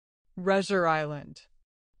Treasure Island.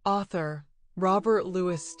 Author, Robert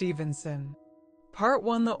Louis Stevenson. Part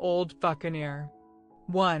 1. The Old Buccaneer.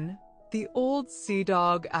 1. The Old Sea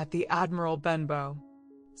Dog at the Admiral Benbow.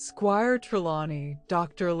 Squire Trelawney,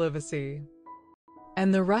 Dr. Livesey,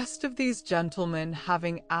 and the rest of these gentlemen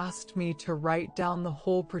having asked me to write down the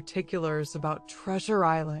whole particulars about Treasure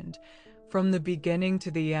Island from the beginning to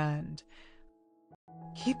the end,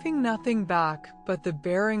 keeping nothing back but the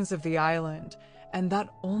bearings of the island, and that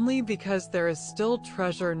only because there is still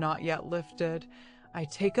treasure not yet lifted, I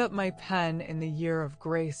take up my pen in the year of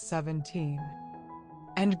grace 17,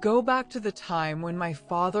 and go back to the time when my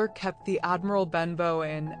father kept the Admiral Benbow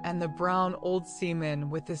Inn, and the brown old seaman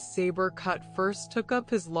with his saber cut first took up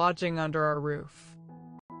his lodging under our roof.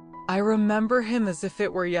 I remember him as if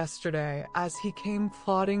it were yesterday, as he came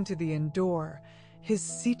plodding to the inn door, his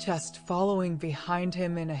sea-chest following behind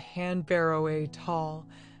him in a hand-barrow, a tall,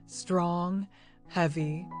 strong,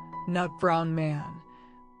 heavy, nut-brown man,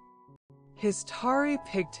 his tarry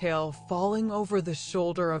pigtail falling over the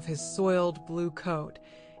shoulder of his soiled blue coat,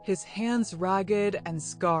 his hands ragged and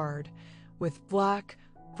scarred, with black,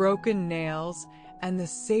 broken nails, and the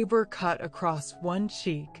saber cut across one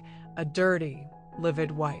cheek, a dirty,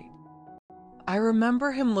 livid white. I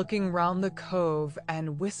remember him looking round the cove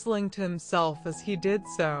and whistling to himself as he did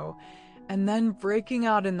so, and then breaking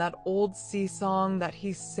out in that old sea song that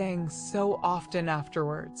he sang so often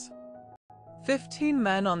afterwards. 15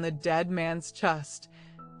 men on the dead man's chest,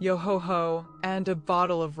 yo-ho-ho, and a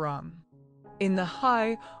bottle of rum, in the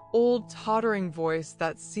high, old tottering voice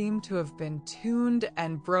that seemed to have been tuned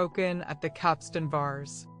and broken at the capstan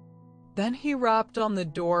bars. Then he rapped on the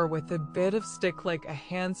door with a bit of stick like a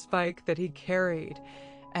handspike that he carried,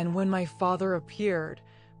 and when my father appeared,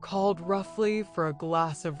 called roughly for a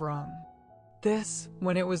glass of rum. This,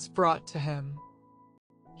 when it was brought to him,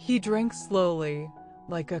 he drank slowly,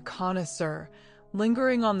 like a connoisseur,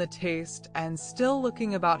 lingering on the taste and still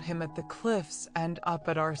looking about him at the cliffs and up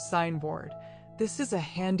at our signboard. "This is a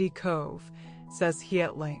handy cove," says he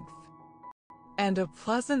at length, "and a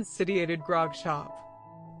pleasant situated grog shop.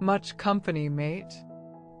 Much company, mate?"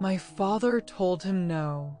 My father told him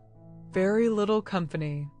no, very little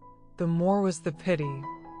company, the more was the pity.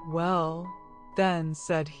 "Well, then,"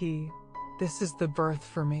 said he, "this is the berth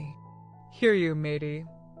for me. Hear you, matey,"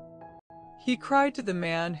 he cried to the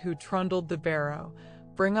man who trundled the barrow,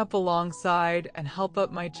 "bring up alongside and help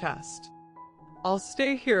up my chest. I'll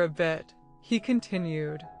stay here a bit," he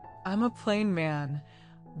continued. "I'm a plain man.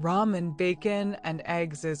 Rum and bacon and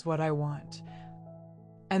eggs is what I want.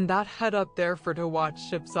 And that head up there for to watch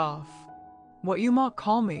ships off. What you mought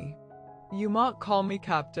call me?" "You mought call me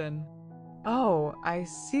captain." "Oh, I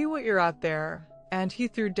see what you're at there," and he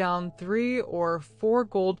threw down 3 or 4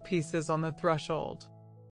 gold pieces on the threshold.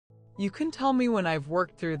 "You can tell me when I've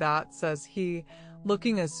worked through that," says he,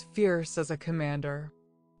 looking as fierce as a commander,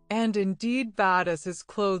 and indeed bad as his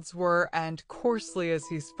clothes were and coarsely as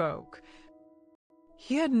he spoke.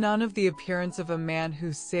 He had none of the appearance of a man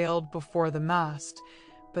who sailed before the mast,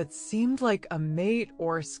 but seemed like a mate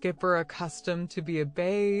or skipper accustomed to be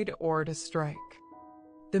obeyed or to strike.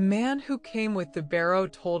 The man who came with the barrow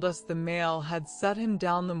told us the mail had set him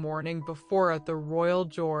down the morning before at the Royal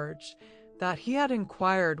George, that he had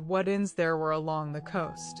inquired what inns there were along the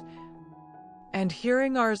coast, and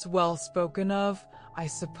hearing ours well spoken of, I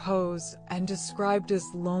suppose, and described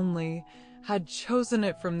as lonely, had chosen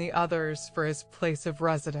it from the others for his place of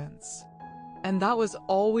residence. And that was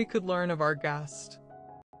all we could learn of our guest.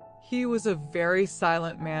 He was a very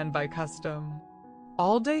silent man by custom.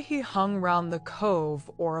 All day he hung round the cove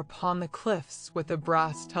or upon the cliffs with a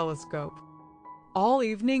brass telescope. All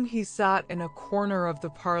evening he sat in a corner of the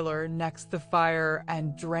parlor next the fire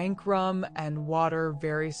and drank rum and water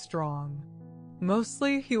very strong.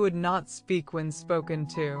 Mostly he would not speak when spoken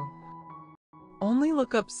to, only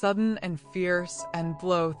look up sudden and fierce and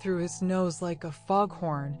blow through his nose like a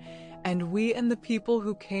foghorn, and we and the people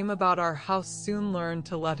who came about our house soon learned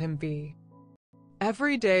to let him be.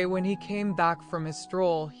 Every day when he came back from his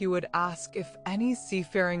stroll, he would ask if any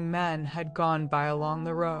seafaring men had gone by along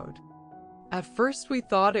the road. At first we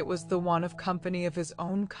thought it was the want of company of his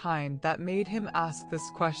own kind that made him ask this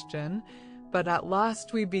question, but at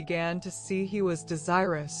last we began to see he was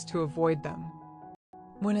desirous to avoid them.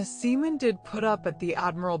 When a seaman did put up at the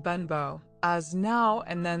Admiral Benbow, as now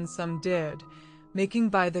and then some did, making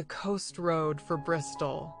by the coast road for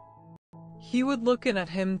Bristol, he would look in at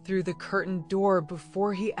him through the curtained door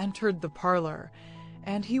before he entered the parlor,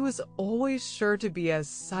 and he was always sure to be as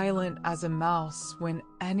silent as a mouse when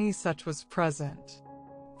any such was present.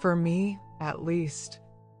 For me, at least,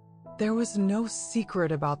 there was no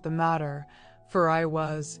secret about the matter, for I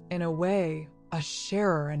was, in a way, a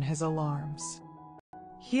sharer in his alarms.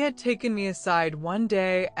 He had taken me aside one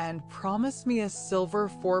day and promised me a silver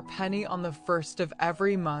fourpenny on the first of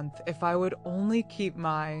every month if I would only keep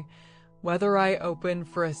my weather eye open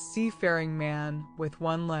for a seafaring man with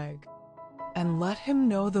one leg, and let him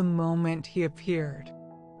know the moment he appeared.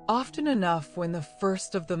 Often enough, when the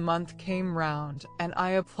first of the month came round and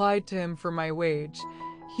I applied to him for my wage,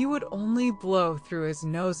 he would only blow through his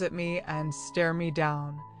nose at me and stare me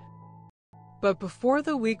down. But before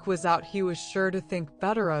the week was out, he was sure to think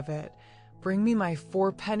better of it, bring me my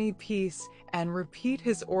fourpenny piece, and repeat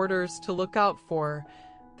his orders to look out for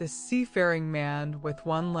the seafaring man with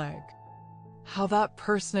one leg. How that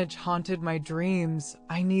personage haunted my dreams,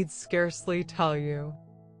 I need scarcely tell you.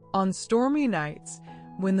 On stormy nights,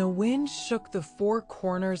 when the wind shook the four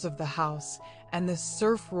corners of the house and the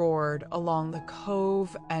surf roared along the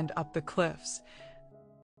cove and up the cliffs,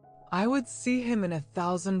 I would see him in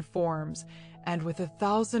 1,000 forms and with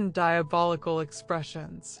 1,000 diabolical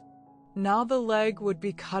expressions. Now the leg would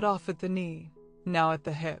be cut off at the knee, now at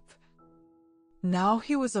the hip. Now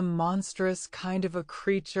he was a monstrous kind of a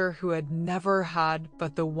creature who had never had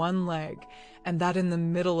but the one leg, and that in the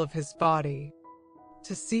middle of his body.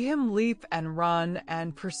 To see him leap and run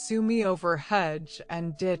and pursue me over hedge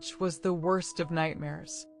and ditch was the worst of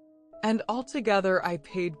nightmares. And altogether I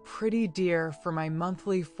paid pretty dear for my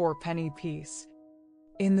monthly fourpenny piece,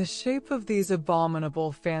 in the shape of these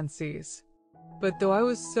abominable fancies. But though I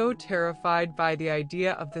was so terrified by the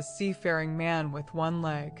idea of the seafaring man with one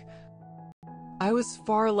leg, I was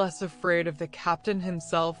far less afraid of the captain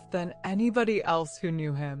himself than anybody else who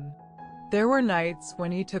knew him. There were nights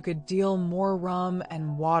when he took a deal more rum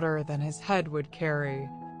and water than his head would carry,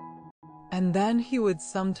 and then he would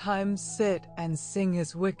sometimes sit and sing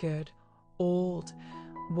his wicked, old,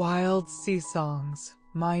 wild sea songs,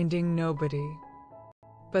 minding nobody.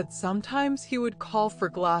 But sometimes he would call for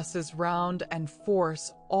glasses round and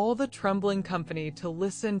force all the trembling company to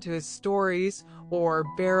listen to his stories or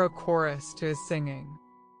bear a chorus to his singing.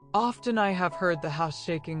 Often I have heard the house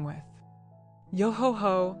shaking with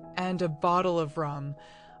yo-ho-ho and a bottle of rum,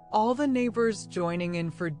 all the neighbors joining in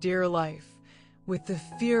for dear life, with the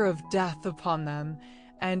fear of death upon them,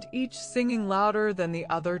 and each singing louder than the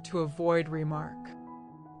other to avoid remark.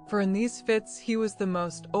 For in these fits he was the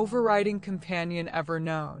most overriding companion ever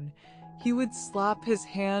known. He would slap his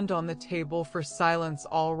hand on the table for silence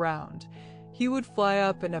all round. He would fly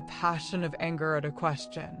up in a passion of anger at a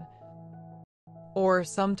question, or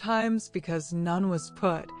sometimes because none was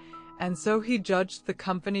put, and so he judged the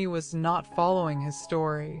company was not following his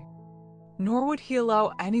story. Nor would he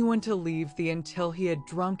allow anyone to leave until he had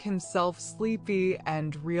drunk himself sleepy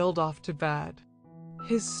and reeled off to bed.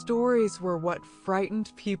 His stories were what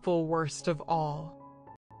frightened people worst of all.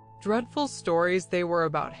 Dreadful stories they were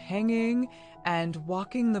about hanging and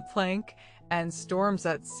walking the plank and storms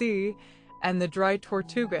at sea and the dry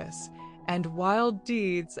Tortugas and wild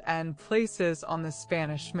deeds and places on the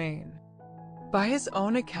Spanish Main. By his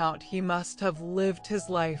own account, he must have lived his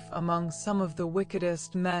life among some of the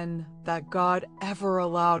wickedest men that God ever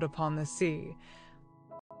allowed upon the sea.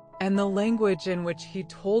 And the language in which he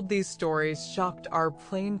told these stories shocked our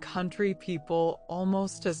plain country people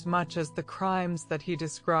almost as much as the crimes that he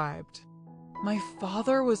described. My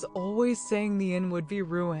father was always saying the inn would be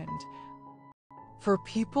ruined, for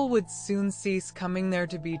people would soon cease coming there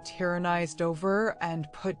to be tyrannized over and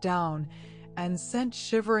put down and sent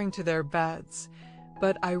shivering to their beds,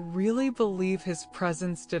 but I really believe his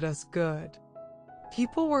presence did us good.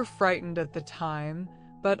 People were frightened at the time,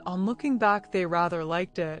 but on looking back they rather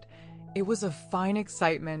liked it. It was a fine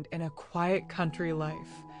excitement in a quiet country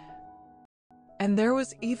life. And there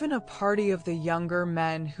was even a party of the younger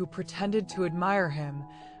men who pretended to admire him,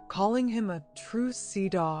 calling him a true sea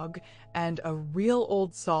dog and a real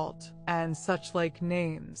old salt and such like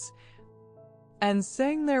names, and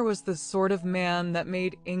saying there was the sort of man that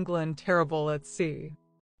made England terrible at sea.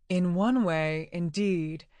 In one way,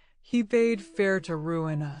 indeed, he bade fair to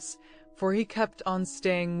ruin us, for he kept on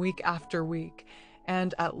staying week after week,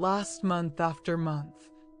 and at last month after month,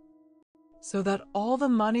 so that all the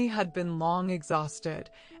money had been long exhausted,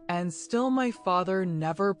 and still my father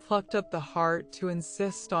never plucked up the heart to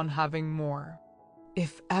insist on having more,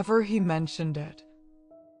 if ever he mentioned it.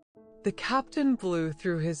 The captain blew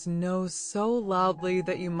through his nose so loudly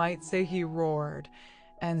that you might say he roared,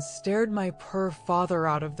 and stared my poor father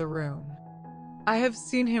out of the room. I have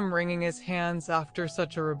seen him wringing his hands after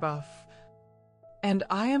such a rebuff, and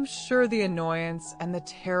I am sure the annoyance and the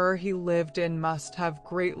terror he lived in must have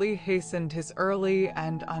greatly hastened his early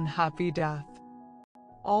and unhappy death.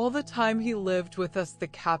 All the time he lived with us, the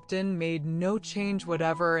captain made no change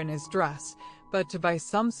whatever in his dress, but to buy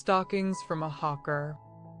some stockings from a hawker,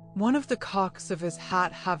 one of the cocks of his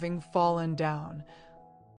hat having fallen down.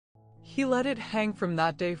 He let it hang from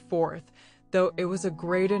that day forth, though it was a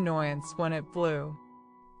great annoyance when it blew.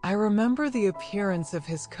 I remember the appearance of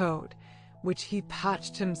his coat, which he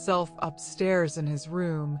patched himself upstairs in his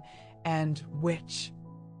room, and which,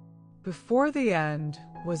 before the end,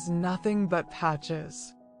 was nothing but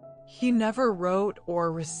patches. He never wrote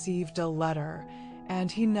or received a letter,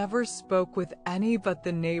 and he never spoke with any but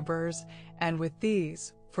the neighbors, and with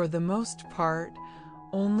these, for the most part,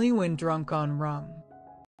 only when drunk on rum.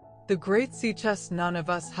 The great sea chest none of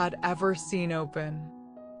us had ever seen open.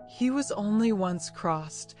 He was only once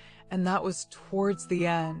crossed, and that was towards the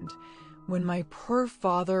end, when my poor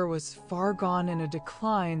father was far gone in a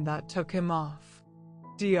decline that took him off.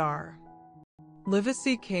 Dr.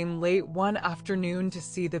 Livesey came late one afternoon to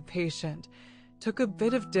see the patient, took a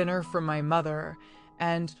bit of dinner from my mother,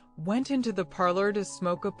 and went into the parlor to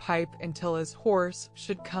smoke a pipe until his horse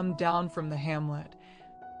should come down from the hamlet.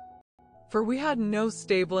 For we had no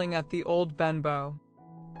stabling at the old Benbow.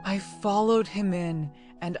 I followed him in,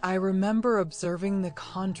 and I remember observing the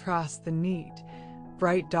contrast, the neat,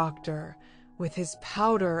 bright doctor, with his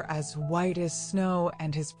powder as white as snow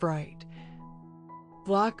and his bright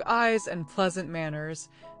black eyes and pleasant manners,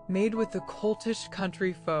 made with the coltish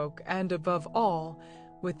country folk, and above all,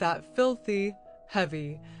 with that filthy,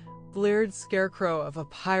 heavy, bleared scarecrow of a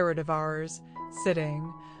pirate of ours,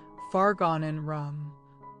 sitting, far gone in rum,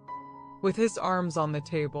 with his arms on the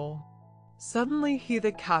table. Suddenly he,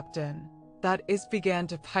 the captain, that is, began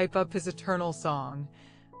to pipe up his eternal song,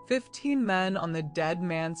 15 men on the dead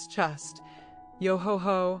man's chest,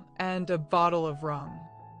 yo-ho-ho, and a bottle of rum.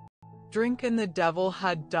 Drink and the devil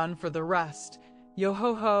had done for the rest,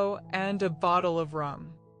 yo-ho-ho, and a bottle of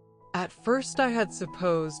rum. At first I had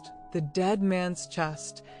supposed the dead man's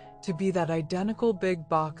chest to be that identical big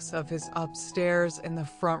box of his upstairs in the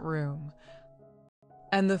front room,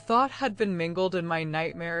 and the thought had been mingled in my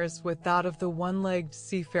nightmares with that of the one-legged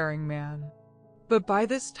seafaring man. But by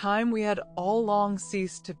this time we had all long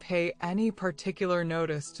ceased to pay any particular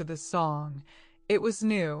notice to the song. It was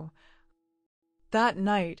new, that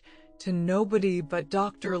night, to nobody but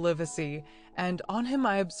Dr. Livesey, and on him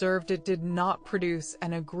I observed it did not produce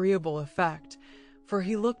an agreeable effect, for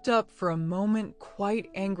he looked up for a moment quite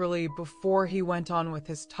angrily before he went on with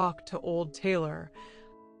his talk to old Taylor,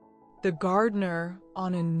 the gardener,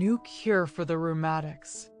 on a new cure for the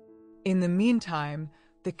rheumatics. In the meantime,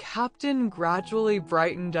 the captain gradually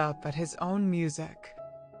brightened up at his own music,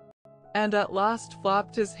 and at last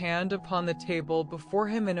flapped his hand upon the table before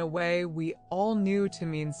him in a way we all knew to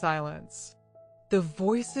mean silence. The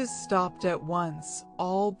voices stopped at once,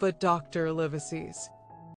 all but Dr. Livesey's.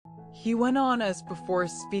 He went on as before,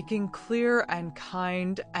 speaking clear and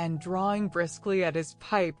kind, and drawing briskly at his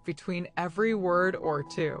pipe between every word or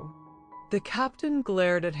two. The captain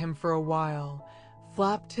glared at him for a while,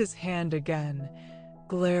 flapped his hand again,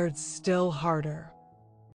 glared still harder,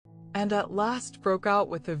 and at last broke out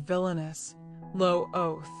with a villainous, low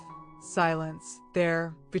oath. Silence,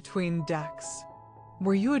 there, between decks.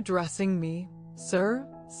 "Were you addressing me, sir?"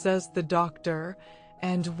 says the doctor,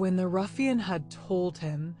 and when the ruffian had told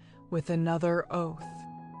him, with another oath,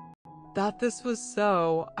 that this was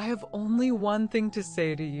so, "I have only one thing to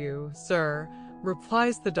say to you, sir,"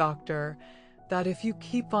 replies the doctor, "that if you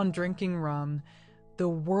keep on drinking rum, the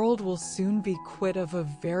world will soon be quit of a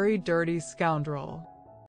very dirty scoundrel."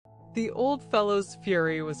 The old fellow's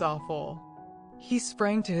fury was awful. He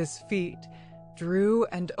sprang to his feet, drew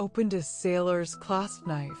and opened a sailor's clasp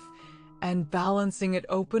knife, and balancing it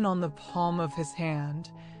open on the palm of his hand,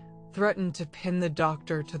 threatened to pin the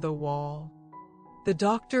doctor to the wall. The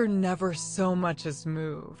doctor never so much as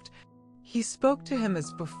moved. He spoke to him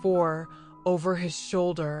as before, over his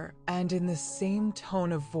shoulder, and in the same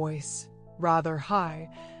tone of voice, rather high,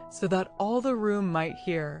 so that all the room might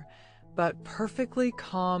hear, but perfectly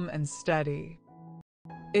calm and steady.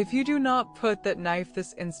 "If you do not put that knife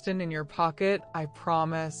this instant in your pocket, I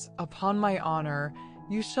promise, upon my honor,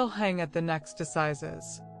 you shall hang at the next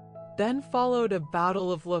assizes." Then followed a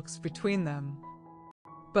battle of looks between them.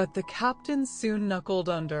 But the captain soon knuckled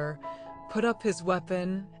under, put up his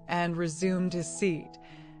weapon, and resumed his seat,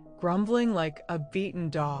 grumbling like a beaten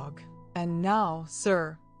dog. "And now,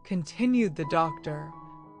 sir," continued the doctor,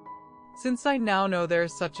 "since I now know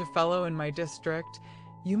there's such a fellow in my district,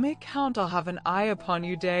 you may count I'll have an eye upon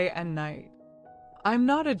you day and night. I'm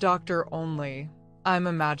not a doctor only, I'm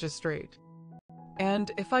a magistrate.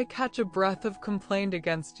 And if I catch a breath of complaint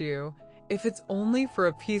against you, if it's only for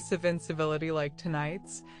a piece of incivility like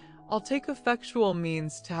tonight's, I'll take effectual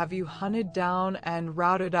means to have you hunted down and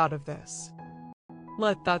routed out of this.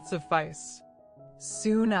 Let that suffice."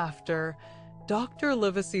 Soon after, Dr.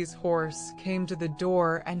 Livesey's horse came to the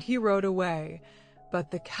door and he rode away, but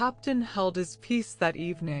the captain held his peace that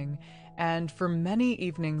evening and for many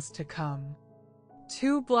evenings to come.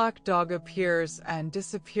 Two Black Dog appears and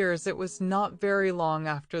disappears. It was not very long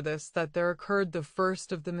after this that there occurred the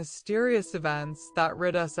first of the mysterious events that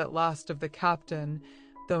rid us at last of the captain,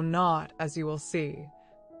 though not, as you will see,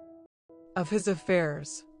 of his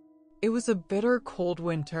affairs. It was a bitter cold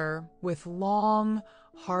winter, with long,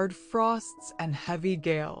 hard frosts and heavy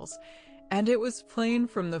gales, and it was plain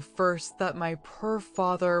from the first that my poor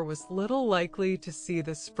father was little likely to see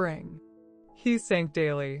the spring. He sank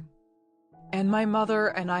daily, and my mother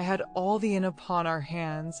and I had all the inn upon our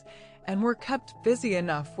hands, and were kept busy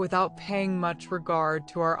enough without paying much regard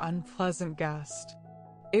to our unpleasant guest.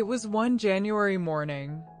 It was one January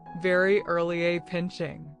morning, very early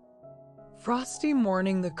pinching. Frosty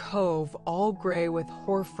morning, the cove all grey with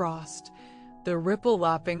hoarfrost, the ripple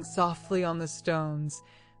lapping softly on the stones,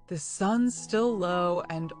 the sun still low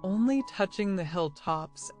and only touching the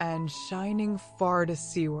hilltops and shining far to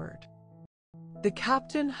seaward. The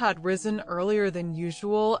captain had risen earlier than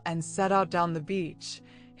usual and set out down the beach,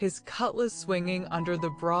 his cutlass swinging under the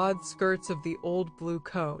broad skirts of the old blue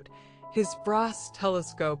coat, his brass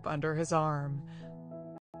telescope under his arm,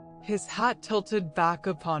 his hat tilted back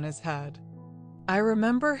upon his head. I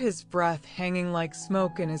remember his breath hanging like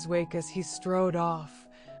smoke in his wake as he strode off,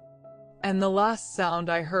 and the last sound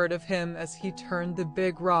I heard of him as he turned the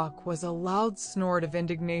big rock was a loud snort of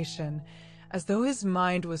indignation, as though his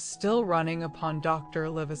mind was still running upon Dr.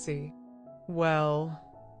 Livesey. Well,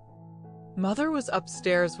 Mother was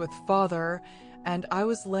upstairs with Father, and I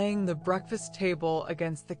was laying the breakfast table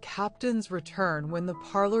against the captain's return when the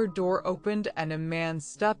parlor door opened and a man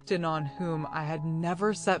stepped in on whom I had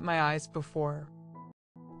never set my eyes before.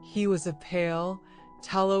 He was a pale,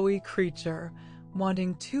 tallowy creature,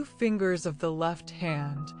 wanting 2 fingers of the left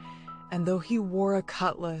hand, and though he wore a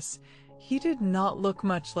cutlass, he did not look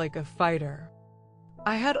much like a fighter.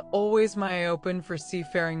 I had always my eye open for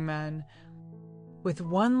seafaring men, with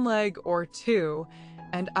 1 leg or 2,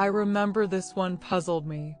 and I remember this one puzzled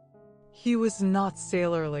me. He was not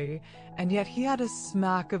sailorly, and yet he had a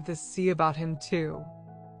smack of the sea about him too.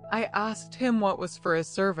 I asked him what was for his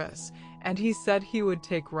service, and he said he would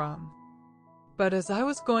take rum. But as I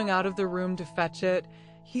was going out of the room to fetch it,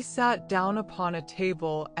 he sat down upon a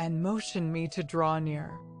table and motioned me to draw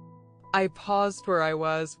near. I paused where I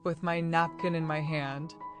was with my napkin in my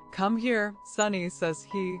hand. "Come here, Sonny," says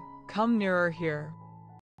he. "Come nearer here."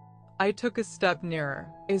 I took a step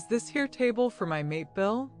nearer. "Is this here table for my mate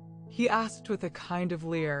Bill?" he asked with a kind of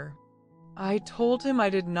leer. I told him I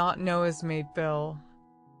did not know his mate Bill,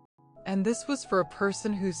 and this was for a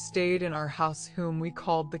person who stayed in our house whom we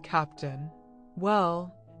called the captain.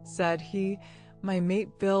 "Well," said he, "my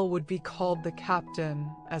mate Bill would be called the captain,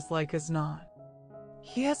 as like as not.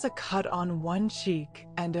 He has a cut on 1 cheek,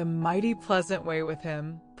 and a mighty pleasant way with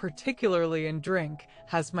him, particularly in drink,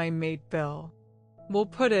 has my mate Bill. We'll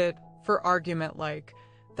put it, for argument like,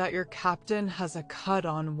 that your captain has a cut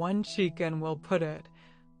on 1 cheek, and we'll put it,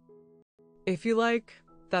 if you like,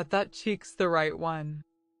 that that cheek's the right one.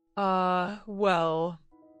 Well,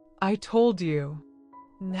 I told you.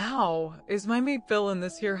 Now, is my mate Bill in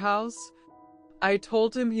this here house?" I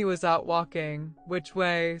told him he was out walking. "Which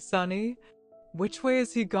way, Sonny? Which way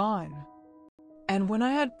is he gone?" And when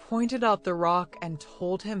I had pointed out the rock and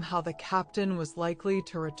told him how the captain was likely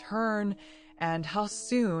to return and how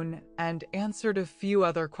soon, and answered a few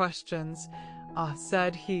other questions,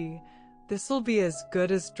 said he, "This'll be as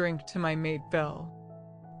good as drink to my mate Bill."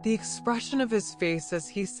 The expression of his face as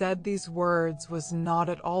he said these words was not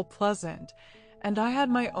at all pleasant, and I had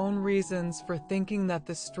my own reasons for thinking that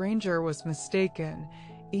the stranger was mistaken,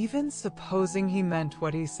 even supposing he meant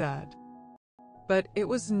what he said. But it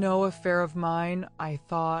was no affair of mine, I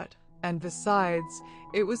thought, and besides,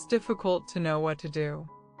 it was difficult to know what to do.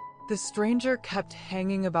 The stranger kept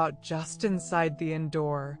hanging about just inside the inn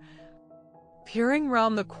door, peering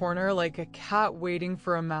round the corner like a cat waiting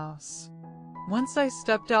for a mouse. Once I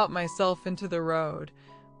stepped out myself into the road,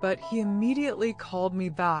 but he immediately called me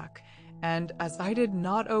back, and as I did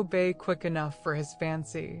not obey quick enough for his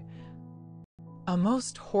fancy, a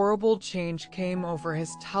most horrible change came over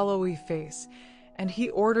his tallowy face, and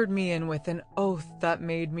he ordered me in with an oath that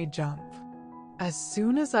made me jump. As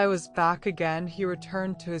soon as I was back again, he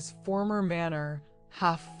returned to his former manner,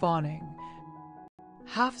 half fawning,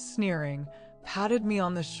 half sneering, patted me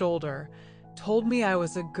on the shoulder, Told me I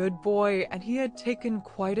was a good boy and he had taken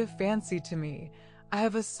quite a fancy to me. I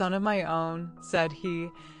have a son of my own, said he,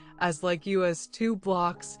 as like you as 2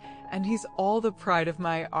 blocks, and he's all the pride of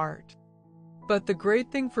my art. But the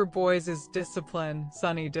great thing for boys is discipline,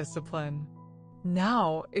 sonny, discipline.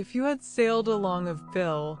 Now, if you had sailed along of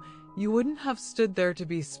Bill, you wouldn't have stood there to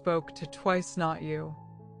be spoke to twice, not you.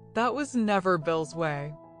 That was never Bill's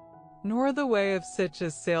way, nor the way of sich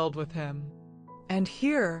as sailed with him. And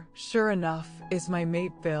here, sure enough, is my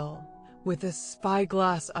mate Bill, with a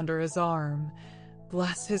spyglass under his arm.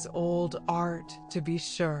 Bless his old art, to be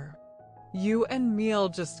sure. You and me'll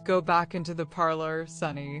just go back into the parlor,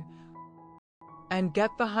 sonny, and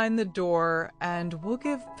get behind the door, and we'll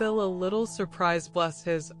give Bill a little surprise, bless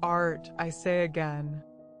his art, I say again.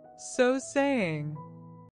 So saying,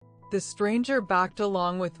 the stranger backed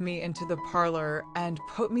along with me into the parlor and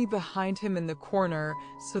put me behind him in the corner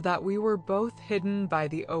so that we were both hidden by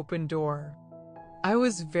the open door. I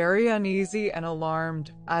was very uneasy and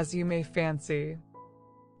alarmed, as you may fancy,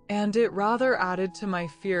 and it rather added to my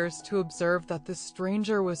fears to observe that the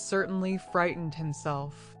stranger was certainly frightened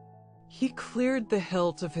himself. He cleared the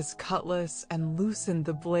hilt of his cutlass and loosened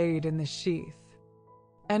the blade in the sheath.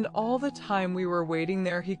 And all the time we were waiting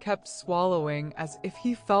there he kept swallowing as if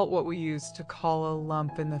he felt what we used to call a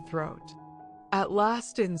lump in the throat. At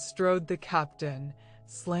last in strode the captain,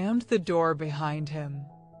 slammed the door behind him,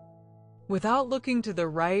 without looking to the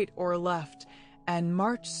right or left, and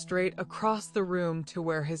marched straight across the room to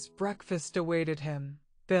where his breakfast awaited him.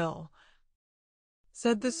 Bill,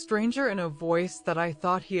 said the stranger in a voice that I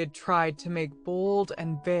thought he had tried to make bold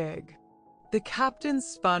and big. The captain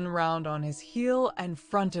spun round on his heel and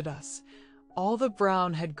fronted us. All the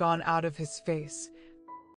brown had gone out of his face,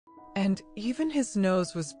 and even his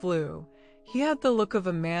nose was blue. He had the look of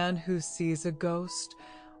a man who sees a ghost,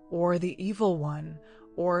 or the evil one,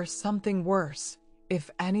 or something worse, if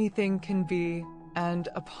anything can be, and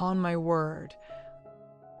upon my word,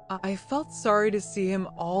 I felt sorry to see him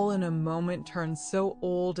all in a moment turn so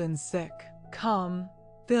old and sick. Come,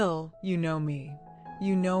 Bill, you know me.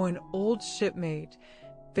 You know an old shipmate,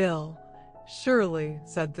 Bill. Surely,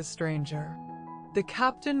 said the stranger. The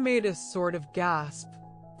captain made a sort of gasp.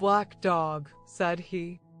 Black dog, said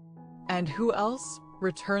he. And who else?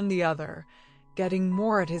 Returned the other, getting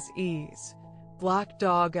more at his ease. Black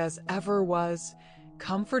dog as ever was,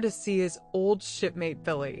 come for to see his old shipmate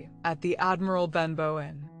Billy at the Admiral Benbow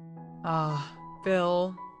Inn. Ah,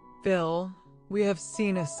 Bill, we have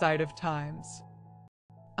seen a sight of times.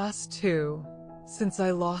 Us too, since I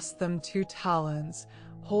lost them 2 talons,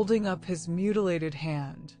 holding up his mutilated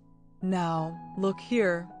hand. Now, look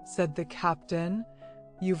here, said the captain.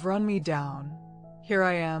 You've run me down. Here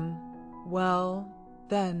I am. Well,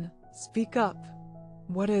 then, speak up.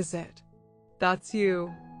 What is it? That's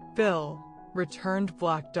you, Bill, returned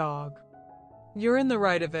Black Dog. You're in the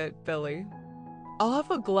right of it, Billy. I'll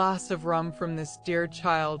have a glass of rum from this dear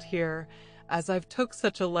child here, as I've took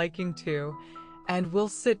such a liking to, and we'll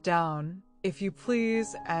sit down, if you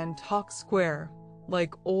please, and talk square,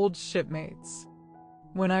 like old shipmates.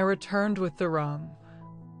 When I returned with the rum,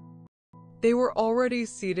 they were already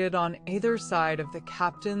seated on either side of the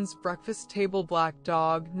captain's breakfast table. Black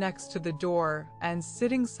Dog next to the door, and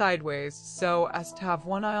sitting sideways so as to have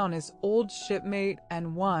one eye on his old shipmate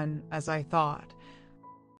and one, as I thought,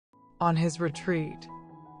 on his retreat.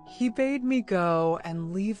 He bade me go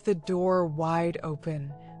and leave the door wide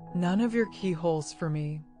open. None of your keyholes for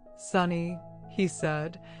me, Sonny, he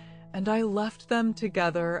said, and I left them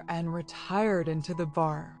together and retired into the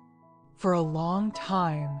bar. For a long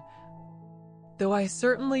time, though I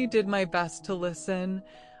certainly did my best to listen,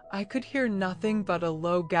 I could hear nothing but a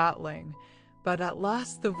low gattling, but at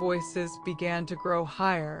last the voices began to grow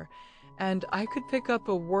higher, and I could pick up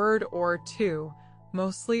a word or two,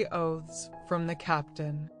 mostly oaths, from the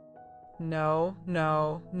captain. No,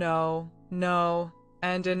 no, no, no,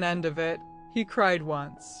 and an end of it, he cried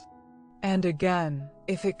once. And again,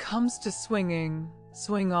 if it comes to swinging,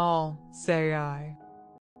 swing all, say I.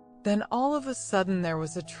 Then all of a sudden there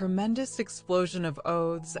was a tremendous explosion of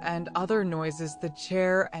oaths and other noises. The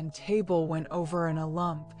chair and table went over in a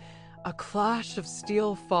lump. A clash of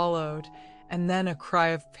steel followed, and then a cry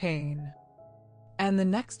of pain. And the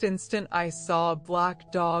next instant I saw a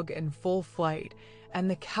Black Dog in full flight, and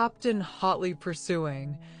the captain hotly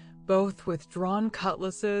pursuing, both with drawn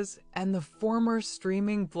cutlasses and the former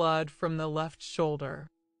streaming blood from the left shoulder.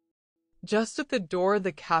 Just at the door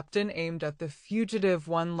the captain aimed at the fugitive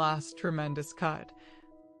one last tremendous cut,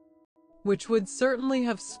 which would certainly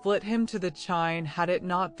have split him to the chine had it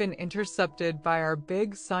not been intercepted by our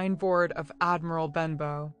big signboard of Admiral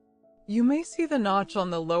Benbow. You may see the notch on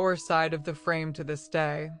the lower side of the frame to this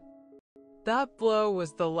day. That blow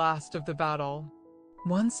was the last of the battle.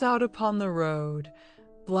 Once out upon the road,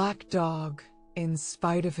 Black Dog, in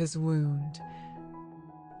spite of his wound,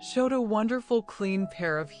 showed a wonderful clean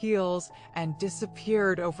pair of heels and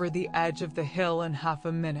disappeared over the edge of the hill in half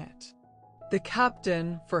a minute. The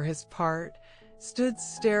captain, for his part, stood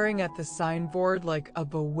staring at the signboard like a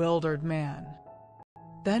bewildered man.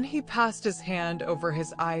 Then he passed his hand over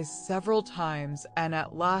his eyes several times and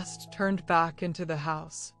at last turned back into the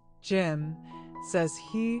house. "Jim," says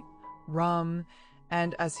he, "rum,"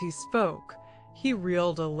 and as he spoke, he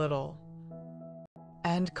reeled a little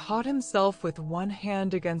and caught himself with one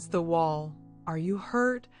hand against the wall. "Are you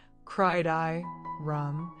hurt?" cried I.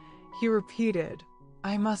 "Rum," he repeated.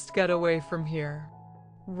 "I must get away from here."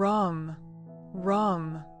 "Rum,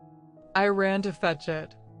 rum." I ran to fetch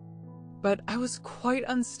it, but I was quite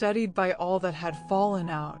unsteadied by all that had fallen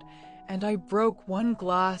out, and I broke one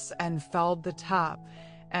glass and fouled the tap,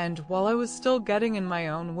 and while I was still getting in my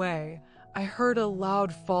own way, I heard a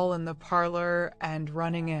loud fall in the parlor, and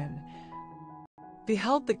running in,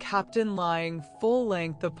 beheld the captain lying full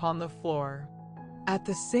length upon the floor. At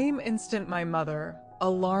the same instant my mother,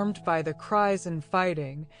 alarmed by the cries and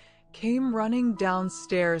fighting, came running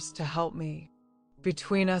downstairs to help me.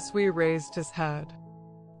 Between us we raised his head.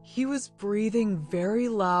 He was breathing very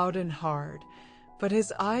loud and hard, but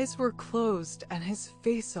his eyes were closed and his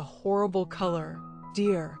face a horrible color.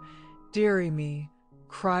 "Dear, dearie me,"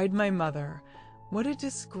 cried my mother, "what a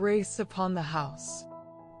disgrace upon the house!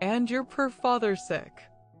 And your poor father sick."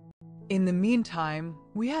 In the meantime,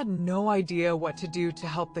 we had no idea what to do to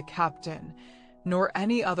help the captain, nor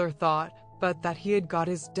any other thought but that he had got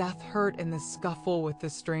his death hurt in the scuffle with the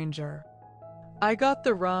stranger. I got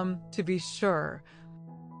the rum, to be sure,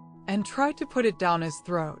 and tried to put it down his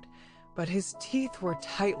throat, but his teeth were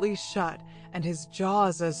tightly shut and his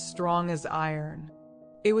jaws as strong as iron.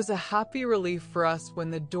 It was a happy relief for us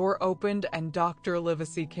when the door opened and Dr.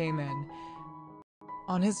 Livesey came in,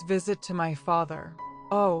 on his visit to my father.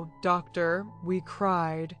 "Oh, doctor," we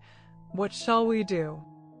cried, "what shall we do?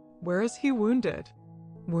 Where is he wounded?"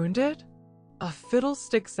 "Wounded? A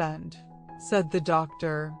fiddlestick's end," said the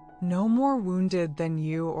doctor. "No more wounded than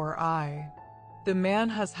you or I. The man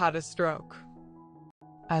has had a stroke,"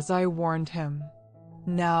 as I warned him.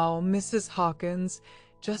 "Now, Mrs. Hawkins,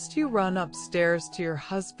 just you run upstairs to your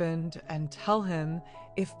husband and tell him,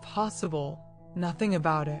 if possible, nothing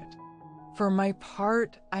about it. For my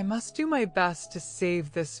part, I must do my best to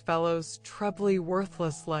save this fellow's trebly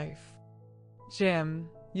worthless life. Jim,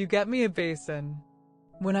 you get me a basin."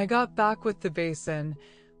 When I got back with the basin,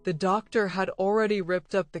 the doctor had already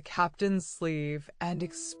ripped up the captain's sleeve and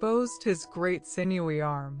exposed his great sinewy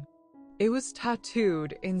arm. It was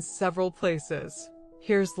tattooed in several places.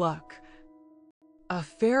 Here's luck. A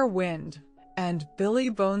fair wind and Billy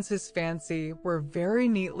Bones's fancy were very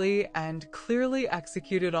neatly and clearly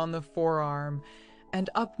executed on the forearm, and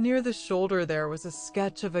up near the shoulder there was a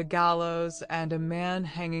sketch of a gallows and a man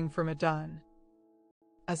hanging from a dun.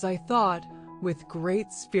 As I thought, with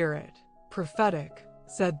great spirit, prophetic,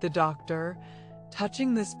 said the doctor,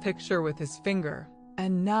 touching this picture with his finger.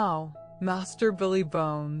 "And now, Master Billy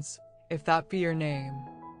Bones, if that be your name,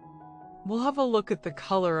 we'll have a look at the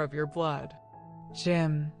color of your blood."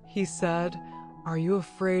 "Jim," he said, "are you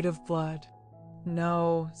afraid of blood?"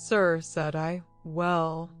 "No, sir," said I.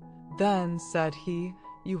 "Well, then," said he,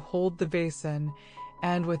 "you hold the basin,"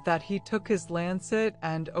 and with that he took his lancet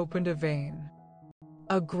and opened a vein.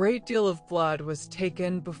 A great deal of blood was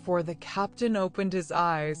taken before the captain opened his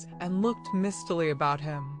eyes and looked mistily about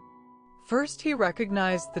him. First he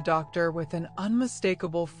recognized the doctor with an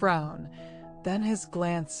unmistakable frown, then his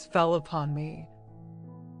glance fell upon me,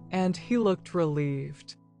 and he looked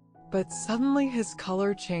relieved. But suddenly his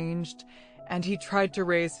color changed, and he tried to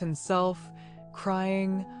raise himself,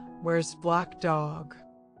 crying, "Where's Black Dog?"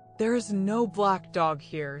 "There is no Black Dog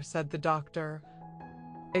here," said the doctor,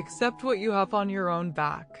 "except what you have on your own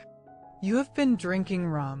back. You have been drinking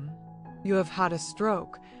rum. You have had a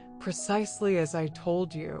stroke, precisely as I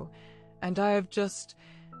told you, and I have just,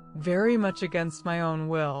 very much against my own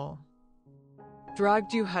will,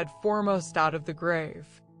 dragged you head foremost out of the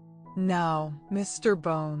grave." "Now, Mr.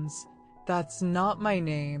 Bones, that's not my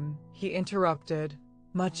name," he interrupted.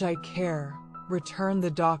 "Much I care," returned the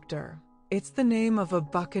doctor. "It's the name of a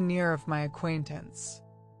buccaneer of my acquaintance,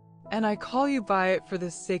 and I call you by it for the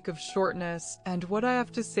sake of shortness, and what I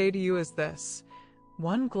have to say to you is this.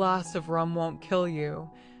 One glass of rum won't kill you,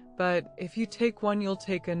 but if you take one you'll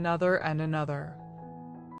take another and another.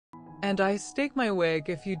 And I stake my wig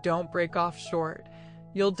if you don't break off short.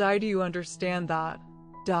 You'll die, do you understand that?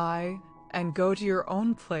 die, and go to your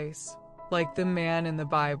own place, like the man in the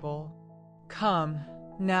Bible. Come,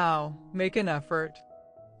 now, make an effort.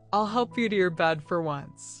 I'll help you to your bed for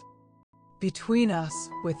once." Between us,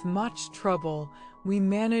 with much trouble, we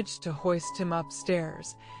managed to hoist him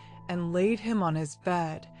upstairs and laid him on his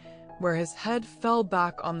bed, where his head fell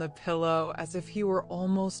back on the pillow as if he were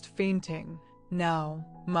almost fainting. "Now,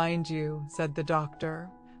 mind you," said the doctor,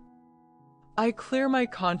 "I clear my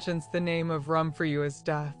conscience the name of rum for you is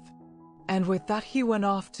death." And with that he went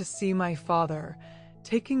off to see my father,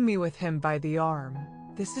 taking me with him by the arm.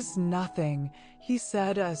 "This is nothing," he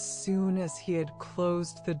said as soon as he had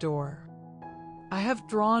closed the door. "I have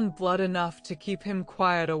drawn blood enough to keep him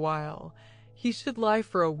quiet a while. He should lie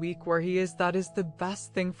for a week where he is. That is the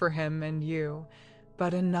best thing for him and you,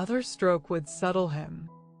 but another stroke would settle him."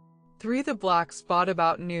 3 the black spot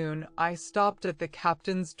about noon, I stopped at the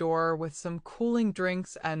captain's door with some cooling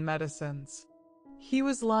drinks and medicines. He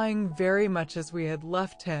was lying very much as we had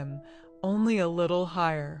left him, only a little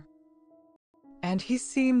higher. And he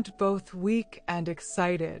seemed both weak and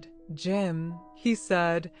excited. "Jim," he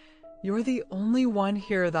said, "you're the only one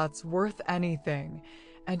here that's worth anything,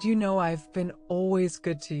 and you know I've been always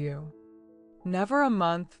good to you. Never a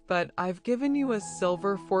month, but I've given you a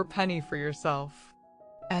silver 4-penny for yourself.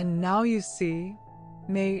 And now you see,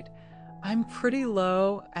 mate, I'm pretty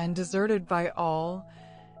low and deserted by all,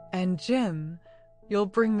 and Jim, you'll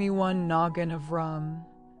bring me 1 noggin of rum.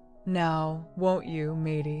 Now, won't you,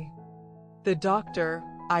 matey?" "The doctor,"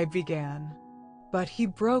 I began, but he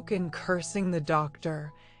broke in cursing the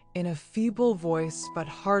doctor, in a feeble voice but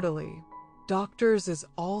heartily. "Doctors is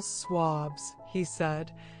all swabs," he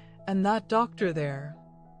said, "and that doctor there,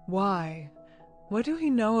 why, what do he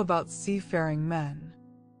know about seafaring men?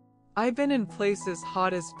 I've been in places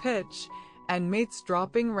hot as pitch, and mates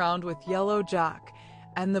dropping round with Yellow Jack,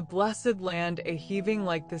 and the blessed land a-heaving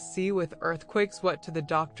like the sea with earthquakes. What do the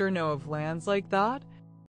doctor know of lands like that?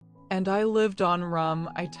 And I lived on rum,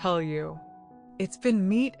 I tell you. It's been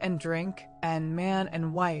meat and drink, and man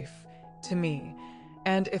and wife, to me,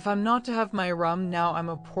 and if I'm not to have my rum now, I'm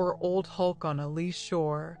a poor old hulk on a lee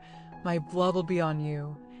shore. My blood'll be on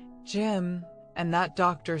you, Jim, and that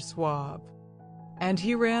doctor swab." And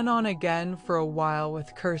he ran on again for a while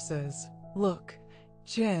with curses. "Look,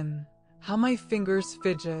 Jim, how my fingers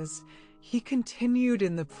fidges," he continued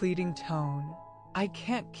in the pleading tone. "I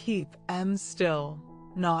can't keep 'em still,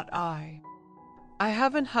 not I. I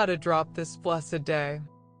haven't had a drop this blessed day.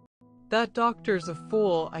 That doctor's a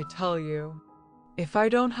fool, I tell you. If I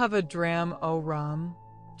don't have a dram o' rum,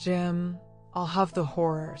 Jim, I'll have the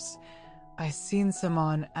horrors. I seen some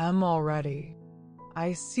on 'em already.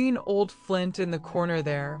 I seen old Flint in the corner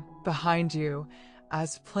there, behind you,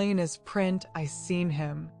 as plain as print. I seen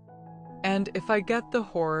him. And if I get the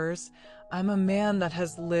horrors, I'm a man that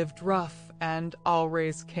has lived rough, and I'll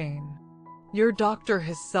raise Cain. Your doctor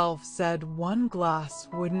hisself said 1 glass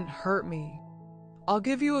wouldn't hurt me. I'll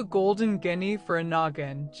give you a golden guinea for a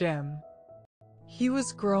noggin, Jim." He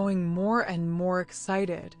was growing more and more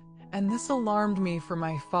excited, and this alarmed me for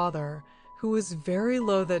my father, who was very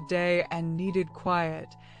low that day and needed quiet.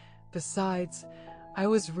 Besides, I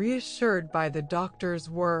was reassured by the doctor's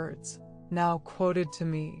words, now quoted to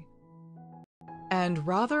me, and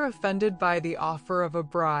rather offended by the offer of a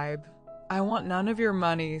bribe. "I want none of your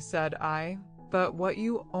money," said I, "but what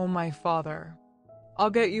you owe my father. I'll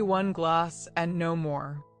get you 1 glass and no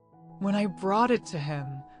more." When I brought it to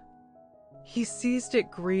him, he seized it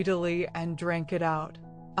greedily and drank it out.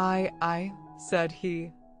 I, said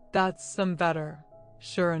he, "that's some better,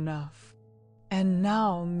 sure enough. And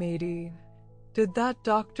now, matey, did that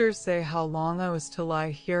doctor say how long I was to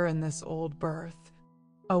lie here in this old berth?"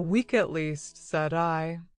 "A week at least," said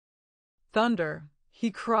I. "Thunder," he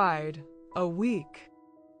cried, "a week?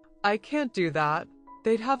 I can't do that.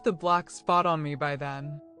 They'd have the black spot on me by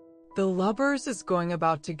then. The lubbers is going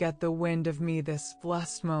about to get the wind of me this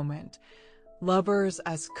blessed moment. Lubbers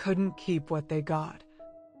as couldn't keep what they got.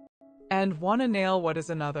 And wanna nail what is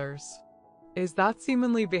another's. Is that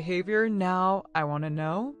seamanly behavior now, I wanna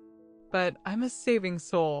know? But I'm a saving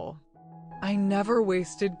soul. I never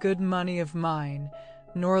wasted good money of mine,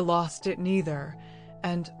 nor lost it neither,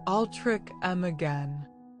 and I'll trick 'em again.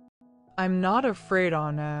 I'm not afraid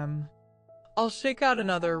on 'em. I'll shake out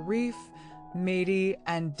another reef, matey,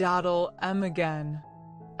 and daddle 'em again."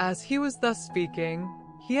 As he was thus speaking,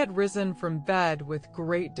 he had risen from bed with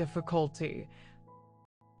great difficulty,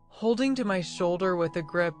 holding to my shoulder with a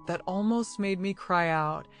grip that almost made me cry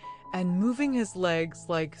out, and moving his legs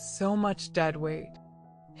like so much dead weight.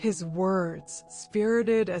 His words,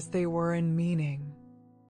 spirited as they were in meaning,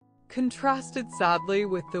 contrasted sadly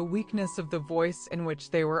with the weakness of the voice in which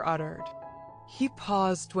they were uttered. He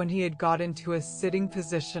paused when he had got into a sitting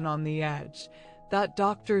position on the edge. "That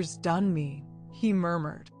doctor's done me," he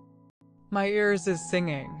murmured. "My ears is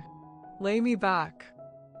singing. Lay me back."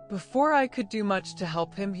 Before I could do much to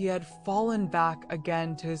help him, he had fallen back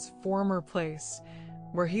again to his former place,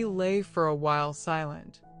 where he lay for a while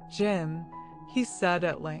silent. "Jim," he said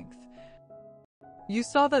at length, "you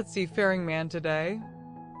saw that seafaring man today?"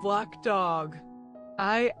 "Black dog?"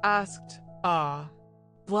 I asked. "Ah,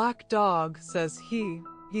 black dog," says he.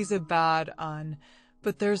 "He's a bad un,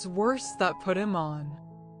 but there's worse that put him on.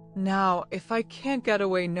 Now, if I can't get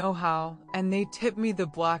away nohow, and they tip me the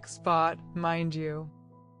black spot, mind you,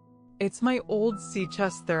 it's my old sea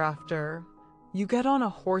chest they're after. You get on a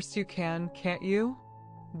horse you can't you?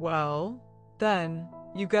 Well, then,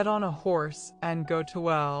 you get on a horse and go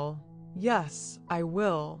to yes, I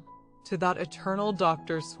will, to that eternal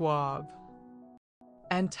Dr. Swab,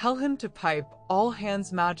 and tell him to pipe all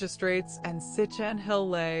hands magistrates and Sitchan Hill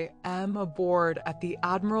lay aboard at the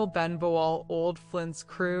Admiral Benbow, old Flint's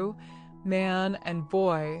crew, man and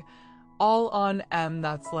boy, all on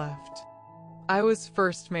that's left. I was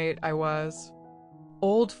first mate, I was.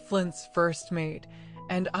 Old Flint's first mate,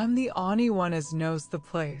 and I'm the only one as knows the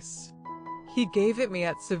place. He gave it me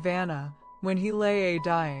at Savannah, when he lay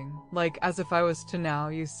dying, like as if I was to now,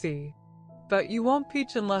 you see. But you won't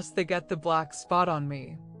peach unless they get the black spot on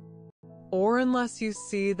me, or unless you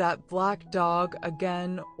see that black dog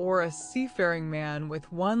again, or a seafaring man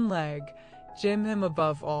with one leg, Jim him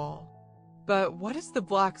above all." "But what is the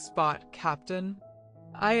black spot, Captain?"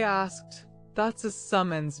 I asked. "That's a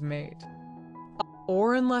summons, mate."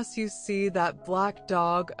 "Or unless you see that black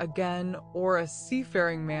dog again, or a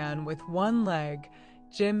seafaring man with one leg,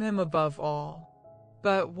 Jim him above all."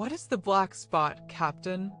 "But what is the black spot,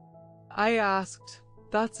 Captain?" I asked.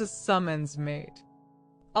 "That's a summons, mate.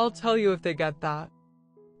 I'll tell you if they get that.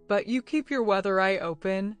 But you keep your weather eye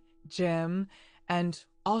open, Jim, and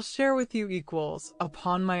I'll share with you equals,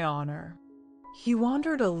 upon my honor." He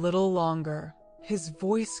wandered a little longer, his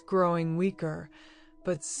voice growing weaker,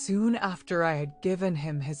 but soon after I had given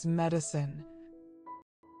him his medicine,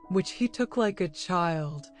 which he took like a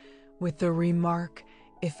child, with the remark,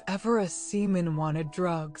 "If ever a seaman wanted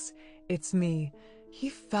drugs, it's me," he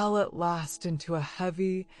fell at last into a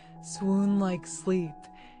heavy, swoon-like sleep,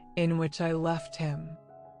 in which I left him.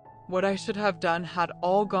 What I should have done had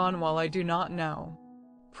all gone well I do not know.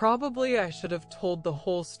 Probably I should have told the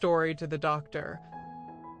whole story to the doctor,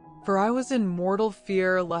 for I was in mortal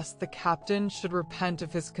fear lest the captain should repent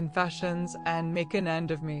of his confessions and make an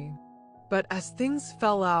end of me. But as things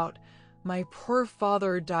fell out, my poor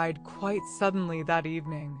father died quite suddenly that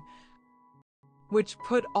evening, which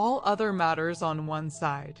put all other matters on one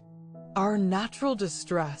side. Our natural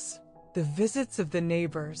distress, the visits of the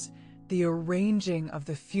neighbors, the arranging of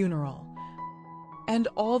the funeral, and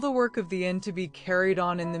all the work of the inn to be carried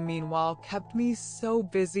on in the meanwhile kept me so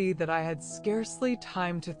busy that I had scarcely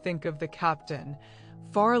time to think of the captain,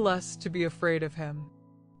 far less to be afraid of him.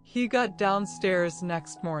 He got downstairs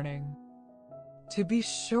next morning, to be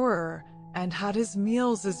sure, and had his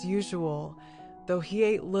meals as usual, though he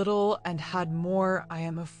ate little and had more, I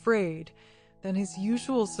am afraid, than his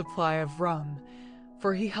usual supply of rum,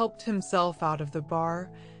 for he helped himself out of the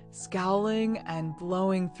bar, scowling and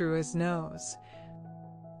blowing through his nose,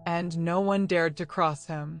 and no one dared to cross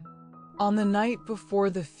him. On the night before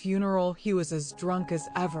the funeral he was as drunk as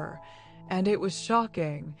ever, and it was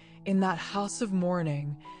shocking, in that house of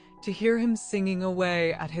mourning, to hear him singing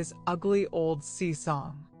away at his ugly old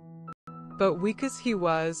sea-song. But weak as he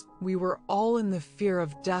was, we were all in the fear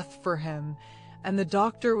of death for him, and the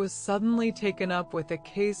doctor was suddenly taken up with a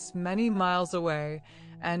case many miles away,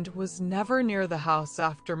 and was never near the house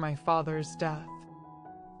after my father's death.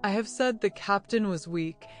 I have said the captain was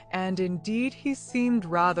weak, and indeed he seemed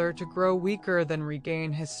rather to grow weaker than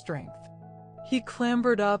regain his strength. He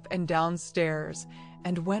clambered up and down stairs,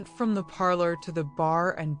 and went from the parlor to the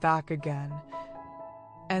bar and back again,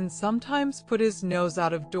 and sometimes put his nose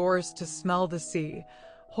out of doors to smell the sea,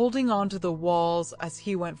 holding on to the walls as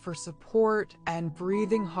he went for support, and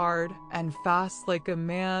breathing hard and fast like a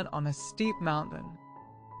man on a steep mountain.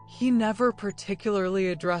 He never particularly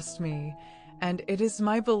addressed me, and it is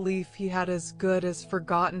my belief he had as good as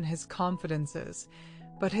forgotten his confidences,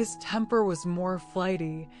 but his temper was more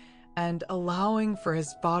flighty, and, allowing for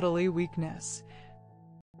his bodily weakness,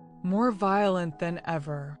 more violent than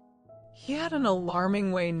ever. He had an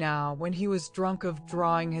alarming way now, when he was drunk, of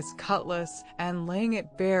drawing his cutlass and laying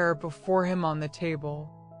it bare before him on the table.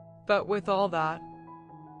 But with all that,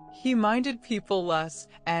 He minded people less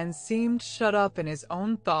and seemed shut up in his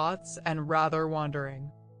own thoughts and rather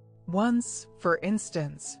wandering. Once, for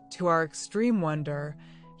instance, to our extreme wonder,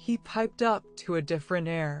 he piped up to a different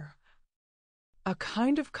air. A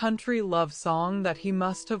kind of country love song that he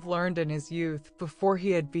must have learned in his youth before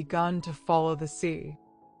he had begun to follow the sea.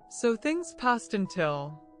 So things passed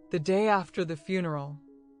until the day after the funeral.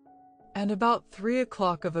 And about 3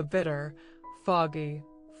 o'clock of a bitter, foggy,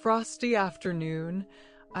 frosty afternoon,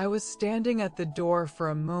 I was standing at the door for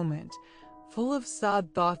a moment, full of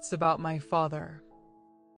sad thoughts about my father,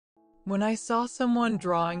 when I saw someone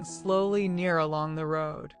drawing slowly near along the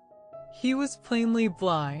road. He was plainly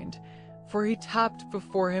blind, for he tapped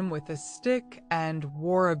before him with a stick and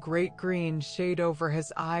wore a great green shade over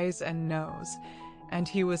his eyes and nose, and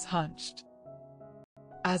he was hunched,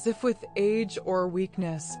 as if with age or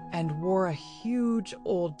weakness, and wore a huge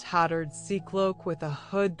old tattered sea cloak with a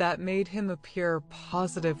hood that made him appear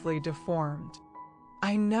positively deformed.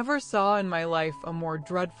 I never saw in my life a more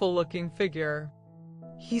dreadful-looking figure.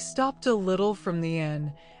 He stopped a little from the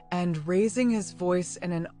inn, and raising his voice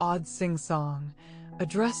in an odd sing-song,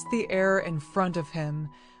 addressed the air in front of him,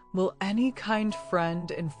 "Will any kind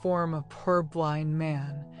friend inform a poor blind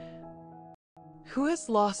man, who has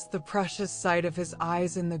lost the precious sight of his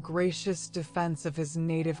eyes in the gracious defense of his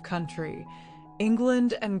native country,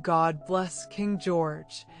 England, and God bless King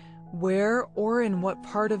George, where or in what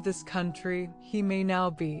part of this country he may now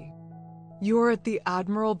be. You are at the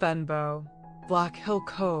Admiral Benbow, Black Hill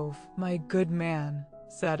Cove, my good man,"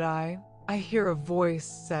 said I. "I hear a voice,"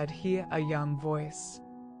 said he, a young voice.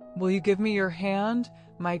 "Will you give me your hand,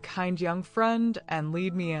 my kind young friend, and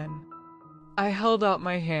lead me in?" I held out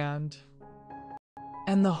my hand,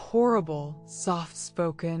 and the horrible,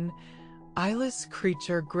 soft-spoken, eyeless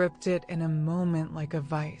creature gripped it in a moment like a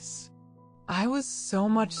vice. I was so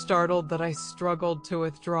much startled that I struggled to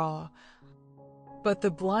withdraw, but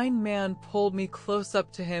the blind man pulled me close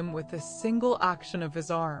up to him with a single action of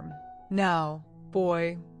his arm. "Now,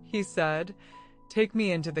 boy," he said, "take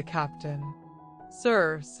me into the captain."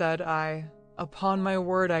 "Sir," said I, "upon my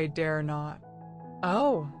word I dare not."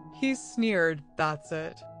 "Oh," he sneered, "that's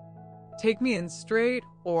it. Take me in straight,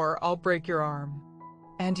 or I'll break your arm."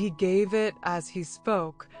 And he gave it, as he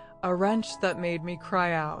spoke, a wrench that made me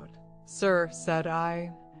cry out. "Sir," said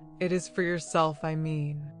I, "it is for yourself I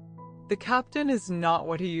mean. The captain is not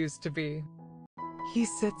what he used to be. He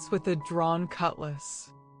sits with a drawn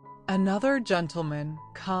cutlass." "Another gentleman,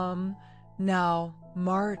 come, now,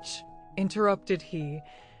 march," interrupted he,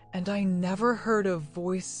 and I never heard a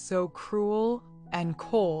voice so cruel and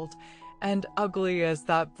cold and ugly as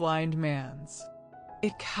that blind man's.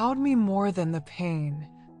 It cowed me more than the pain,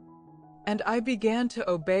 and I began to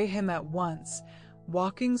obey him at once,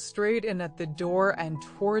 walking straight in at the door and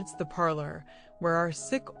towards the parlor, where our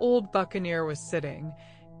sick old buccaneer was sitting,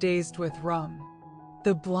 dazed with rum.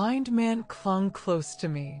 The blind man clung close to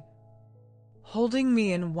me, holding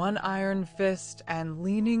me in one iron fist and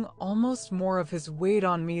leaning almost more of his weight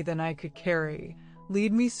on me than I could carry.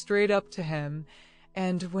 "Lead me straight up to him,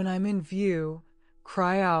 and when I'm in view,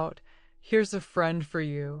 cry out, 'Here's a friend for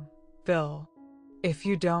you, Bill.' If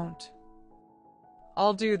you don't,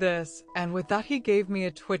 I'll do this," and with that he gave me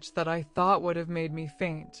a twitch that I thought would have made me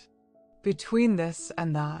faint. Between this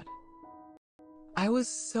and that, I was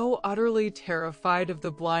so utterly terrified of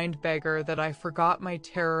the blind beggar that I forgot my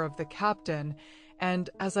terror of the captain, and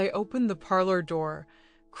as I opened the parlor door,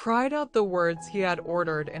 cried out the words he had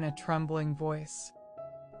ordered in a trembling voice.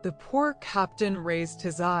 The poor captain raised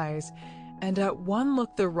his eyes, and at one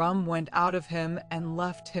look the rum went out of him and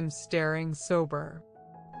left him staring sober.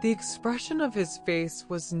 The expression of his face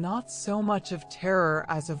was not so much of terror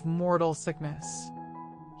as of mortal sickness.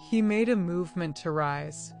 He made a movement to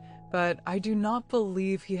rise, but I do not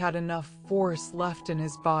believe he had enough force left in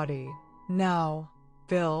his body. "Now,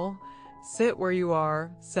 Bill, sit where you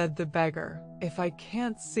are," said the beggar. "If I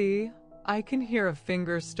can't see, I can hear a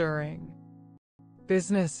finger stirring.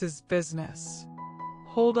 Business is business.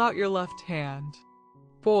 Hold out your left hand.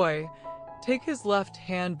 Boy, take his left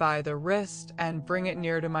hand by the wrist and bring it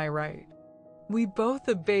near to my right." We both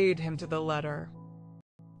obeyed him to the letter,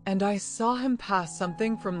 and I saw him pass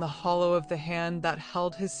something from the hollow of the hand that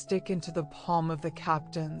held his stick into the palm of the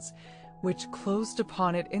captain's, which closed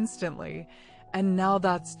upon it instantly. "And now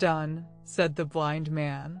that's done," said the blind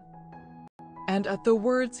man. And at the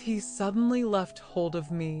words he suddenly left hold of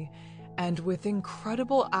me, and with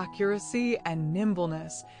incredible accuracy and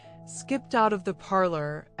nimbleness skipped out of the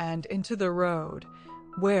parlor and into the road,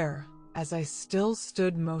 where, as I still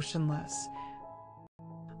stood motionless,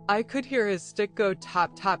 I could hear his stick go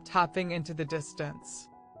tap-tap-tapping into the distance.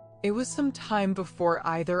 It was some time before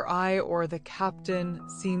either I or the captain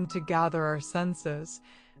seemed to gather our senses,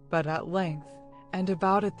 but at length, and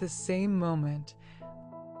about at the same moment,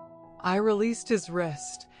 I released his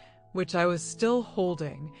wrist, which I was still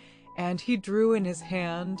holding, and he drew in his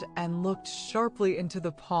hand and looked sharply into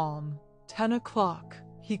the palm. 10 o'clock,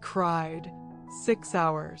 he cried. 6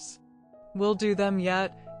 hours. We'll do them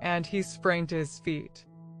yet, and he sprang to his feet.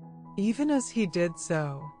 Even as he did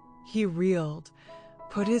so, he reeled,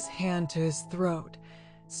 put his hand to his throat,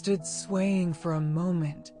 stood swaying for a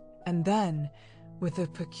moment, and then, with a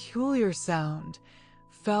peculiar sound,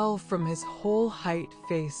 fell from his whole height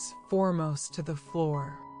face foremost to the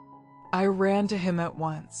floor. I ran to him at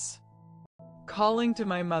once, calling to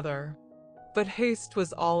my mother, but haste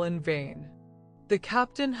was all in vain. The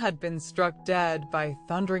captain had been struck dead by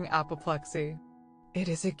thundering apoplexy. It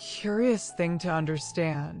is a curious thing to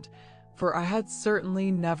understand, for I had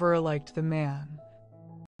certainly never liked the man,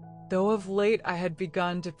 though of late I had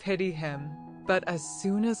begun to pity him, but as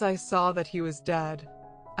soon as I saw that he was dead,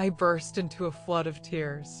 I burst into a flood of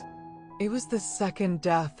tears. It was the second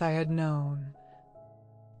death I had known,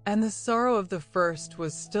 and the sorrow of the first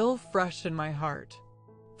was still fresh in my heart.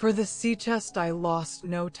 For the sea chest I lost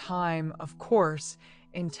no time, of course,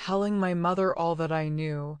 in telling my mother all that I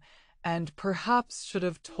knew, and perhaps should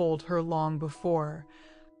have told her long before.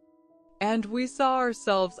 And we saw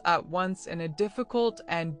ourselves at once in a difficult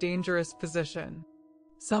and dangerous position.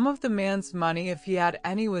 Some of the man's money, if he had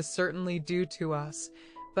any, was certainly due to us,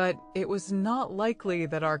 but it was not likely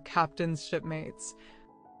that our captain's shipmates,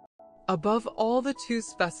 above all the 2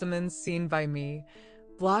 specimens seen by me,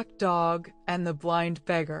 Black Dog and the blind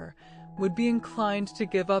beggar, would be inclined to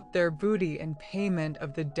give up their booty in payment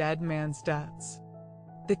of the dead man's debts.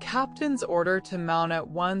 The captain's order to mount at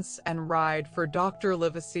once and ride for Dr.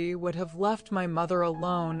 Livesey would have left my mother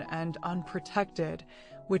alone and unprotected,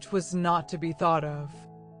 which was not to be thought of.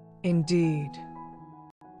 Indeed,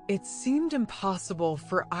 it seemed impossible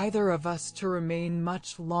for either of us to remain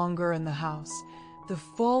much longer in the house. The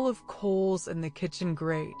fall of coals in the kitchen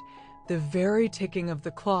grate, the very ticking of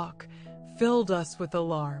the clock, filled us with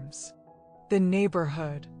alarms. The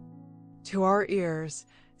neighborhood, to our ears,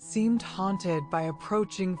 seemed haunted by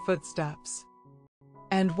approaching footsteps.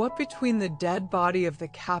 And what between the dead body of the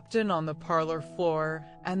captain on the parlor floor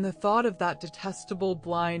and the thought of that detestable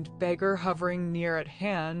blind beggar hovering near at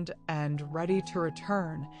hand and ready to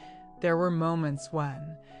return, there were moments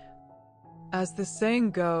when, as the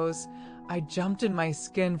saying goes, I jumped in my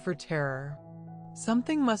skin for terror.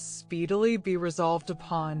 Something must speedily be resolved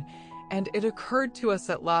upon, and it occurred to us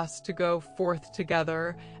at last to go forth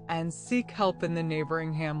together and seek help in the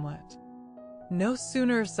neighboring hamlet. No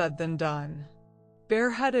sooner said than done.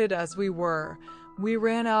 Bareheaded as we were, we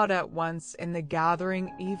ran out at once in the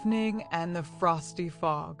gathering evening and the frosty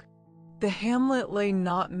fog. The hamlet lay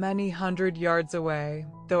not many 100 yards away,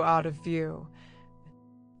 though out of view,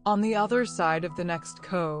 on the other side of the next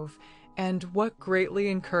cove, and what greatly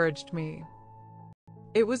encouraged me,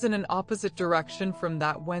 it was in an opposite direction from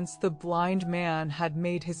that whence the blind man had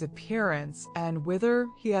made his appearance and whither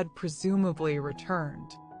he had presumably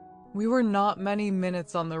returned. We were not many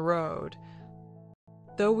minutes on the road,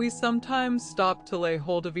 though we sometimes stopped to lay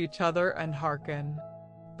hold of each other and hearken.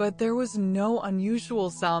 But there was no unusual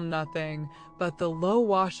sound, nothing but the low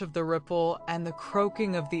wash of the ripple and the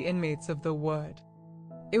croaking of the inmates of the wood.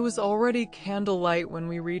 It was already candlelight when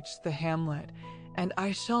we reached the hamlet, and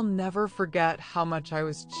I shall never forget how much I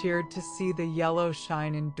was cheered to see the yellow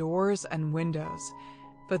shine in doors and windows,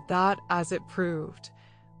 but that, as it proved,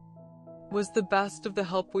 was the best of the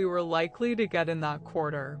help we were likely to get in that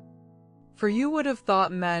quarter. For you would have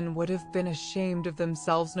thought men would have been ashamed of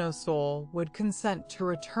themselves, no soul would consent to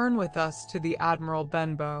return with us to the Admiral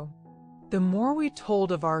Benbow. The more we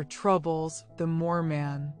told of our troubles, the more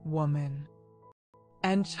man, woman,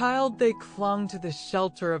 and child they clung to the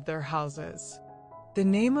shelter of their houses. The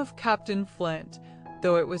name of Captain Flint,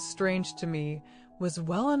 though it was strange to me, was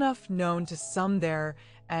well enough known to some there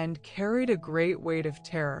and carried a great weight of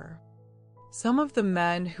terror. Some of the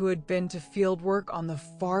men who had been to field work on the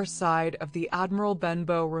far side of the Admiral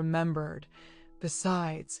Benbow remembered,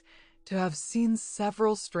 besides, to have seen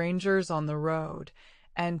several strangers on the road,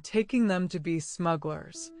 and taking them to be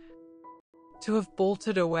smugglers, to have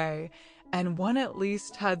bolted away, and one at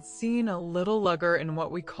least had seen a little lugger in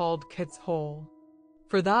what we called Kit's Hole.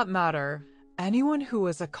 For that matter, anyone who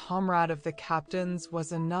was a comrade of the captain's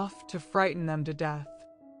was enough to frighten them to death.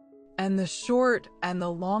 And the short and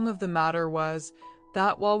the long of the matter was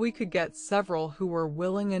that while we could get several who were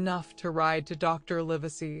willing enough to ride to Dr.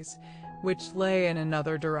 Livesey's, which lay in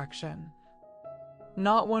another direction,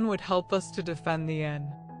 not one would help us to defend the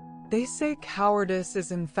inn. They say cowardice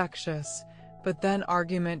is infectious, but then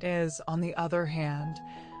argument is, on the other hand,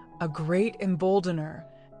 a great emboldener,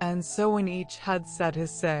 and so when each had said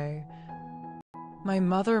his say, my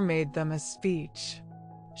mother made them a speech.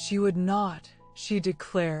 She would not, she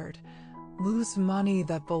declared, lose money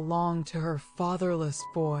that belonged to her fatherless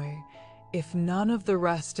boy, if none of the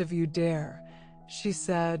rest of you dare. She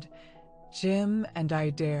said, Jim and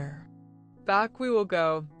I dare. Back we will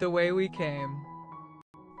go the way we came.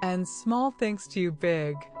 And small thanks to you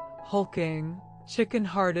big, hulking,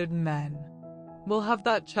 chicken-hearted men. We'll have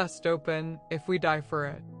that chest open if we die for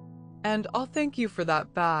it. And I'll thank you for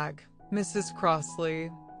that bag, Mrs. Crossley,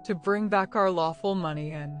 to bring back our lawful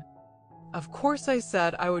money in. Of course I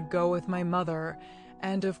said I would go with my mother,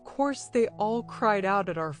 and of course they all cried out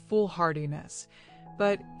at our foolhardiness,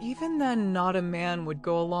 but even then not a man would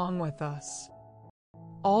go along with us.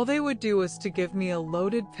 All they would do was to give me a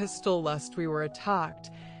loaded pistol lest we were attacked,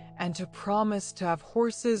 and to promise to have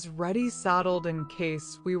horses ready saddled in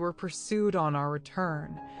case we were pursued on our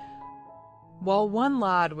return, while one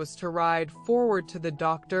lad was to ride forward to the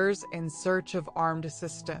doctors in search of armed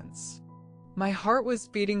assistance. My heart was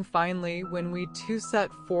beating finely when we two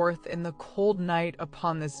set forth in the cold night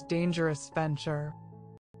upon this dangerous venture.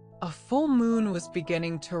 A full moon was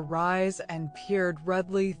beginning to rise and peered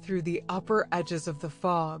redly through the upper edges of the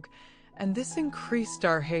fog, and this increased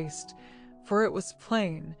our haste, for it was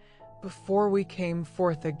plain, before we came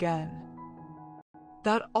forth again,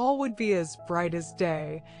 that all would be as bright as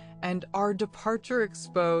day, and our departure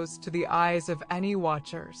exposed to the eyes of any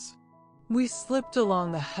watchers. We slipped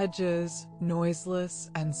along the hedges, noiseless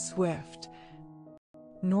and swift,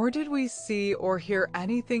 nor did we see or hear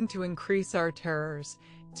anything to increase our terrors,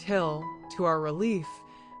 till, to our relief,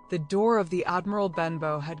 the door of the Admiral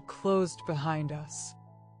Benbow had closed behind us.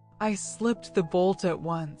 I slipped the bolt at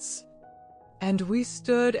once, and we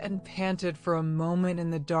stood and panted for a moment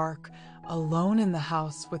in the dark, alone in the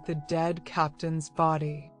house with the dead captain's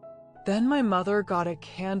body. Then my mother got a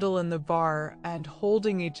candle in the bar, and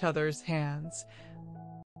holding each other's hands,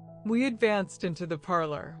 we advanced into the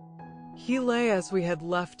parlor. He lay as we had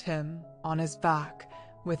left him, on his back,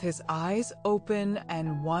 with his eyes open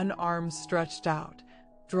and one arm stretched out.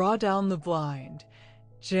 Draw down the blind,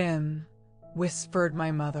 Jim, whispered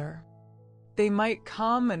my mother. They might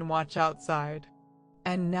come and watch outside.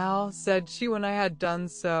 And now, said she when I had done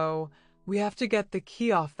so, we have to get the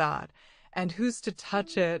key off that, and who's to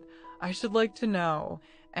touch it, I should like to know,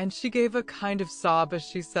 and she gave a kind of sob as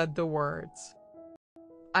she said the words.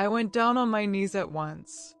 I went down on my knees at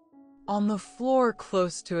once. On the floor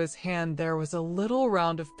close to his hand there was a little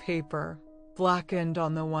round of paper, blackened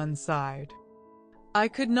on the one side. I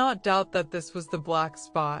could not doubt that this was the black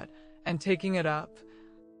spot, and taking it up,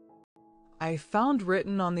 I found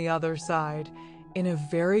written on the other side, in a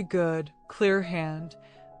very good, clear hand,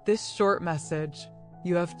 this short message,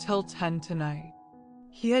 you have till 10 tonight.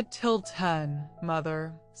 He had till 10,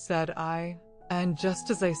 mother, said I, and just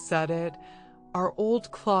as I said it, our old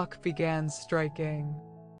clock began striking.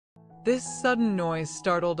 This sudden noise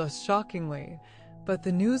startled us shockingly, but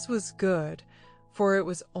the news was good, for it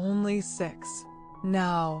was only 6.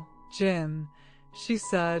 Now, Jim, she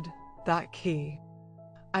said, that key.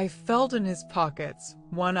 I felt in his pockets,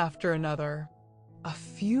 one after another, a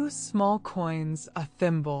few small coins, a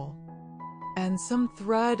thimble, and some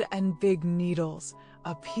thread and big needles,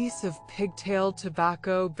 a piece of pigtail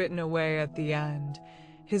tobacco bitten away at the end,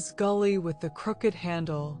 his gully with the crooked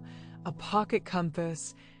handle, a pocket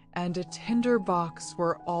compass, and a tinder box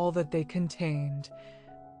were all that they contained.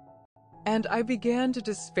 And I began to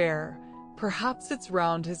despair. Perhaps it's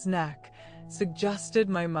round his neck, suggested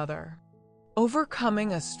my mother.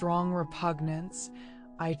 Overcoming a strong repugnance,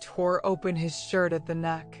 I tore open his shirt at the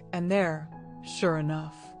neck, and there, sure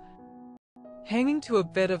enough, hanging to a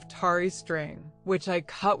bit of tarry string, which I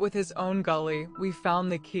cut with his own gully, we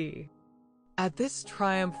found the key. At this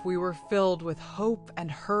triumph we were filled with hope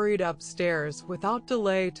and hurried upstairs without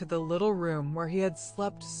delay to the little room where he had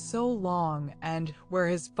slept so long and where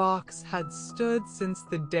his box had stood since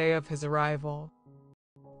the day of his arrival.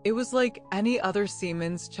 It was like any other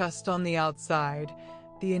seaman's chest on the outside,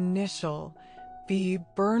 the initial B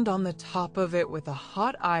burned on the top of it with a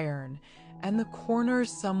hot iron, and the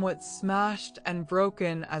corners somewhat smashed and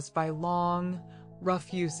broken as by long,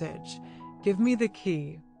 rough usage. Give me the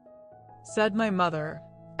key, said my mother,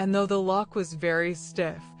 and though the lock was very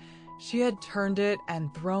stiff, she had turned it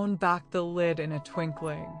and thrown back the lid in a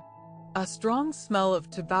twinkling. A strong smell of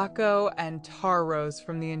tobacco and tar rose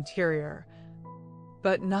from the interior,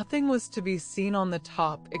 but nothing was to be seen on the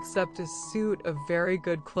top except a suit of very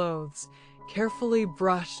good clothes, carefully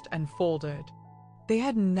brushed and folded. They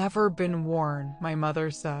had never been worn, my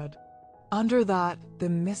mother said. Under that, the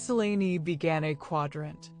miscellany began a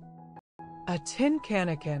quadrant. A tin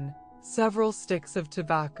cannikin, several sticks of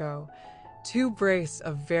tobacco, 2 brace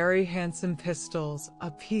of very handsome pistols,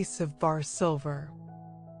 a piece of bar silver,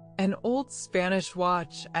 an old Spanish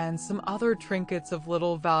watch, and some other trinkets of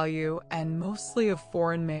little value and mostly of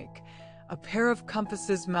foreign make, a pair of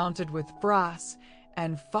compasses mounted with brass,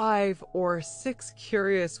 and 5 or 6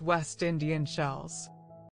 curious West Indian shells.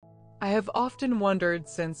 I have often wondered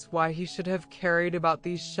since why he should have carried about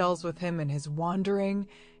these shells with him in his wandering,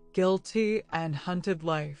 guilty, and hunted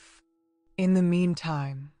life. In the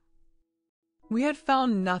meantime, we had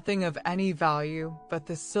found nothing of any value but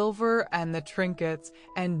the silver and the trinkets,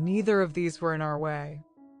 and neither of these were in our way.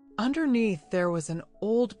 Underneath there was an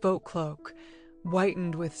old boat cloak,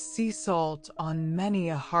 whitened with sea salt on many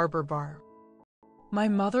a harbor bar. My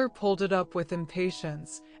mother pulled it up with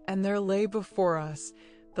impatience, and there lay before us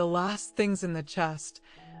the last things in the chest,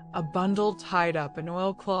 a bundle tied up in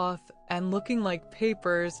oilcloth and looking like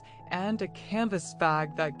papers, and a canvas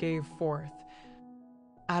bag that gave forth,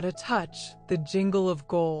 at a touch, the jingle of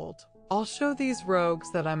gold. "I'll show these rogues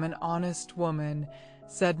that I'm an honest woman,"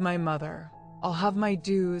 said my mother. "I'll have my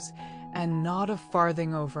dues, and not a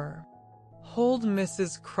farthing over. Hold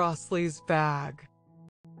Mrs. Crossley's bag."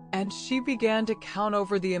 And she began to count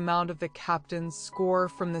over the amount of the captain's score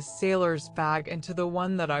from the sailor's bag into the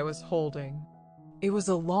one that I was holding. It was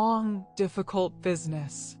a long, difficult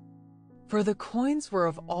business, for the coins were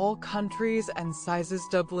of all countries and sizes,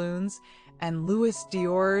 doubloons, and Louis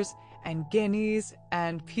d'Ors, and guineas,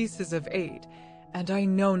 and pieces of 8, and I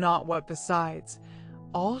know not what besides,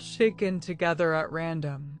 all shaken together at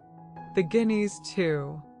random. The guineas,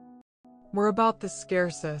 too, were about the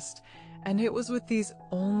scarcest, and it was with these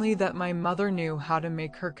only that my mother knew how to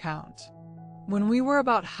make her count. When we were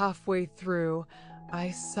about halfway through,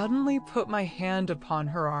 I suddenly put my hand upon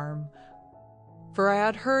her arm, for I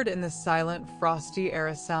had heard in the silent, frosty air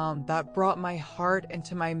a sound that brought my heart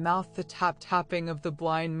into my mouth, the tap-tapping of the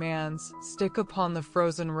blind man's stick upon the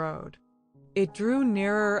frozen road. It drew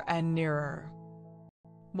nearer and nearer,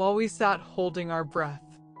 while we sat holding our breath.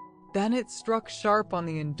 Then it struck sharp on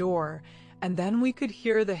the inn door, and then we could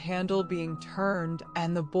hear the handle being turned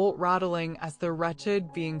and the bolt rattling as the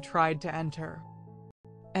wretched being tried to enter.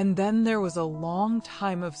 And then there was a long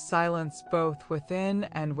time of silence both within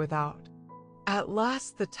and without. At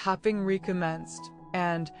last the tapping recommenced,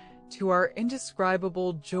 and, to our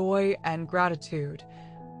indescribable joy and gratitude,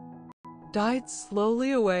 died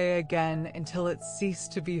slowly away again until it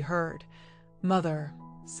ceased to be heard. "Mother,"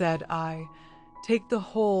 said I, "take the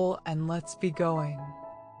whole and let's be going."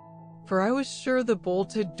 For I was sure the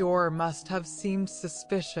bolted door must have seemed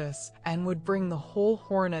suspicious and would bring the whole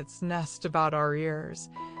hornet's nest about our ears,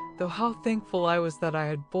 though how thankful I was that I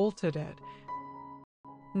had bolted it.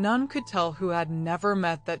 None could tell who had never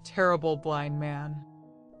met that terrible blind man.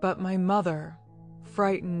 But my mother,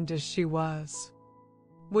 frightened as she was,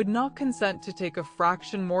 would not consent to take a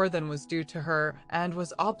fraction more than was due to her, and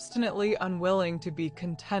was obstinately unwilling to be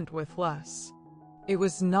content with less. It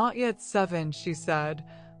was not yet 7, she said,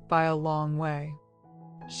 by a long way.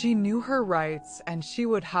 She knew her rights, and she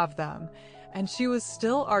would have them, and she was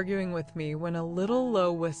still arguing with me when a little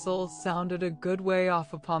low whistle sounded a good way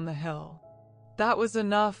off upon the hill. That was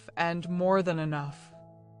enough, and more than enough,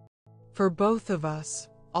 for both of us.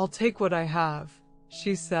 "I'll take what I have,"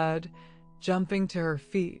 she said, jumping to her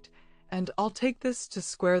feet, "and I'll take this to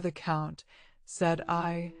square the count," said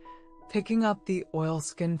I, picking up the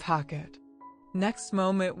oilskin packet. Next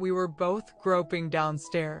moment we were both groping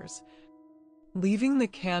downstairs, leaving the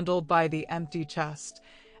candle by the empty chest,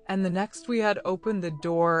 and the next we had opened the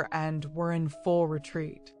door and were in full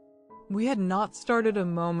retreat. We had not started a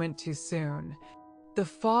moment too soon. The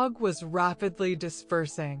fog was rapidly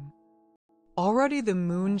dispersing. Already the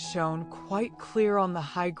moon shone quite clear on the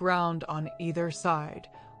high ground on either side,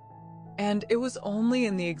 and it was only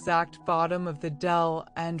in the exact bottom of the dell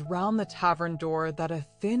and round the tavern door that a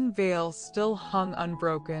thin veil still hung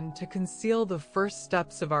unbroken to conceal the first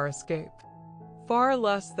steps of our escape. Far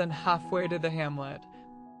less than halfway to the hamlet,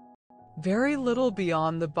 very little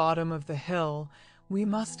beyond the bottom of the hill, we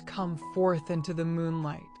must come forth into the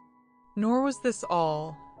moonlight. Nor was this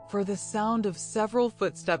all, for the sound of several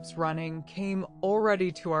footsteps running came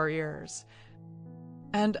already to our ears,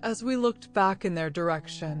 and as we looked back in their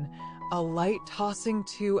direction, a light tossing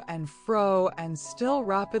to and fro and still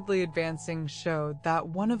rapidly advancing showed that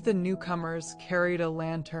one of the newcomers carried a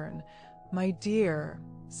lantern. "My dear,"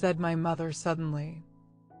 said my mother suddenly,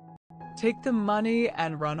 "take the money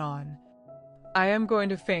and run on. I am going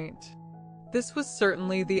to faint." This was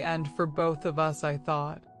certainly the end for both of us, I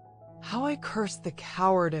thought. How I cursed the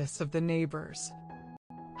cowardice of the neighbors.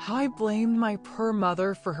 How I blamed my poor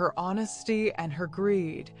mother for her honesty and her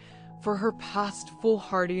greed, for her past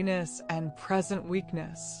foolhardiness and present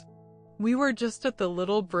weakness. We were just at the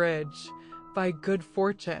little bridge, by good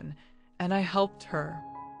fortune, and I helped her.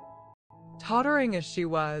 Tottering as she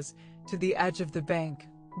was, to the edge of the bank,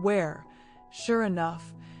 where, sure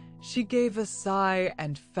enough, she gave a sigh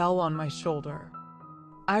and fell on my shoulder.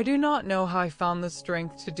 I do not know how I found the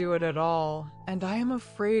strength to do it at all, and I am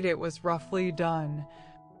afraid it was roughly done.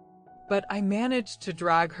 But I managed to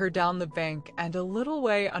drag her down the bank, and a little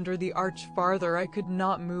way under the arch farther I could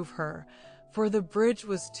not move her, for the bridge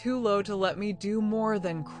was too low to let me do more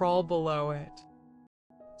than crawl below it.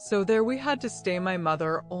 So there we had to stay, my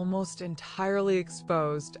mother almost entirely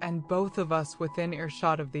exposed, and both of us within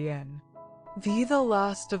earshot of the inn. The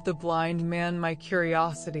last of the blind man, my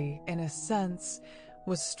curiosity, in a sense,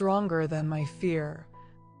 was stronger than my fear.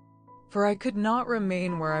 For I could not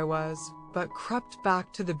remain where I was, but crept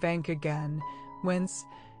back to the bank again, whence,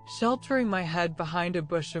 sheltering my head behind a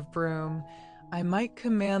bush of broom, I might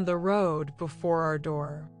command the road before our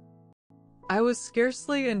door. I was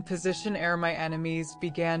scarcely in position ere my enemies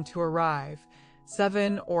began to arrive,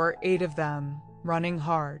 7 or 8 of them, running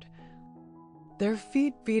hard, their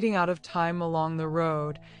feet beating out of time along the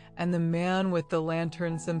road, and the man with the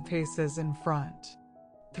lantern some paces in front.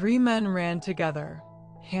 3 men ran together,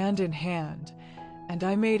 hand in hand, and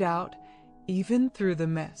I made out, even through the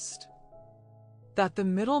mist, that the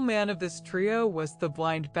middle man of this trio was the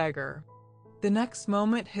blind beggar. The next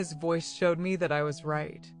moment his voice showed me that I was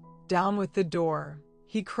right. "Down with the door,"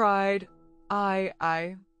 he cried.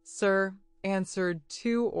 "Aye, sir," answered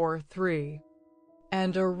 2 or 3.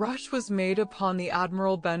 And a rush was made upon the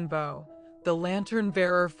Admiral Benbow, the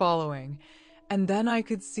lantern-bearer following, and then I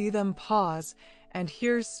could see them pause and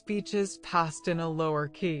hear speeches passed in a lower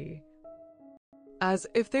key, as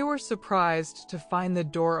if they were surprised to find the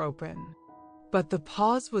door open. But the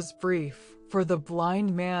pause was brief, for the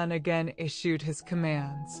blind man again issued his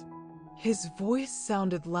commands. His voice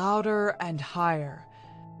sounded louder and higher,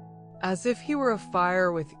 as if he were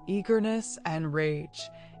afire with eagerness and rage.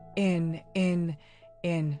 In,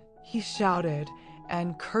 he shouted,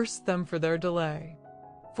 and cursed them for their delay.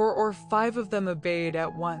 4 or 5 of them obeyed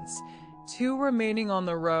at once, 2 remaining on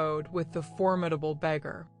the road with the formidable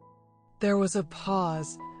beggar. There was a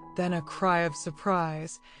pause, then a cry of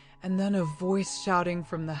surprise, and then a voice shouting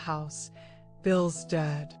from the house, "Bill's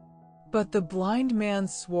dead." But the blind man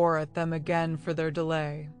swore at them again for their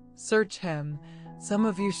delay. "Search him, some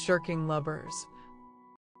of you shirking lubbers,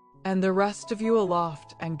 and the rest of you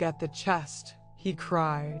aloft, and get the chest," he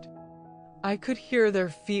cried. I could hear their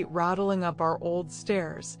feet rattling up our old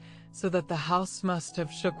stairs, so that the house must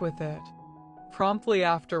have shook with it. Promptly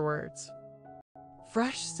afterwards,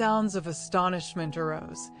 fresh sounds of astonishment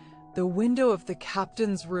arose. The window of the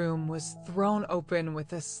captain's room was thrown open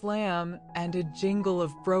with a slam and a jingle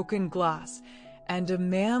of broken glass, and a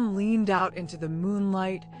man leaned out into the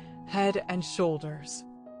moonlight, head and shoulders,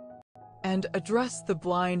 and addressed the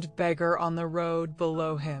blind beggar on the road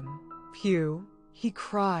below him. "Pew," he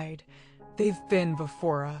cried, "they've been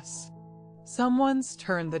before us." Someone's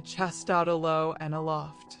turned the chest out alow and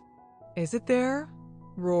aloft. "Is it there?"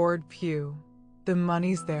 roared Pew. "The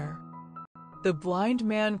money's there." The blind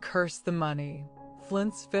man cursed the money.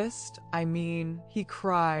 "Flint's fist, I mean," he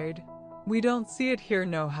cried. "We don't see it here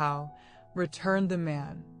nohow," returned the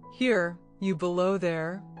man. "Here, you below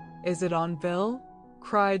there. Is it on Bill?"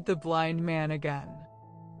 cried the blind man again.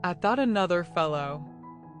 At that another fellow,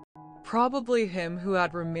 probably him who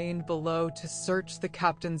had remained below to search the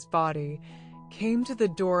captain's body, came to the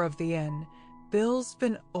door of the inn. "Bill's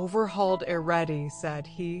been overhauled already," said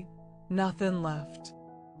he. "Nothing left.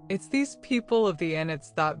 It's these people of the inn,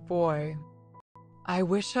 it's that boy." "I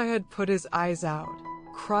wish I had put his eyes out,"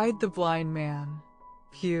 cried the blind man.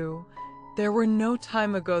 "Pew, there were no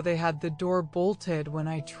time ago they had the door bolted when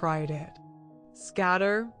I tried it.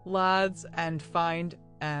 Scatter, lads, and find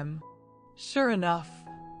M." "Sure enough,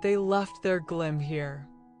 they left their glim here,"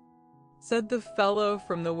 said the fellow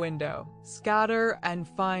from the window. "Scatter and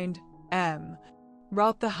find M.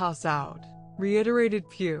 Rout the house out," reiterated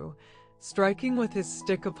Pew, striking with his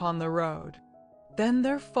stick upon the road. Then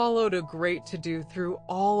there followed a great to-do through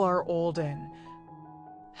all our old inn.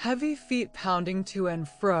 Heavy feet pounding to and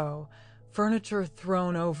fro, furniture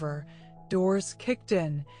thrown over, doors kicked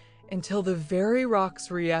in, until the very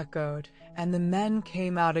rocks re-echoed, and the men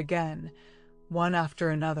came out again, one after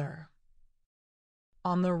another,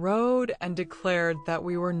 on the road, and declared that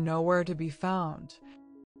we were nowhere to be found.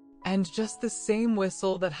 and just the same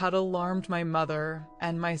whistle that had alarmed my mother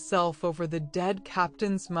and myself over the dead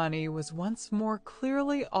captain's money was once more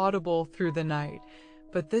clearly audible through the night,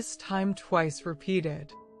 but this time twice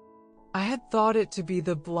repeated. I had thought it to be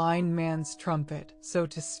the blind man's trumpet, so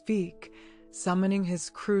to speak, summoning his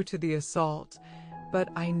crew to the assault, but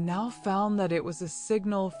I now found that it was a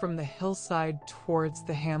signal from the hillside towards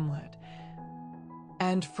the hamlet,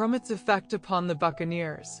 and from its effect upon the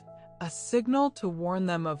buccaneers, a signal to warn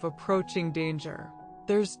them of approaching danger.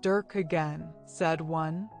 "There's Dirk again," said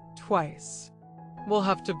one, twice. "We'll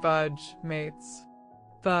have to budge, mates."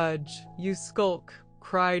 "Budge, you skulk,"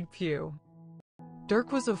 cried Pew.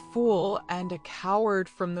 Dirk was a fool and a coward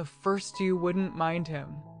from the first. You wouldn't mind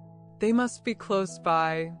him. "They must be close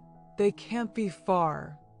by. They can't be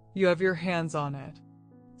far. You have your hands on it.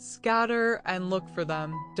 Scatter and look for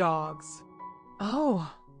them, dogs."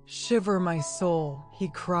 "Oh, shiver my soul," he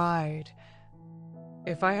cried.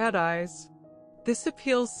 "If I had eyes." This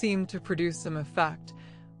appeal seemed to produce some effect,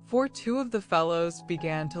 for two of the fellows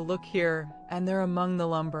began to look here and there among the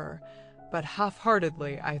lumber, but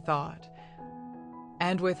half-heartedly, I thought,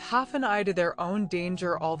 and with half an eye to their own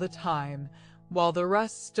danger all the time, while the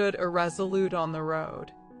rest stood irresolute on the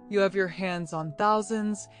road. "You have your hands on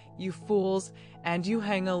thousands, you fools, and you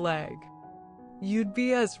hang a leg. You'd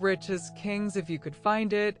be as rich as kings if you could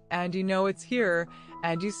find it, and you know it's here,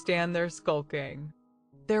 and you stand there skulking.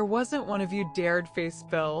 There wasn't one of you dared face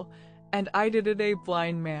Bill, and I did it, a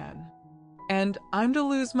blind man. And I'm to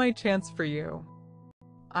lose my chance for you.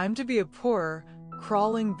 I'm to be a poor,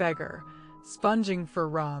 crawling beggar, sponging for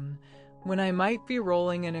rum, when I might be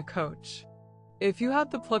rolling in a coach. If you had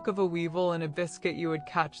the pluck of a weevil and a biscuit, you would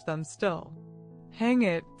catch them still." "Hang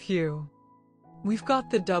it, Pew. We've got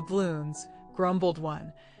the doubloons," grumbled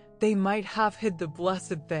one. "They might have hid the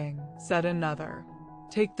blessed thing," said another.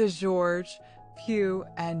 "Take the George, Pew,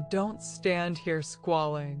 and don't stand here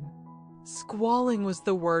squalling." Squalling was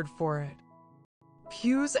the word for it.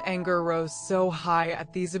 Pew's anger rose so high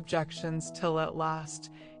at these objections till at last,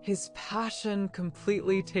 his passion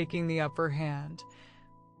completely taking the upper hand,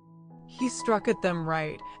 he struck at them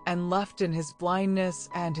right and left in his blindness,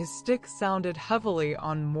 and his stick sounded heavily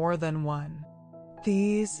on more than one.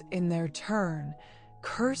 These, in their turn,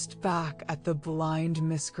 cursed back at the blind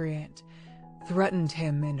miscreant, threatened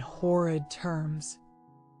him in horrid terms,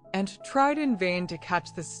 and tried in vain to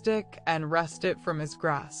catch the stick and wrest it from his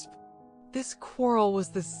grasp. This quarrel was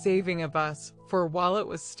the saving of us, for while it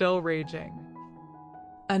was still raging,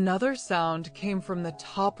 another sound came from the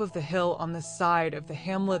top of the hill on the side of the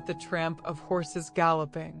hamlet, the tramp of horses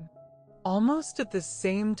galloping. Almost at the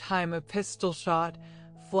same time a pistol shot,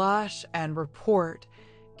 flash and report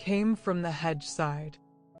came from the hedge side,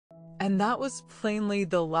 and that was plainly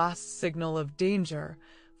the last signal of danger,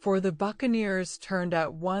 for the buccaneers turned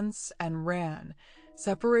at once and ran,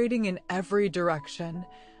 separating in every direction,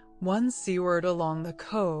 one seaward along the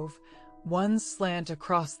cove, one slant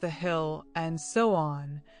across the hill, and so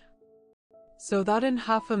on, so that in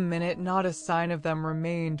half a minute not a sign of them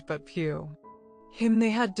remained but Pew. Him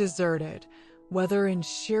they had deserted, whether in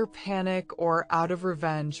sheer panic or out of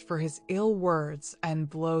revenge for his ill words and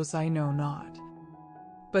blows I know not.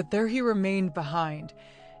 But there he remained behind,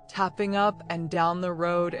 tapping up and down the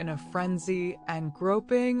road in a frenzy and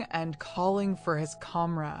groping and calling for his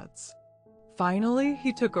comrades. Finally,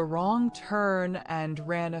 he took a wrong turn and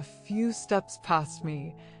ran a few steps past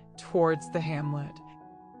me towards the hamlet,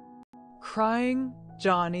 crying,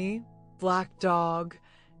 "Johnny, Black Dog,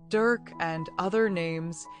 Dirk, and other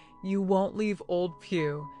names, you won't leave old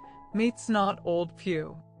Pew. Mate's not old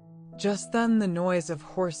Pew." Just then the noise of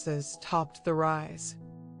horses topped the rise,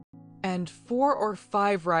 and 4 or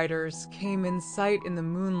 5 riders came in sight in the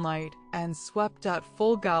moonlight and swept at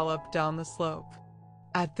full gallop down the slope.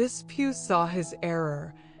 At this Pew saw his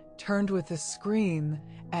error, turned with a scream,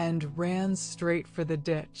 and ran straight for the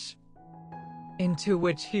ditch, into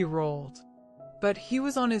which he rolled. But he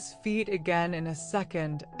was on his feet again in a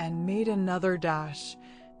second and made another dash,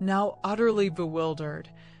 now utterly bewildered,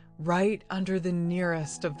 right under the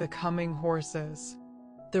nearest of the coming horses.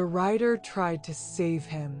 The rider tried to save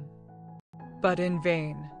him, but in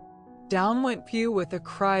vain. Down went Pew with a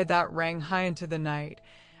cry that rang high into the night,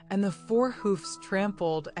 and the 4 hoofs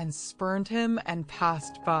trampled and spurned him and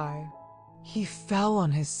passed by. He fell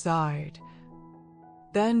on his side,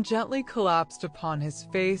 then gently collapsed upon his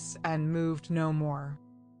face and moved no more.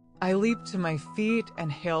 I leaped to my feet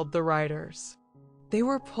and hailed the riders. They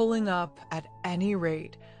were pulling up at any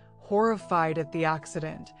rate, horrified at the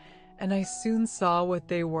accident, and I soon saw what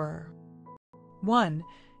they were. One,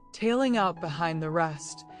 tailing out behind the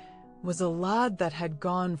rest, was a lad that had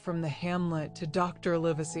gone from the hamlet to Dr.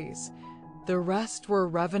 Livesey's. The rest were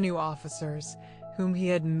revenue officers whom he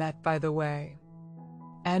had met by the way,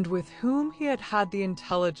 and with whom he had had the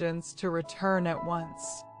intelligence to return at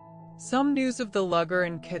once. Some news of the lugger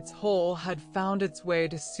in Kit's Hole had found its way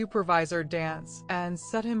to Supervisor Dance and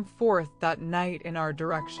set him forth that night in our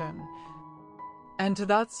direction. And to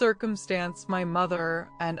that circumstance my mother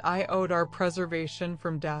and I owed our preservation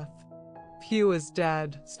from death. Pugh is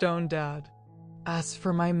dead, stone dead. As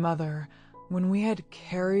for my mother, when we had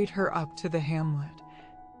carried her up to the hamlet,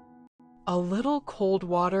 a little cold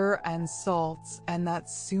water and salts, and that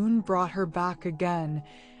soon brought her back again,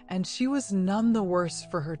 and she was none the worse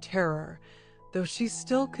for her terror, though she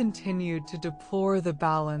still continued to deplore the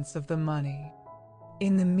balance of the money.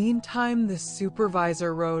 In the meantime, the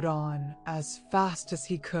supervisor rode on, as fast as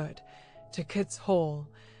he could, to Kit's Hole,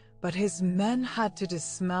 but his men had to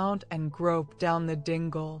dismount and grope down the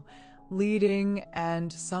dingle, leading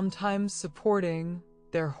and sometimes supporting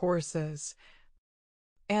their horses,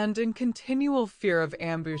 and in continual fear of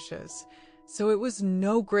ambushes. So it was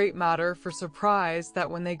no great matter for surprise that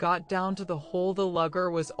when they got down to the hole the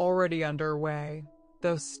lugger was already under way,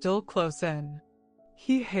 though still close in.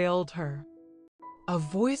 He hailed her. A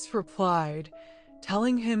voice replied,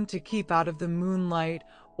 telling him to keep out of the moonlight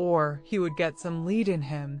or he would get some lead in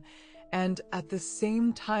him, and at the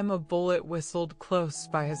same time a bullet whistled close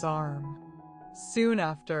by his arm. Soon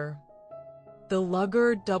after, the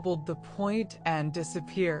lugger doubled the point and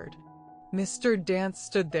disappeared. Mr. Dance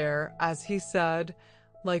stood there, as he said,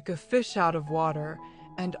 like a fish out of water,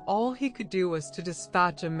 and all he could do was to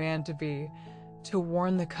dispatch a man to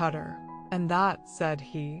warn the cutter, and that, said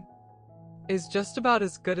he, is just about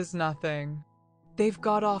as good as nothing. They've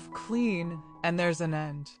got off clean, and there's an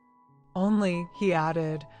end. Only, he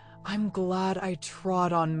added, I'm glad I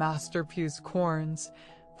trod on Master Pugh's corns,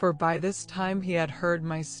 for by this time he had heard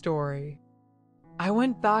my story. I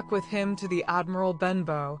went back with him to the Admiral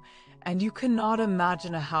Benbow, and you cannot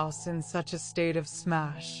imagine a house in such a state of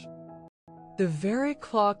smash. The very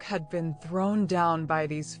clock had been thrown down by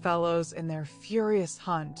these fellows in their furious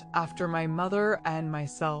hunt after my mother and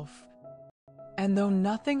myself. And though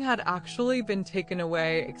nothing had actually been taken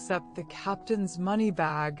away except the captain's money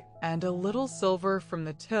bag and a little silver from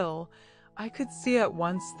the till, I could see at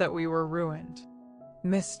once that we were ruined.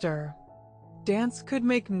 Mr. Dance could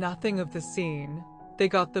make nothing of the scene. They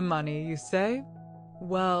got the money, you say?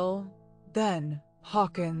 Well, then,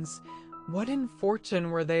 Hawkins, what in fortune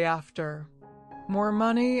were they after? More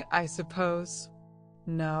money, I suppose?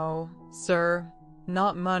 No, sir,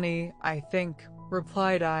 not money, I think,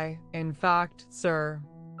 replied I. In fact, sir,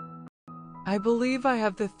 I believe I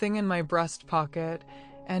have the thing in my breast pocket,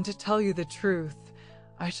 and to tell you the truth,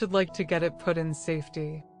 I should like to get it put in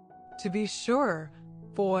safety. To be sure,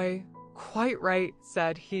 boy, quite right,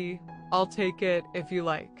 said he. I'll take it if you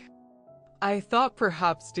like. I thought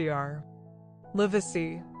perhaps Dr.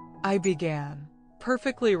 Livesey, I began.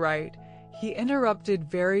 Perfectly right, he interrupted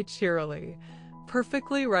very cheerily.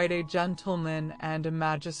 Perfectly right, a gentleman and a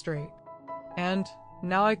magistrate. And,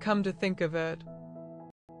 now I come to think of it,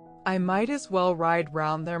 I might as well ride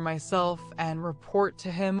round there myself and report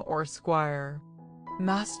to him or squire.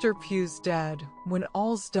 Master Pugh's dead, when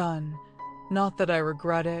all's done. Not that I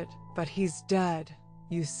regret it, but he's dead,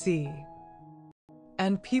 you see.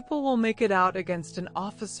 And people will make it out against an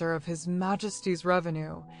officer of His Majesty's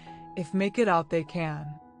revenue, if make it out they can.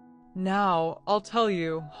 Now, I'll tell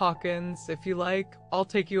you, Hawkins, if you like, I'll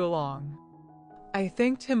take you along. I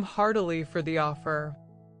thanked him heartily for the offer,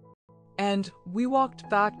 and we walked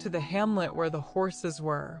back to the hamlet where the horses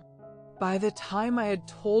were. By the time I had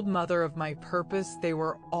told Mother of my purpose, they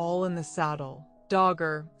were all in the saddle.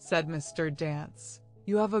 Dogger, said Mr. Dance,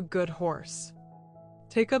 you have a good horse.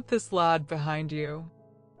 Take up this lad behind you.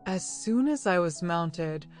 As soon as I was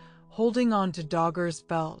mounted, holding on to Dogger's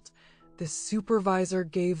belt, the supervisor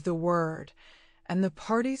gave the word, and the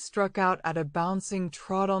party struck out at a bouncing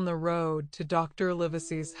trot on the road to Dr.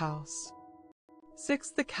 Livesey's house.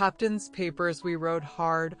 6 The captain's papers we rode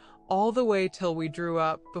hard all the way till we drew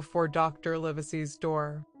up before Dr. Livesey's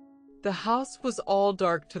door. The house was all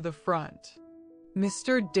dark to the front.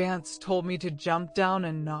 Mr. Dance told me to jump down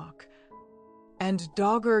and knock, and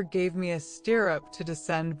Dogger gave me a stirrup to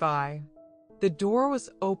descend by. The door was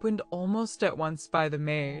opened almost at once by the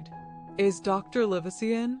maid. Is Dr.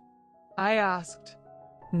 Livesey in? I asked.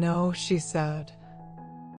 No, she said.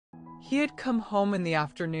 He had come home in the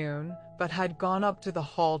afternoon, but had gone up to the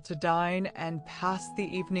hall to dine and pass the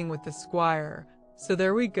evening with the squire. So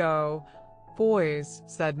there we go, boys,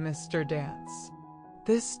 said Mr. Dance.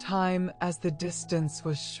 This time, as the distance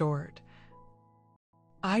was short,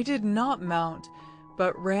 I did not mount,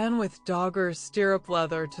 but ran with Dogger's stirrup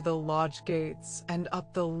leather to the lodge gates and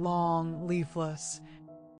up the long, leafless,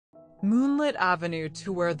 moonlit avenue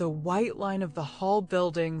to where the white line of the hall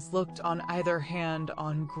buildings looked on either hand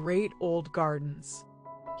on great old gardens.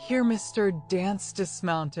 Here Mr. Dance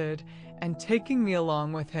dismounted, and taking me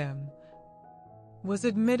along with him, was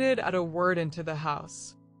admitted at a word into the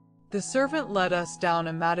house. The servant led us down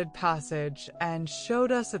a matted passage and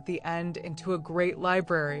showed us at the end into a great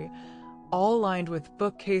library, all lined with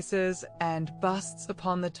bookcases and busts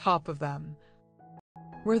upon the top of them,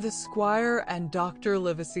 where the squire and Dr.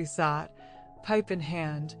 Livesey sat, pipe in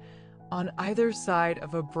hand, on either side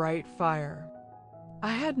of a bright fire.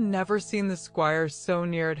 I had never seen the squire so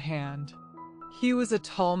near at hand. He was a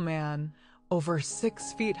tall man, over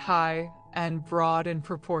 6 feet high and broad in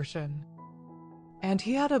proportion, and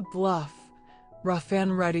he had a bluff, rough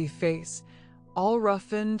and ready face, all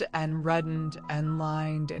roughened and reddened and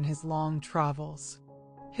lined in his long travels.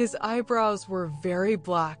 His eyebrows were very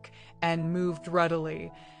black and moved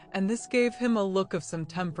readily, and this gave him a look of some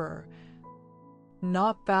temper.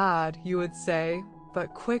 Not bad, you would say,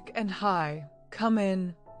 but quick and high. Come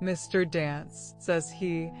in, Mr. Dance, says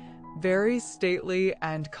he, very stately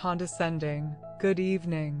and condescending. Good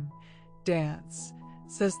evening, Dance,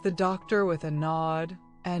 says the doctor with a nod,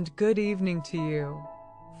 and good evening to you,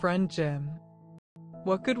 friend Jim.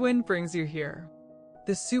 What good wind brings you here?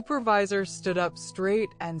 The supervisor stood up straight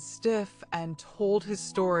and stiff and told his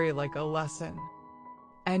story like a lesson.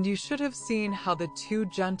 And you should have seen how the two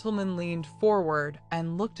gentlemen leaned forward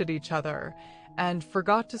and looked at each other and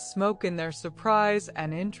forgot to smoke in their surprise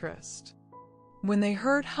and interest. When they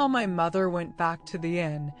heard how my mother went back to the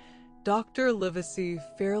inn, Dr. Livesey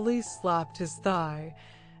fairly slapped his thigh,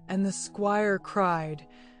 and the squire cried,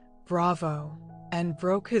 "Bravo," and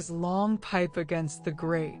broke his long pipe against the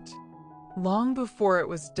grate. Long before it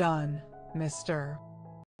was done, Mr.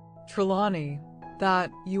 Trelawney, that,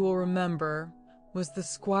 you will remember, was the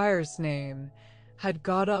squire's name, had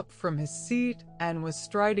got up from his seat and was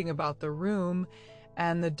striding about the room,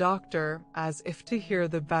 and the doctor, as if to hear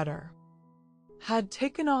the better, had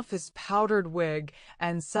taken off his powdered wig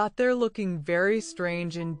and sat there looking very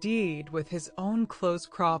strange indeed with his own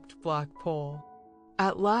close-cropped black poll.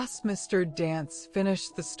 At last Mr. Dance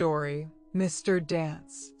finished the story. "Mr.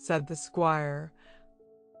 Dance," said the squire,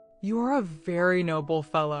 "you are a very noble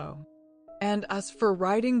fellow, and as for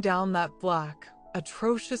writing down that black,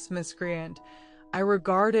 atrocious miscreant, I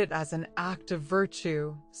regard it as an act of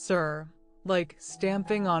virtue, sir, like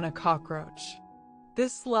stamping on a cockroach.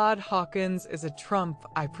 This lad Hawkins is a trump,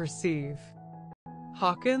 I perceive.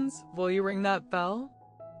 Hawkins, will you ring that bell?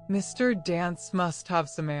 Mr. Dance must have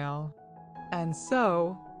some ale." "And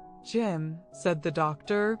so, Jim," said the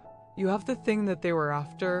doctor, "you have the thing that they were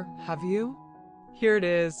after, have you?" "Here it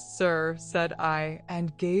is, sir," said I,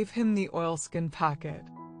 and gave him the oilskin packet.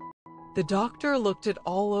 The doctor looked it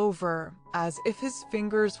all over, as if his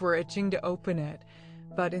fingers were itching to open it,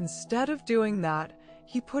 but instead of doing that,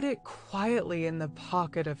 he put it quietly in the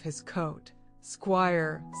pocket of his coat.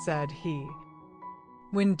 "Squire," said he,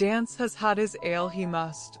 "when Dance has had his ale he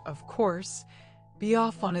must, of course, be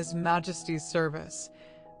off on his Majesty's service,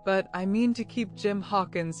 but I mean to keep Jim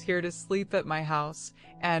Hawkins here to sleep at my house,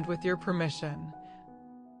 and with your permission,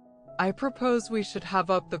 I propose we should have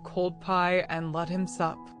up the cold pie and let him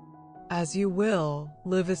sup." "As you will,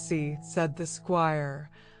 Livesey," said the squire.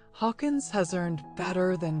 "Hawkins has earned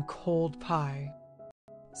better than cold pie."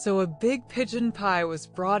 So a big pigeon pie was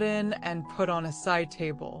brought in and put on a side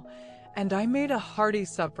table, and I made a hearty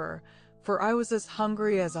supper, for I was as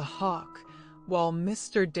hungry as a hawk, while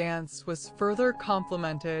Mr. Dance was further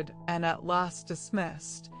complimented and at last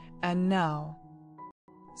dismissed. "And now,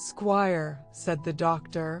 Squire," said the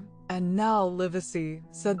doctor. "And now, Livesey,"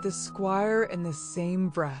 said the squire in the same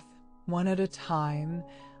breath. "One at a time,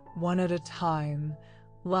 one at a time,"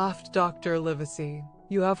 laughed Dr. Livesey.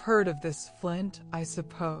 "You have heard of this Flint, I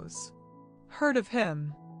suppose?" "Heard of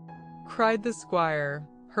him?" cried the squire.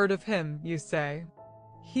 "Heard of him, you say?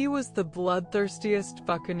 He was the bloodthirstiest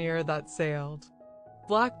buccaneer that sailed.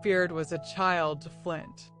 Blackbeard was a child to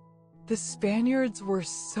Flint. The Spaniards were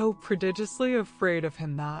so prodigiously afraid of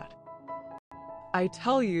him that, I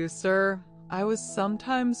tell you, sir, I was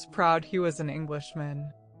sometimes proud he was an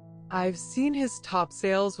Englishman. I've seen his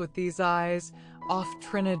topsails with these eyes off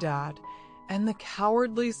Trinidad, and the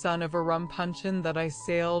cowardly son of a rum puncheon that I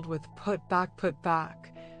sailed with put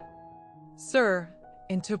back, sir,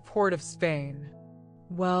 into port of Spain.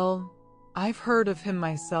 Well, I've heard of him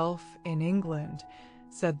myself in England,"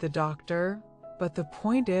 said the doctor, "but the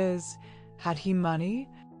point is, had he money?"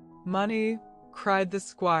 "Money? cried the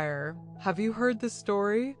squire. "Have you heard the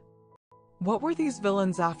story? What were these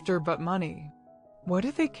villains after but money? What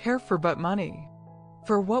do they care for but money?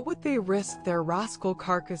 For what would they risk their rascal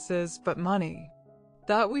carcasses but money?"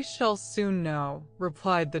 "That we shall soon know,"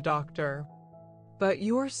 replied the doctor. "But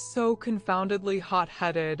you are so confoundedly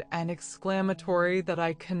hot-headed and exclamatory that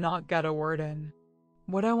I cannot get a word in.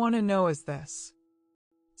 What I want to know is this.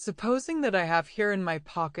 Supposing that I have here in my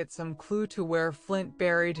pocket some clue to where Flint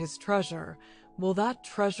buried his treasure, will that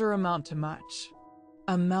treasure amount to much?"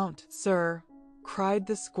 "Amount, sir," cried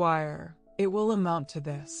the squire. "It will amount to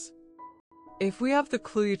this. If we have the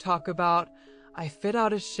clue you talk about, I fit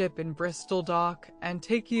out a ship in Bristol dock and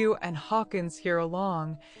take you and Hawkins here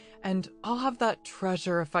along, and I'll have that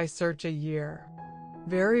treasure if I search a year."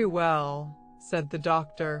 "Very well," said the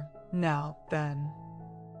doctor. "Now, then,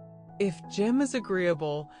 if Jim is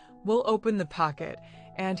agreeable, we'll open the packet,"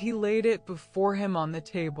 and he laid it before him on the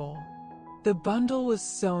table. The bundle was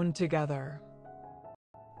sewn together,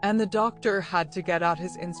 and the doctor had to get out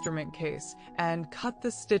his instrument case and cut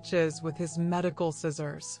the stitches with his medical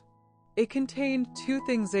scissors. It contained two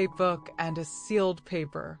things: a book and a sealed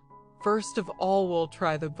paper. "First of all, we'll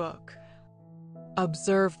try the book,"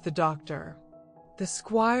 observed the doctor. The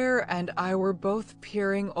squire and I were both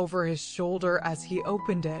peering over his shoulder as he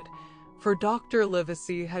opened it, for Dr.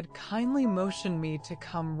 Livesey had kindly motioned me to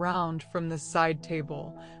come round from the side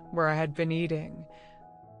table, where I had been eating,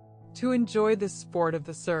 to enjoy the sport of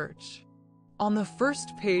the search. On the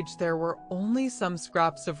first page there were only some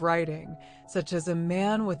scraps of writing, such as a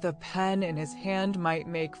man with a pen in his hand might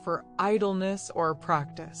make for idleness or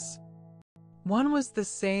practice. One was the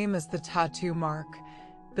same as the tattoo mark,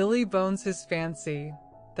 "Billy Bones his fancy."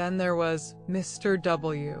 Then there was Mr.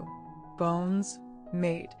 W. Bones,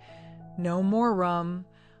 mate. No more rum.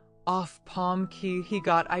 Off Palm Key he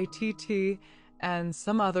got ITT, and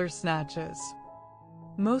some other snatches.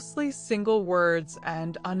 Mostly single words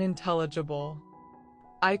and unintelligible.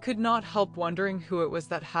 I could not help wondering who it was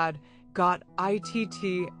that had got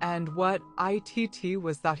ITT and what ITT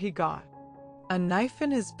was that he got. A knife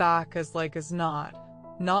in his back as like as not.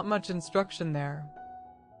 Not much instruction there,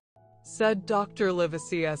 said Dr.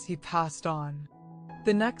 Livesey as he passed on.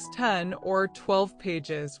 The next 10 or 12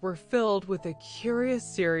 pages were filled with a curious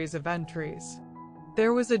series of entries.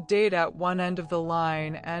 There was a date at one end of the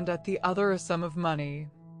line and at the other a sum of money,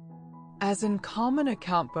 as in common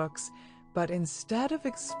account books, but instead of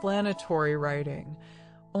explanatory writing,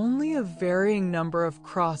 only a varying number of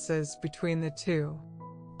crosses between the two.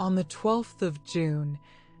 On the 12th of June,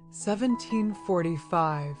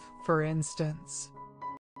 1745, for instance,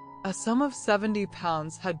 a sum of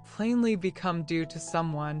 £70 had plainly become due to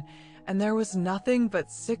someone, and there was nothing but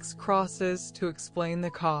 6 crosses to explain the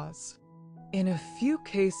cause. In a few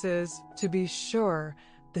cases, to be sure,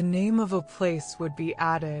 the name of a place would be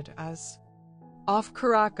added as off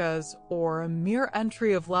Caracas, or a mere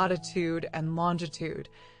entry of latitude and longitude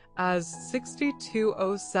as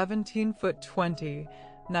 62017 foot 20,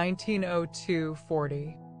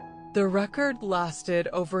 1902-40. The record lasted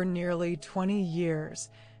over nearly 20 years,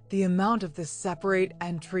 the amount of the separate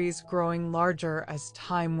entries growing larger as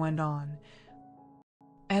time went on.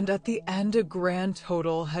 And at the end a grand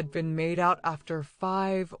total had been made out after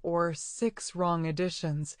 5 or 6 wrong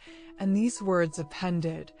additions, and these words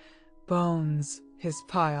appended: "Bones, his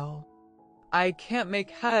pile." "I can't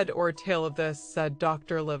make head or tail of this," said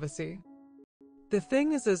Dr. Livesey. "The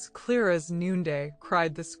thing is as clear as noonday,"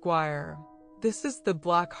 cried the squire. "This is the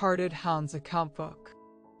Black-Hearted Hound's account book.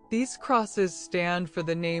 These crosses stand for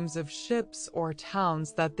the names of ships or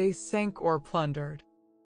towns that they sank or plundered.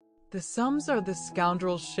 The sums are the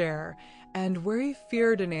scoundrel's share, and where he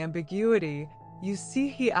feared an ambiguity, you see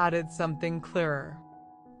he added something clearer.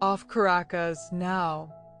 Off Caracas,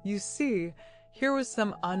 now, you see, here was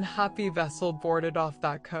some unhappy vessel boarded off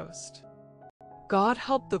that coast. God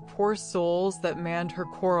help the poor souls that manned her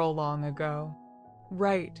coral long ago."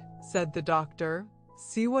 "Right," said the doctor.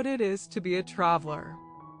 "See what it is to be a traveler."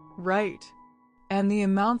 "Right. And the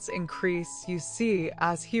amounts increase, you see,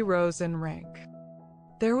 as he rose in rank."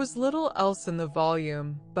 There was little else in the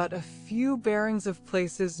volume, but a few bearings of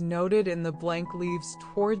places noted in the blank leaves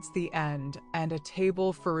towards the end, and a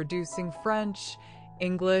table for reducing French,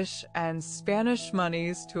 English, and Spanish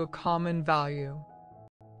moneys to a common value.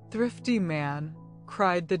 "Thrifty man,"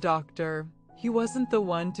 cried the doctor. "He wasn't the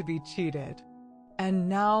one to be cheated." "And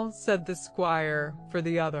now," said the squire, "for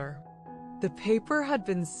the other." The paper had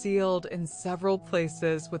been sealed in several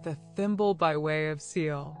places with a thimble by way of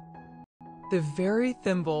seal. The very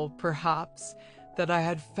thimble, perhaps, that I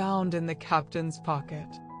had found in the captain's pocket.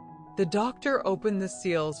 The doctor opened the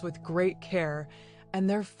seals with great care, and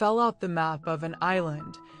there fell out the map of an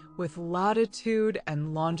island with latitude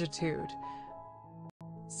and longitude,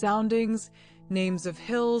 soundings, names of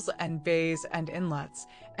hills and bays and inlets,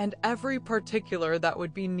 and every particular that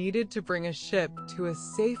would be needed to bring a ship to a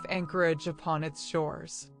safe anchorage upon its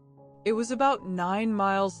shores. It was about 9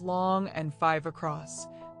 miles long and 5 across,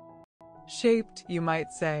 shaped, you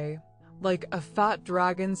might say, like a fat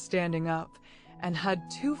dragon standing up, and had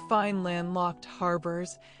 2 fine landlocked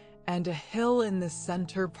harbors and a hill in the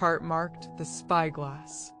center part marked the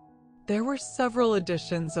Spyglass. There were several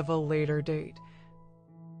additions of a later date,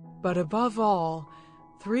 but above all,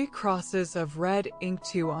 3 crosses of red ink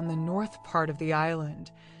too on the north part of the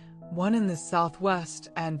island, one in the southwest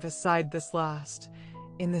and beside this last,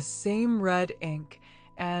 in the same red ink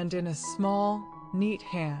and in a small, neat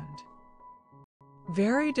hand.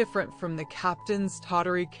 Very different from the captain's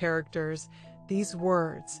tawdry characters, these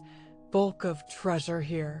words, bulk of treasure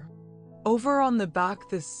here. Over on the back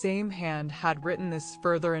the same hand had written this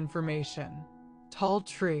further information. Tall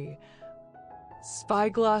tree,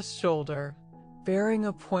 spyglass shoulder, bearing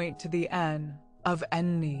a point to the N of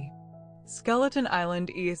Enni. Skeleton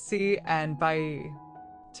Island EC and by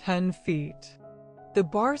 10 feet. The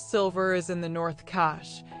bar silver is in the north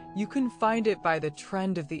cache. You can find it by the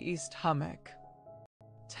trend of the east hummock,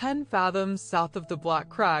 10 fathoms south of the black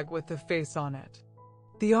crag with the face on it.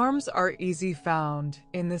 The arms are easy found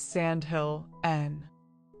in the sandhill N.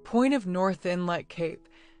 Point of North Inlet Cape,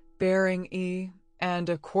 bearing E and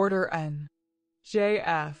a quarter N.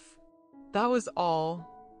 JF. That was all,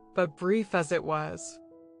 but brief as it was,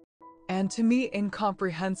 and to me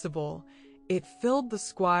incomprehensible, it filled the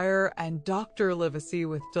squire and Dr. Livesey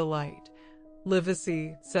with delight.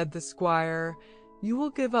 Livesey, said the squire, you will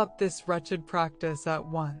give up this wretched practice at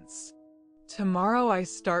once. Tomorrow I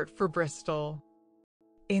start for Bristol.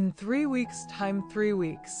 In 3 weeks' time, 3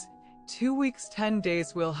 weeks, 2 weeks, 10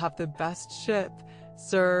 days, we'll have the best ship,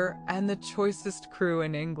 sir, and the choicest crew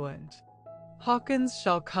in England. Hawkins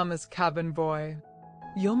shall come as cabin boy.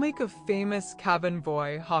 You'll make a famous cabin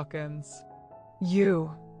boy, Hawkins.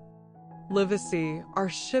 You, Livesey, are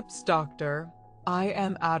ship's doctor. I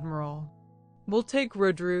am admiral. We'll take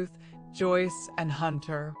Redruth, Joyce, and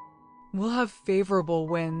Hunter. We'll have favorable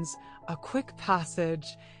winds, a quick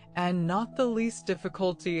passage, and not the least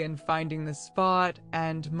difficulty in finding the spot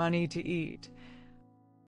and money to eat.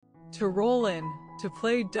 To roll in, to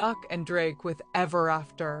play duck and drake with ever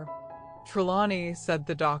after. Trelawney, said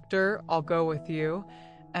the doctor, I'll go with you,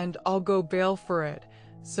 and I'll go bail for it,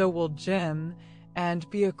 so will Jim, and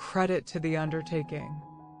be a credit to the undertaking.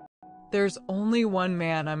 There's only one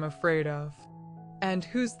man I'm afraid of. And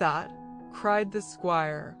who's that? Cried the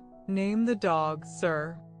squire. Name the dog,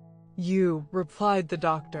 sir. You, replied the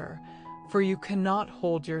doctor, for you cannot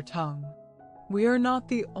hold your tongue. We are not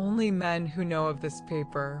the only men who know of this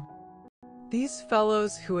paper. These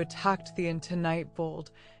fellows who attacked thee into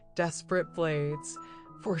Nightbold, desperate blades,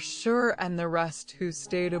 for sure, and the rest who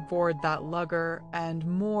stayed aboard that lugger, and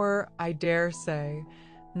more, I dare say,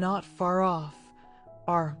 not far off,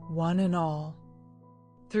 are, one and all,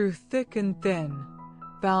 through thick and thin,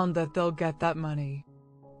 bound that they'll get that money.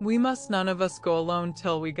 We must none of us go alone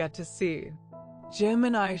till we get to sea. Jim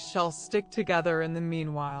and I shall stick together in the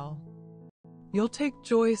meanwhile. You'll take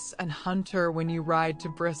Joyce and Hunter when you ride to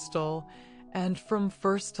Bristol, and from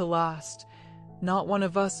first to last, not one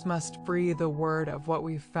of us must breathe a word of what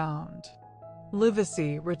we've found.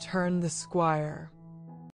 Livesey, returned the squire.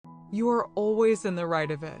 You are always in the right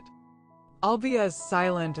of it. I'll be as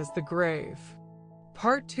silent as the grave.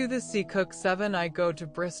 Part 2 The Seacook 7 I go to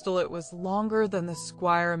Bristol. It was longer than the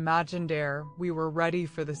squire imagined ere we were ready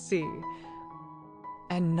for the sea.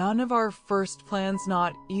 And none of our first plans,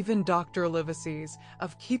 not even Dr. Livesey's,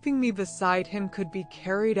 of keeping me beside him could be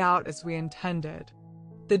carried out as we intended.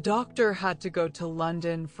 The doctor had to go to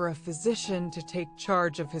London for a physician to take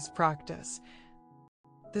charge of his practice.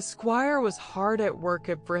 The squire was hard at work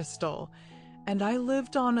at Bristol, and I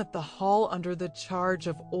lived on at the Hall under the charge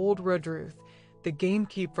of old Redruth, the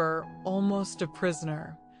gamekeeper, almost a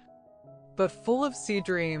prisoner, but full of sea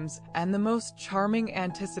dreams and the most charming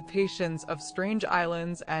anticipations of strange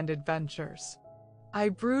islands and adventures. I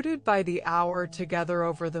brooded by the hour together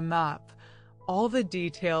over the map, all the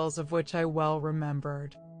details of which I well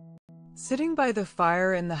remembered. Sitting by the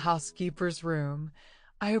fire in the housekeeper's room,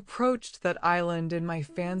 I approached that island in my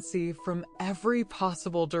fancy from every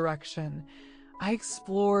possible direction. I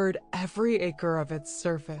explored every acre of its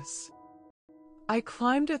surface. I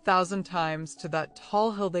climbed 1,000 times to that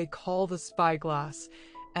tall hill they call the Spyglass,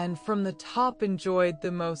 and from the top enjoyed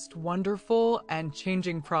the most wonderful and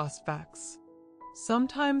changing prospects.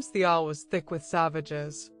 Sometimes the isle was thick with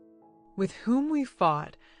savages. with whom we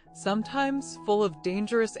fought, sometimes full of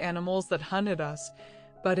dangerous animals that hunted us,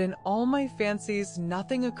 but in all my fancies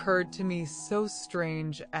nothing occurred to me so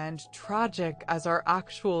strange and tragic as our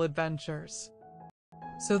actual adventures.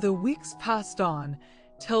 So the weeks passed on,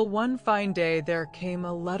 till one fine day there came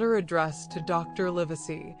a letter addressed to Dr.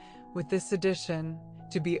 Livesey, with this addition,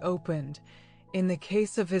 to be opened, in the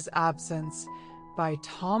case of his absence, by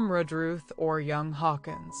Tom Redruth or young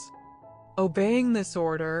Hawkins. Obeying this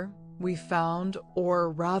order, we found, or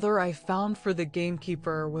rather I found, for the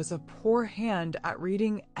gamekeeper was a poor hand at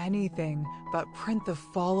reading anything but print, the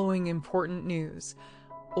following important news.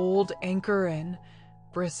 Old Anchor Inn,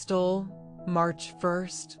 Bristol, March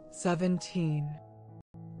 1st, 17.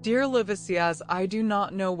 Dear Livesey, as I do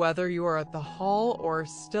not know whether you are at the Hall or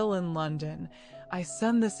still in London, I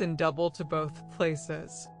send this in double to both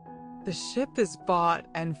places. The ship is bought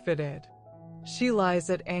and fitted. She lies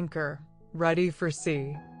at anchor, ready for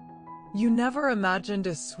sea. You never imagined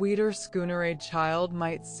a sweeter schooner-age child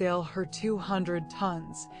might sail her 200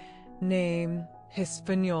 tons. Name,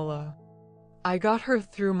 Hispaniola. I got her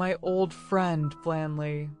through my old friend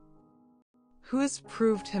Blandly, who has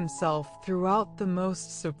proved himself throughout the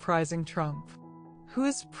most surprising trump.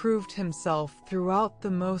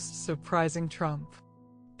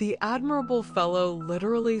 The admirable fellow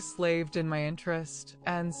literally slaved in my interest,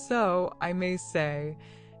 and so, I may say,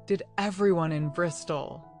 did everyone in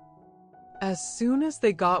Bristol. As soon as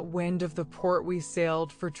they got wind of the port we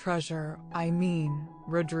sailed for treasure,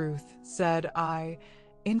 Redruth, said I,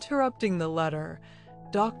 interrupting the letter,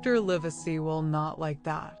 Dr. Livesey will not like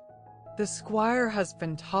that. The squire has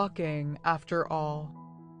been talking, after all.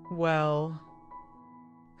 Well,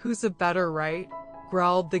 who's a better, right?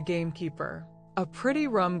 Growled the gamekeeper. A pretty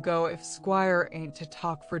rum go if squire ain't to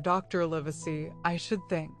talk for Dr. Livesey, I should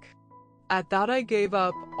think. At that I gave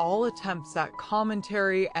up all attempts at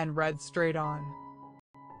commentary and read straight on.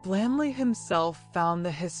 Blandly himself found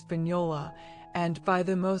the Hispaniola, and by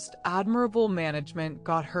the most admirable management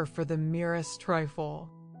got her for the merest trifle.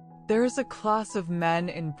 There is a class of men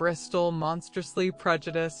in Bristol monstrously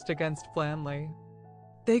prejudiced against Blandly.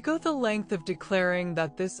 They go the length of declaring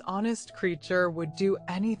that this honest creature would do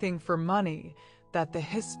anything for money, that the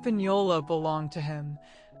Hispaniola belonged to him,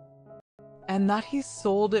 and that he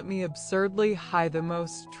sold at me absurdly high the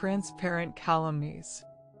most transparent calumnies.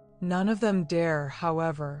 None of them dare,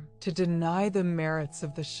 however, to deny the merits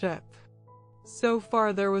of the ship. So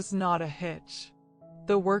far there was not a hitch.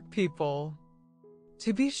 The workpeople,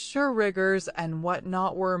 to be sure, riggers and what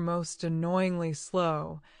not, were most annoyingly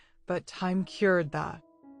slow, but time cured that.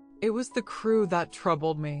 It was the crew that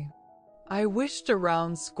troubled me. I wished a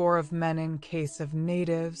round score of men in case of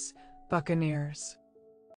natives, buccaneers,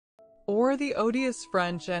 or the odious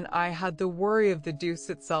French, and I had the worry of the deuce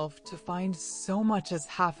itself to find so much as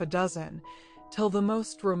half a dozen, till the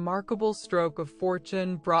most remarkable stroke of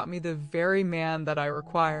fortune brought me the very man that I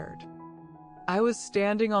required. I was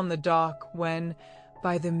standing on the dock when,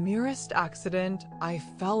 by the merest accident, I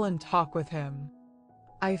fell in talk with him.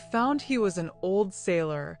 I found he was an old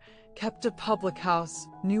sailor, kept a public house,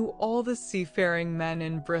 knew all the seafaring men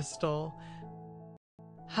in Bristol,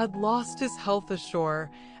 had lost his health ashore,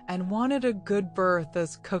 and wanted a good berth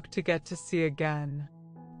as cook to get to sea again.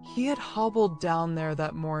 He had hobbled down there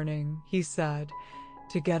that morning, he said,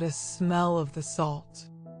 to get a smell of the salt.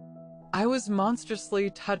 I was monstrously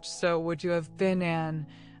touched, so would you have been, and,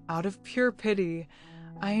 out of pure pity,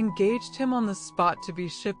 I engaged him on the spot to be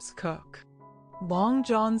ship's cook. Long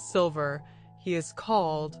John Silver, he is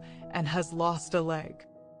called, and has lost a leg.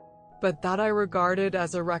 But that I regarded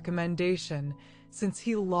as a recommendation, since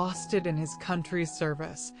he lost it in his country's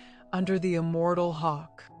service, under the immortal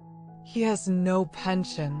Hawk. He has no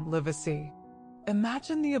pension, Livesey.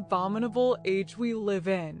 Imagine the abominable age we live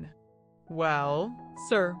in. Well,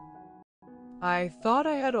 sir, I thought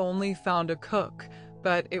I had only found a cook,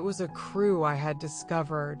 but it was a crew I had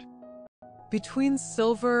discovered. Between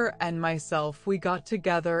Silver and myself, we got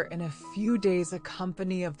together in a few days a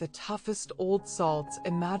company of the toughest old salts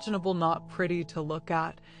imaginable, not pretty to look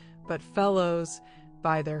at, but fellows,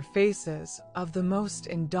 by their faces, of the most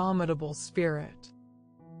indomitable spirit.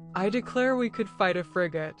 I declare we could fight a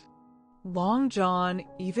frigate. Long John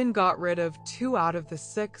even got rid of 2 out of the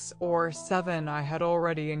 6 or 7 I had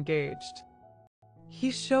already engaged.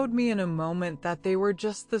 He showed me in a moment that they were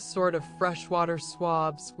just the sort of freshwater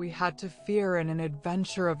swabs we had to fear in an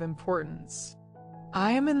adventure of importance.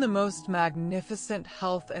 I am in the most magnificent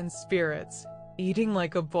health and spirits, eating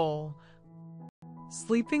like a bull,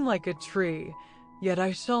 sleeping like a tree, yet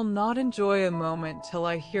I shall not enjoy a moment till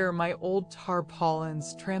I hear my old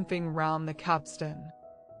tarpaulins tramping round the capstan.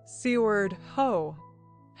 Seaward, ho!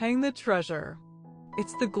 hang the treasure.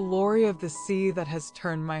 It's the glory of the sea that has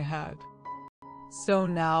turned my head. So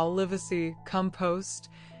now, Livesey, come post.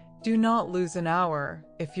 Do not lose an hour,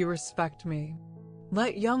 if you respect me.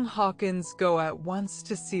 Let young Hawkins go at once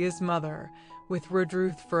to see his mother, with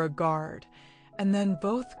Redruth for a guard, and then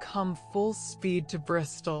both come full speed to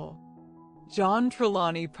Bristol. John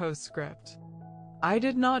Trelawney postscript. I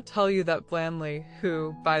did not tell you that Blandly,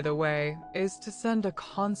 who, by the way, is to send a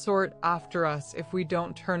consort after us if we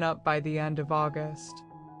don't turn up by the end of August,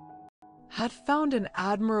 had found an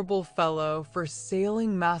admirable fellow for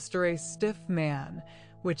sailing master, a stiff man,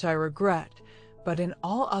 which I regret, but in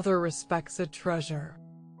all other respects a treasure.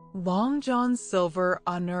 Long John Silver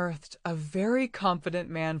unearthed a very competent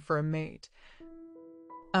man for a mate,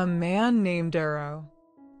 a man named Arrow.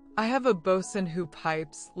 I have a boatswain who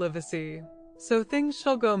pipes, Livesey, so things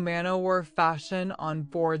shall go man-o'-war fashion on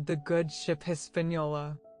board the good ship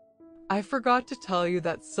Hispaniola. I forgot to tell you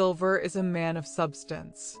that Silver is a man of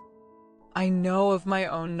substance. I know of my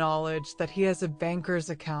own knowledge that he has a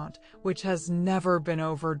banker's account which has never been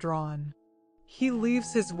overdrawn. He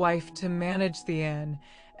leaves his wife to manage the inn,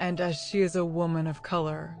 and as she is a woman of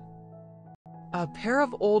color, a pair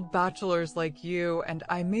of old bachelors like you and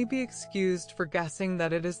I may be excused for guessing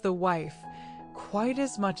that it is the wife, quite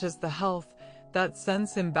as much as the health, that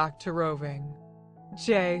sends him back to roving.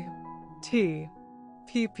 J. T.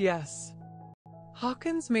 P.P.S.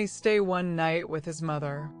 Hawkins may stay one night with his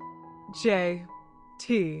mother. J.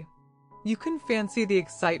 T. You can fancy the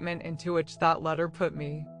excitement into which that letter put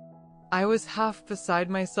me. I was half beside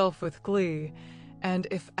myself with glee, and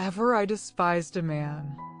if ever I despised a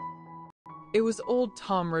man, it was old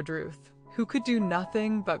Tom Redruth, who could do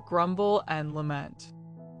nothing but grumble and lament.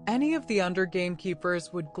 Any of the under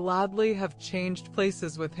gamekeepers would gladly have changed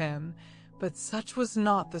places with him, but such was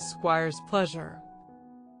not the squire's pleasure.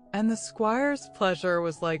 And the squire's pleasure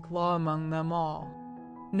was like law among them all.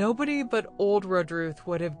 Nobody but old Redruth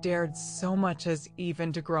would have dared so much as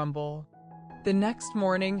even to grumble. The next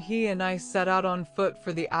morning he and I set out on foot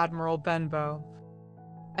for the Admiral Benbow,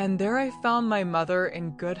 and there I found my mother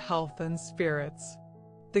in good health and spirits.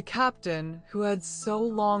 The captain, who had so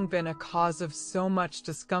long been a cause of so much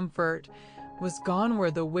discomfort, was gone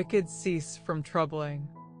where the wicked cease from troubling.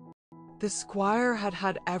 The squire had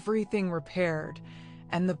had everything repaired,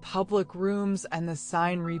 and the public rooms and the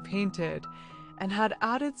sign repainted, and had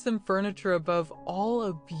added some furniture, above all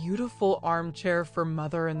a beautiful armchair for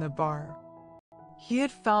mother in the bar. He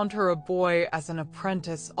had found her a boy as an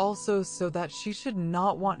apprentice also, so that she should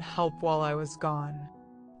not want help while I was gone.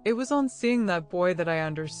 It was on seeing that boy that I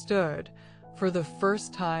understood, for the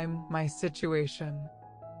first time, my situation.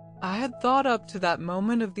 I had thought up to that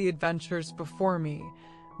moment of the adventures before me,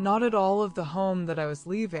 not at all of the home that I was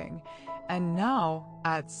leaving, and now,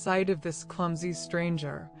 at sight of this clumsy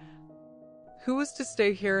stranger, who was to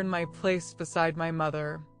stay here in my place beside my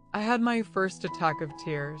mother, I had my first attack of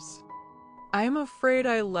tears. I am afraid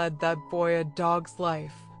I led that boy a dog's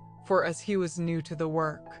life, for as he was new to the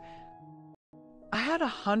work, I had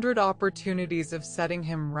 100 opportunities of setting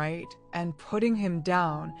him right and putting him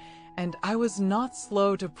down, and I was not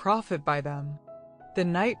slow to profit by them. The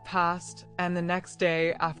night passed, and the next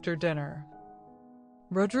day after dinner,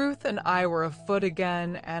 Redruth and I were afoot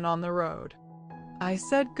again and on the road. I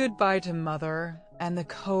said goodbye to mother, and the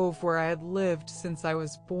cove where I had lived since I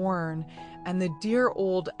was born, and the dear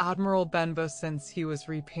old Admiral Benbow since he was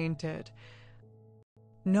repainted.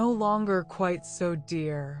 No longer quite so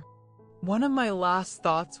dear. One of my last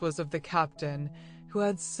thoughts was of the captain, who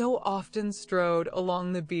had so often strode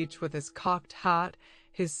along the beach with his cocked hat,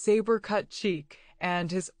 his saber-cut cheek,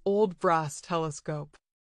 and his old brass telescope.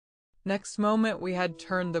 Next moment we had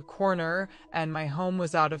turned the corner, and my home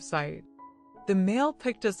was out of sight. The mail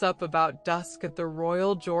picked us up about dusk at the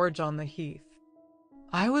Royal George on the Heath.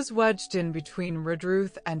 I was wedged in between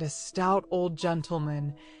Redruth and a stout old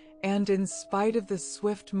gentleman, and in spite of the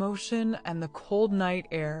swift motion and the cold night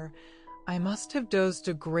air, I must have dozed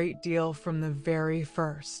a great deal from the very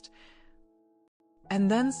first, and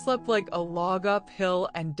then slept like a log up hill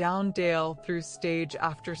and down dale through stage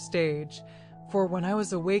after stage, for when I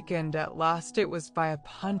was awakened at last it was by a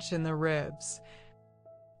punch in the ribs,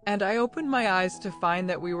 and I opened my eyes to find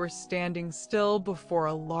that we were standing still before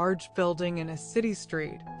a large building in a city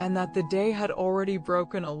street, and that the day had already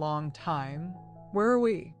broken a long time. Where are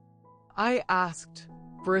we? I asked.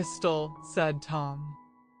 Bristol, said Tom.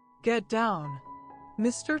 Get down.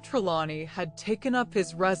 Mr. Trelawney had taken up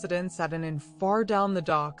his residence at an inn far down the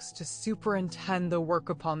docks to superintend the work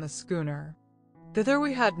upon the schooner. Thither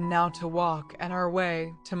we had now to walk, and our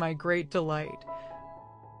way, to my great delight,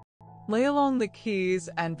 lay along the quays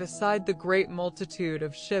and beside the great multitude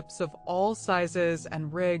of ships of all sizes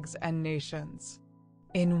and rigs and nations.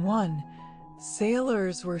 In one,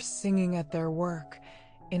 sailors were singing at their work.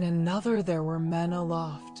 In another there were men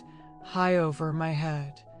aloft, high over my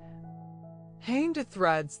head, hanging to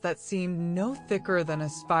threads that seemed no thicker than a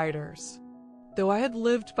spider's. Though I had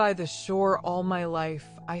lived by the shore all my life,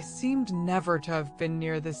 I seemed never to have been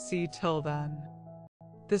near the sea till then.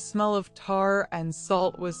 The smell of tar and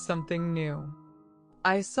salt was something new.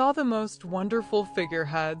 I saw the most wonderful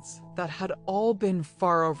figureheads that had all been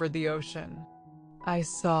far over the ocean. I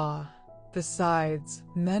saw, besides,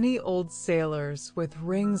 many old sailors with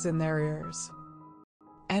rings in their ears,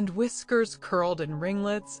 and whiskers curled in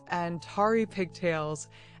ringlets and tarry pigtails,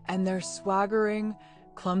 and their swaggering,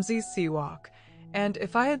 clumsy sea walk. And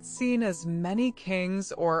if I had seen as many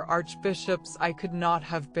kings or archbishops, I could not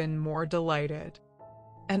have been more delighted.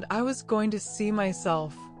 And I was going to see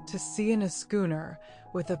myself to sea in a schooner,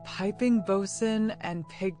 with a piping boatswain and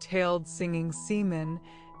pig-tailed singing seamen,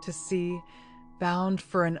 to sea, bound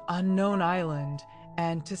for an unknown island,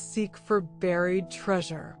 and to seek for buried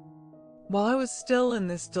treasure. While I was still in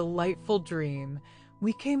this delightful dream,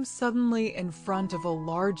 we came suddenly in front of a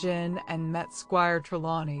large inn and met Squire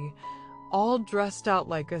Trelawney, all dressed out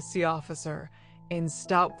like a sea officer, in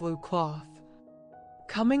stout blue cloth,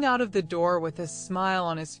 coming out of the door with a smile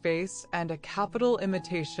on his face and a capital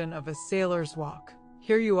imitation of a sailor's walk.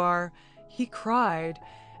 "Here you are," he cried,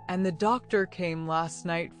 "and the doctor came last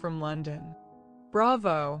night from London.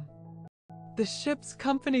 Bravo! The ship's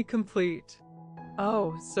company complete."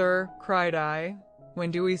 "Oh, sir," cried I,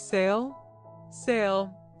 "when do we sail?"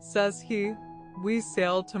 "Sail," says he, "we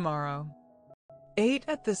sail tomorrow." 8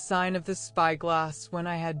 at the sign of the spyglass. When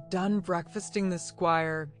I had done breakfasting, the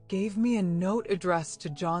squire gave me a note addressed to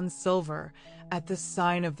John Silver at the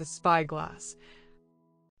sign of the spyglass,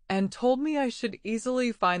 and told me I should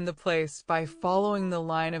easily find the place by following the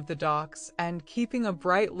line of the docks and keeping a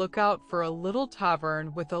bright lookout for a little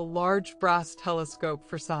tavern with a large brass telescope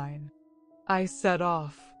for sign. I set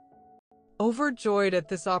off, overjoyed at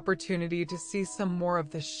this opportunity to see some more of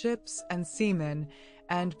the ships and seamen,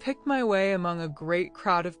 and picked my way among a great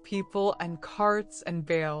crowd of people and carts and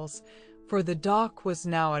bales, for the dock was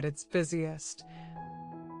now at its busiest,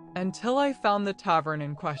 until I found the tavern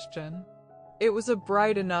in question. It was a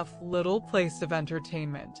bright enough little place of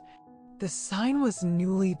entertainment. The sign was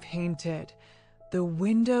newly painted, the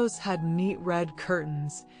windows had neat red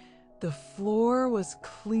curtains, the floor was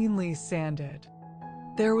cleanly sanded.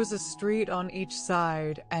 There was a street on each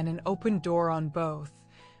side and an open door on both,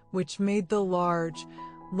 which made the large,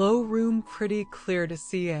 low room pretty clear to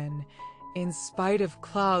see in spite of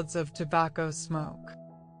clouds of tobacco smoke.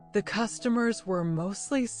 The customers were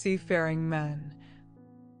mostly seafaring men,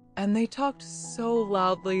 and they talked so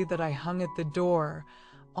loudly that I hung at the door,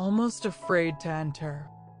 almost afraid to enter.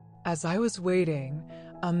 As I was waiting,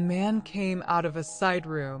 a man came out of a side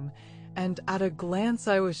room, and at a glance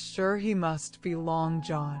I was sure he must be Long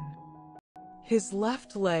John. His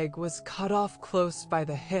left leg was cut off close by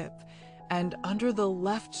the hip, and under the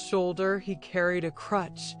left shoulder he carried a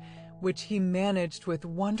crutch, which he managed with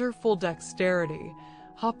wonderful dexterity,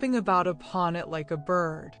 hopping about upon it like a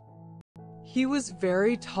bird. He was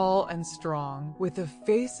very tall and strong, with a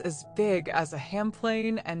face as big as a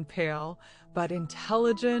hamplane and pale, but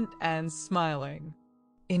intelligent and smiling.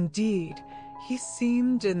 Indeed, he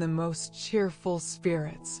seemed in the most cheerful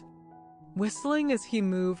spirits, whistling as he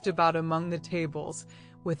moved about among the tables,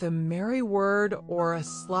 with a merry word or a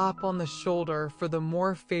slap on the shoulder for the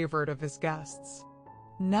more favored of his guests.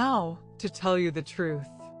 Now, to tell you the truth,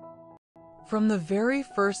 from the very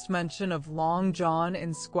first mention of Long John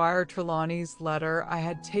in Squire Trelawney's letter, I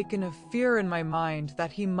had taken a fear in my mind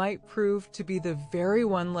that he might prove to be the very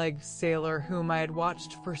one-legged sailor whom I had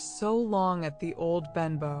watched for so long at the old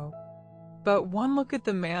Benbow. But one look at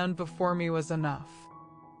the man before me was enough.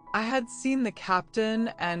 I had seen the captain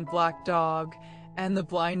and Black Dog and the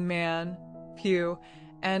blind man, Pew,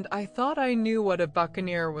 and I thought I knew what a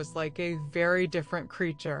buccaneer was like, a very different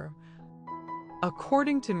creature,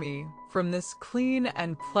 according to me, from this clean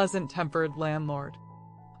and pleasant-tempered landlord.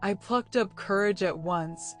 I plucked up courage at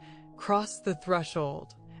once, crossed the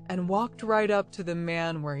threshold, and walked right up to the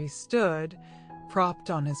man where he stood, propped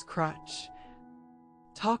on his crutch.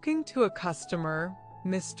 "Talking to a customer,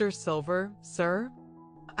 Mr. Silver, sir?"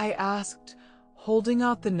 I asked, holding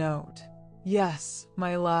out the note. "Yes,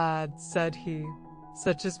 my lad," said he.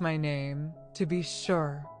 "Such is my name, to be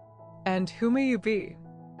sure. And who may you be?"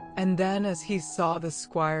 And then, as he saw the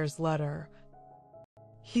squire's letter,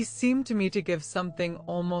 he seemed to me to give something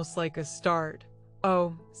almost like a start.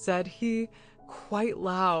 "Oh," said he, quite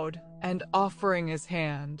loud, and offering his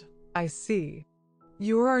hand. I see.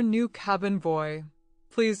 You are our new cabin boy.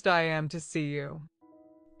 Pleased I am to see you.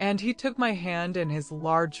 And he took my hand in his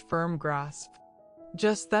large, firm grasp.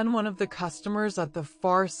 Just then one of the customers at the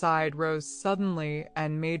far side rose suddenly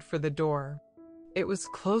and made for the door. It was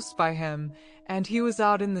close by him, and he was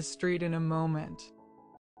out in the street in a moment.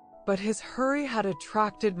 But his hurry had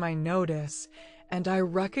attracted my notice, and I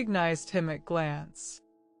recognized him at glance.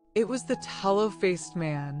 It was the tallow-faced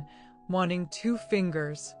man, wanting 2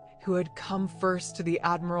 fingers, who had come first to the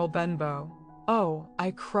Admiral Benbow. "Oh,"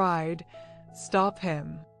 I cried, "stop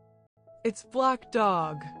him. It's Black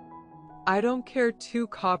Dog." "I don't care 2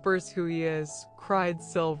 coppers who he is," cried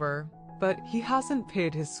Silver, "but he hasn't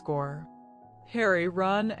paid his score. Harry,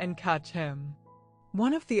 run and catch him."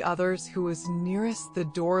 One of the others who was nearest the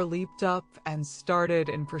door leaped up and started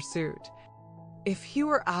in pursuit. "If he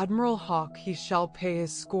were Admiral Hawke, he shall pay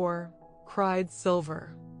his score," cried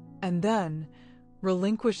Silver. And then,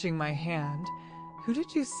 relinquishing my hand, "Who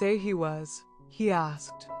did you say he was?" he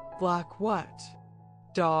asked. "Black what?"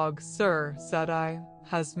 "Dog, sir," said I.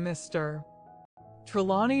 "Has Mr.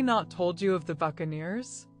 Trelawney not told you of the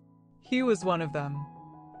buccaneers? He was one of them."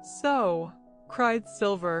 "So," cried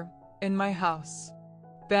Silver, "in my house.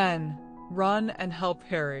 Ben, run and help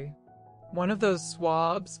Harry." "One of those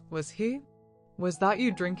swabs, was he? Was that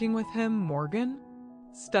you drinking with him, Morgan?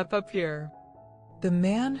 Step up here." The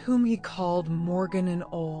man whom he called Morgan, an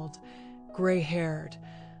old, gray-haired,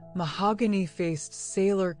 mahogany-faced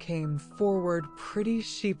sailor, came forward pretty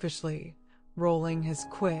sheepishly, rolling his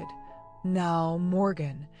quid. "Now,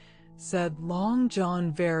 Morgan," said Long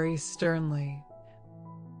John very sternly,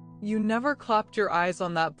 "you never clapped your eyes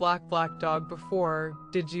on that black dog before,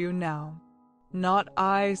 did you now?" "Not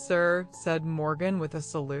I, sir," said Morgan with a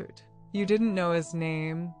salute. "You didn't know his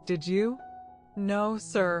name, did you?" "No,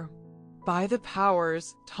 sir." "By the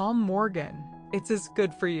powers, Tom Morgan, it's as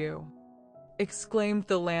good for you," exclaimed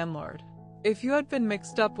the landlord. "If you had been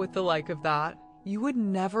mixed up with the like of that, you would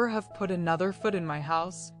never have put another foot in my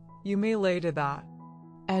house, you may lay to that."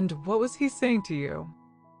 "And what was he saying to you?"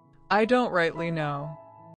 "I don't rightly know."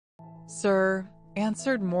 "Sir,"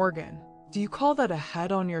 answered Morgan, "do you call that a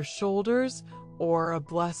head on your shoulders, or a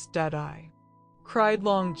blessed dead-eye?" Cried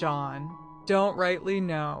Long John, "Don't rightly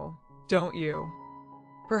know, don't you?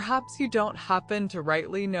 Perhaps you don't happen to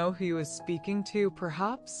rightly know who he was speaking to,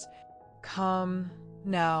 perhaps? Come,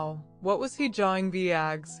 now, what was he jawing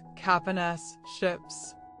viags, captainess,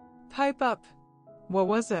 ships? Pipe up. What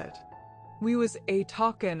was it?" "We was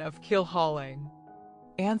a-talkin' of keel-hauling,"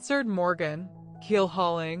 answered Morgan.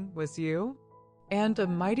 "Keel-hauling, was you? And a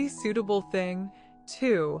mighty suitable thing,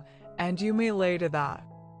 too, and you may lay to that.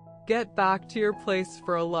 Get back to your place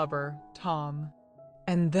for a lubber, Tom."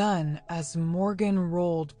 And then, as Morgan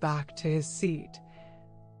rolled back to his seat,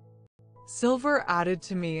 Silver added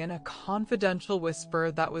to me in a confidential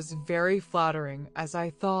whisper that was very flattering, as I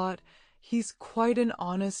thought, "He's quite an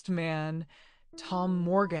honest man, Tom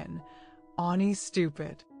Morgan, ony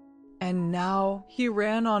stupid." And now he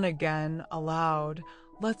ran on again, aloud,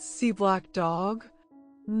 "Let's see Black Dog?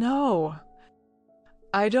 No,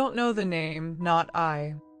 I don't know the name, not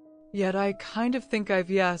I. Yet I kind of think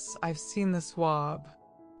I've seen the swab.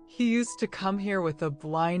 He used to come here with a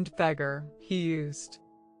blind beggar, he used."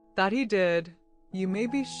 "That he did, you may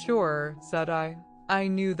be sure," said I. "I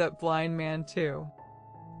knew that blind man too.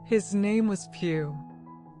 His name was Pugh."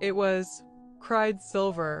 "It was," cried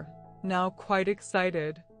Silver, now quite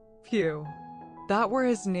excited, "Pugh. That were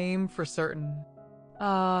his name for certain.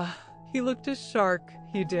 Ah, he looked a shark,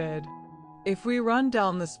 he did. If we run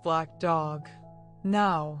down this Black Dog,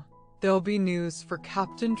 now, there'll be news for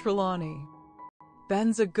Captain Trelawney.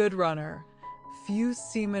 Ben's a good runner. Few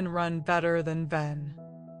seamen run better than Ben.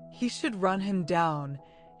 He should run him down,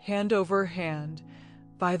 hand over hand,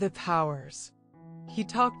 by the powers. He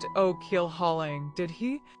talked keel-hauling, did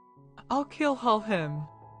he? I'll keel-haul him."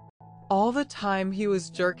 All the time he was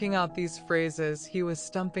jerking out these phrases, he was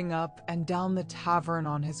stumping up and down the tavern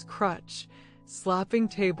on his crutch, slapping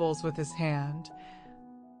tables with his hand,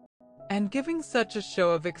 and giving such a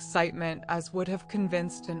show of excitement as would have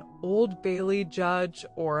convinced an Old Bailey judge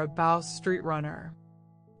or a Bow Street runner.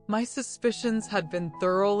 My suspicions had been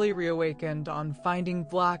thoroughly reawakened on finding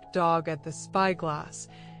Black Dog at the spyglass,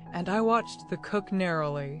 and I watched the cook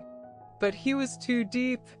narrowly. But he was too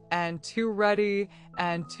deep and too ready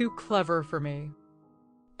and too clever for me.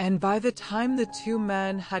 And by the time the 2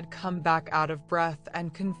 men had come back out of breath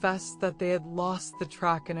and confessed that they had lost the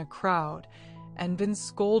track in a crowd and been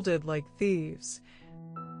scolded like thieves,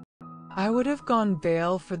 I would have gone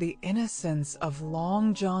bail for the innocence of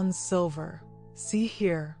Long John Silver. "See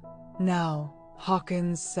here, now,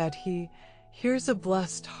 "Hawkins," said he, "here's a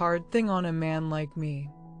blessed hard thing on a man like me.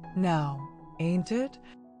 Now, ain't it?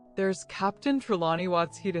 There's Captain Trelawney,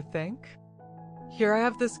 what's he to think? Here I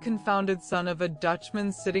have this confounded son of a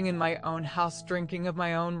Dutchman sitting in my own house drinking of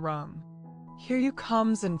my own rum. Here you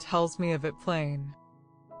comes and tells me of it plain.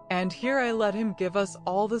 And here I let him give us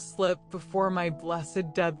all the slip before my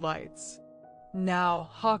blessed deadlights. Now,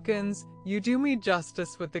 Hawkins, you do me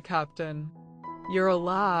justice with the captain. You're a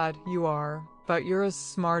lad, you are, but you're as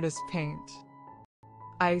smart as paint.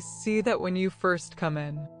 I see that when you first come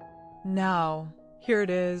in. Now, here it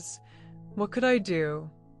is. What could I do?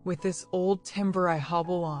 With this old timber I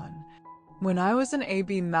hobble on. When I was an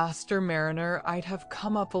A.B. master mariner, I'd have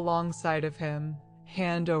come up alongside of him,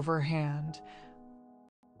 hand over hand,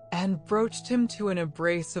 and broached him to an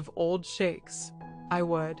embrace of old shakes. I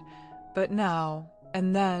would, but now,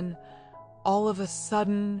 and then, all of a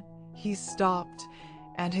sudden, he stopped,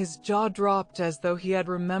 and his jaw dropped as though he had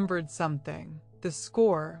remembered something. The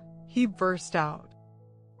score, he burst out.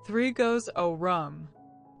 3 goes o' rum.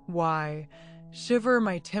 Why, shiver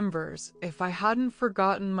my timbers if I hadn't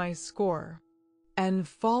forgotten my score. And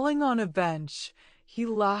falling on a bench, he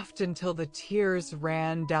laughed until the tears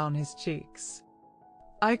ran down his cheeks.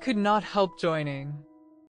 I could not help joining.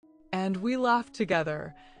 And we laughed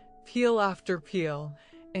together, peal after peal,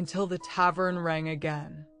 until the tavern rang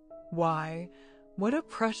again. Why, what a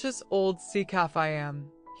precious old sea calf I am,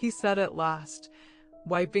 he said at last,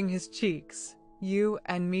 wiping his cheeks. You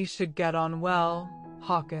and me should get on well,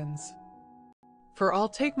 Hawkins. For I'll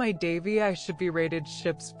take my Davy I should be rated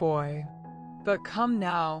ship's boy. But come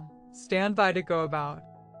now, stand by to go about.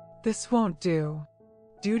 This won't do.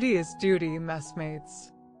 Duty is duty,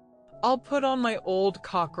 messmates. I'll put on my old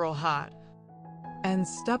cockerel hat and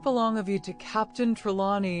step along of you to Captain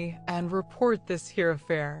Trelawney and report this here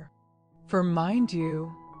affair. For mind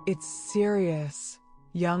you, it's serious,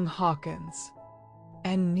 young Hawkins.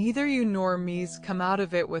 And neither you nor me's come out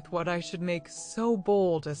of it with what I should make so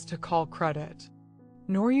bold as to call credit.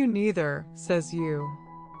 Nor you neither, says you.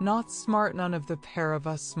 Not smart, none of the pair of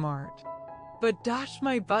us smart. But dash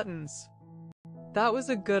my buttons, that was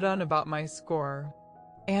a good un about my score.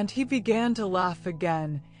 And he began to laugh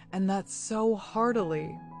again, and that so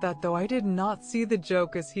heartily, that though I did not see the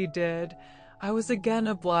joke as he did, I was again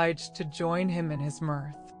obliged to join him in his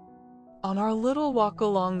mirth. On our little walk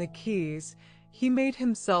along the quays, he made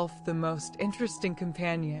himself the most interesting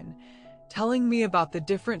companion, telling me about the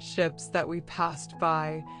different ships that we passed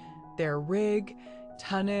by, their rig,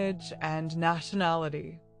 tonnage, and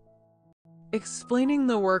nationality, explaining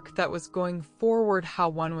the work that was going forward, how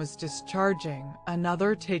one was discharging,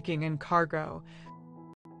 another taking in cargo,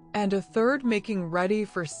 and a third making ready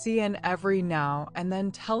for sea, and every now and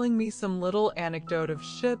then telling me some little anecdote of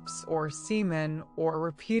ships or seamen, or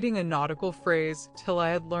repeating a nautical phrase till I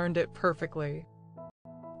had learned it perfectly.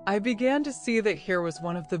 I began to see that here was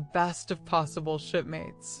one of the best of possible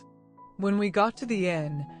shipmates. When we got to the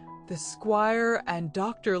inn, the squire and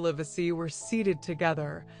Dr. Livesey were seated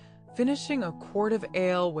together, finishing a quart of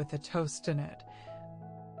ale with a toast in it,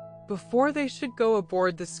 before they should go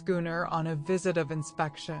aboard the schooner on a visit of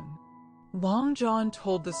inspection. Long John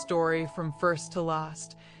told the story from first to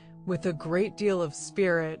last, with a great deal of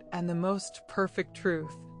spirit and the most perfect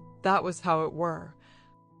truth. That was how it were.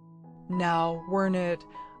 Now, weren't it,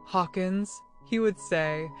 Hawkins, he would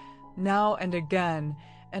say, now and again,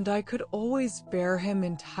 and I could always bear him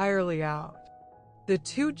entirely out. The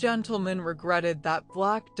 2 gentlemen regretted that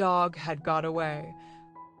Black Dog had got away,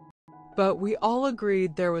 but we all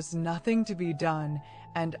agreed there was nothing to be done,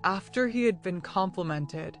 and after he had been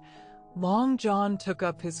complimented, Long John took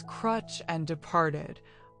up his crutch and departed,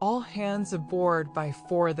 all hands aboard by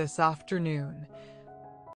 4 this afternoon.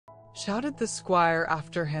 Shouted the squire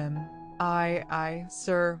after him. Aye, aye,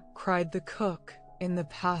 sir, cried the cook in the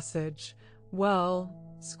passage. Well,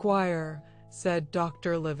 squire, said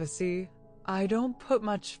Dr. Livesey, I don't put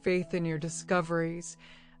much faith in your discoveries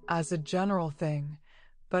as a general thing,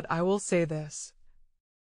 but I will say this.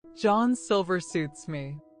 John Silver suits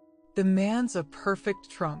me. The man's a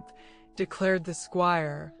perfect trump, declared the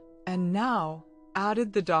squire. And now,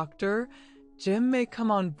 added the doctor, Jim may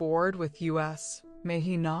come on board with us, may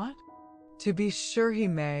he not? To be sure he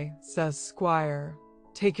may, says squire.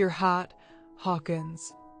 Take your hat,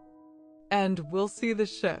 Hawkins, and we'll see the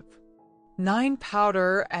ship. 9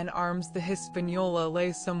 powder and arms the Hispaniola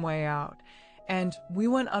lay some way out, and we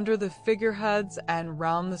went under the figureheads and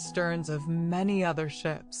round the sterns of many other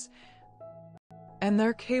ships, and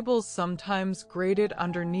their cables sometimes grated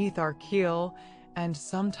underneath our keel and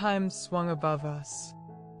sometimes swung above us.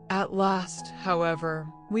 At last, however,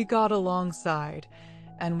 we got alongside,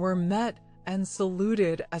 and were met and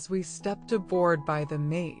saluted as we stepped aboard by the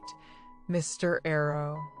mate, Mr.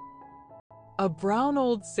 Arrow. A brown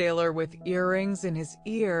old sailor with earrings in his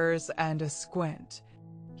ears and a squint.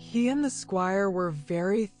 He and the squire were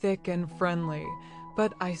very thick and friendly,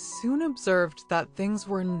 but I soon observed that things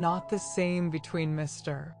were not the same between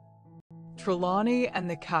Mr. Trelawney and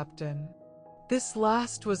the captain. This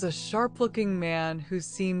last was a sharp-looking man who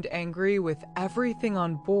seemed angry with everything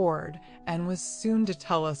on board and was soon to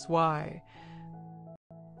tell us why.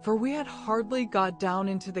 For we had hardly got down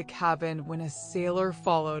into the cabin when a sailor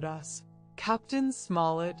followed us. "Captain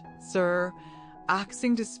Smollett, sir,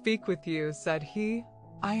 axing to speak with you," said he.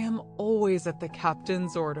 "I am always at the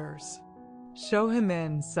captain's orders." "Show him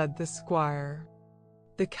in," said the squire.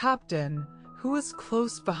 The captain, who was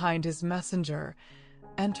close behind his messenger,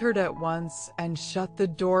 entered at once and shut the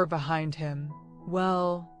door behind him.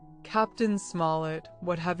 "Well, Captain Smollett,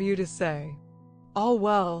 what have you to say?" "All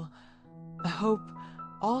well. I hope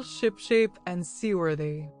all shipshape and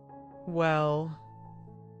seaworthy." "Well,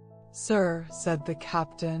 sir," said the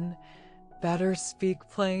captain, "better speak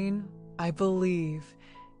plain, I believe,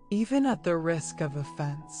 even at the risk of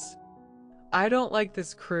offense. I don't like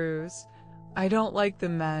this cruise, I don't like the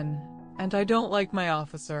men, and I don't like my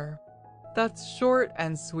officer. That's short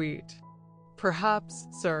and sweet. Perhaps,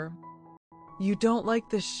 sir—" "You don't like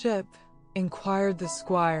the ship?" inquired the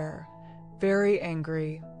squire, very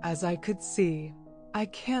angry, as I could see. "I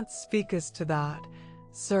can't speak as to that,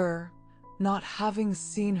 sir, not having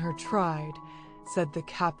seen her tried," said the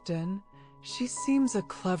captain. "She seems a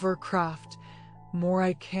clever craft, more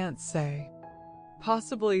I can't say."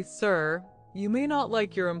 "Possibly, sir, you may not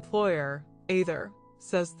like your employer, either,"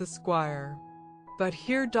 says the squire. But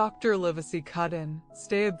here Dr. Livesey cut in.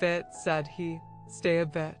 "Stay a bit," said he, "stay a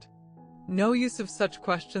bit. No use of such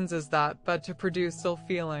questions as that but to produce ill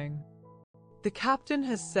feeling. The captain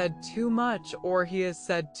has said too much or he has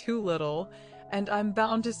said too little, and I'm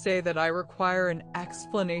bound to say that I require an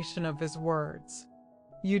explanation of his words.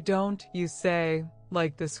 You don't, you say,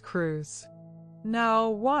 like this cruise. Now,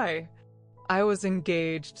 why?" "I was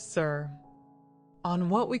engaged, sir, on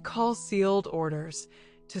what we call sealed orders,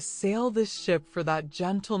 to sail this ship for that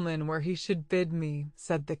gentleman where he should bid me,"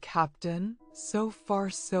 said the captain. "So far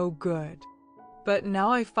so good. But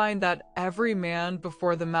now I find that every man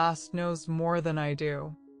before the mast knows more than I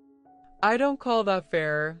do. I don't call that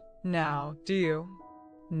fair, now, do you?"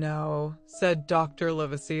 "No," said Dr.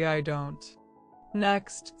 Livesey, "I don't."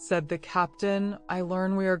 "Next," said the captain, "I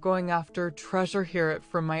learn we are going after treasure here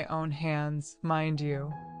from my own hands, mind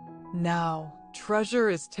you. Now, treasure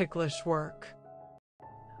is ticklish work.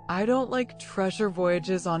 I don't like treasure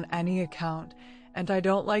voyages on any account, and I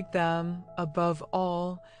don't like them, above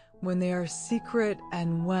all, when they are secret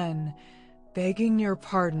and when, begging your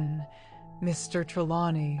pardon, Mr.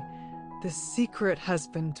 Trelawney, the secret has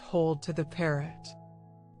been told to the parrot."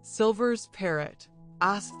 "Silver's parrot?"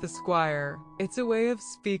 asked the squire. "It's a way of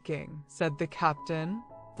speaking," said the captain.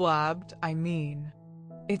 "Blabbed, I mean.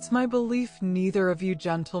 It's my belief neither of you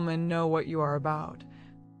gentlemen know what you are about.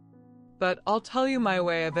 But I'll tell you my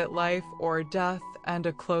way of it, life or death and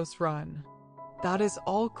a close run. That is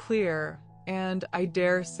all clear, and I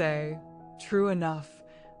dare say, true enough,"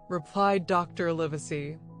 replied Dr.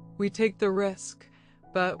 Livesey. "We take the risk,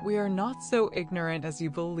 but we are not so ignorant as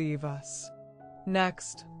you believe us.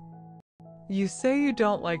 Next, you say you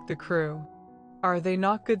don't like the crew. Are they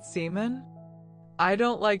not good seamen?" "I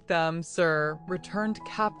don't like them, sir," returned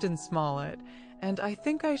Captain Smollett, "and I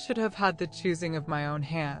think I should have had the choosing of my own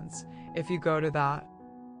hands, if you go to that."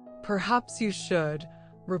 "Perhaps you should,"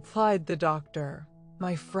 replied the doctor.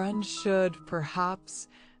 "My friend should, perhaps,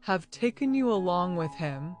 have taken you along with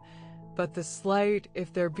him, but the slight,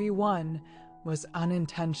 if there be one, was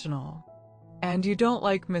unintentional. And you don't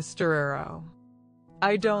like Mr. Arrow?"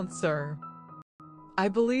 "I don't, sir. I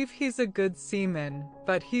believe he's a good seaman,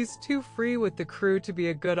 but he's too free with the crew to be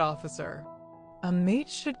a good officer. A mate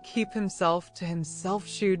should keep himself to himself,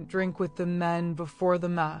 should drink with the men before the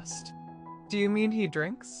mast." "Do you mean he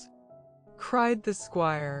drinks?" cried the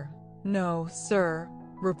squire. "No, sir,"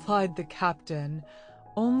 replied the captain,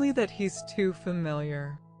 "only that he's too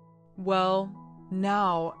familiar." "Well,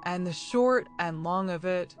 now, and the short and long of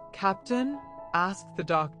it, Captain?" asked the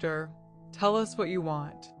doctor. "Tell us what you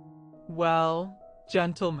want." "Well,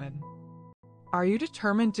 gentlemen, are you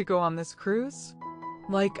determined to go on this cruise?"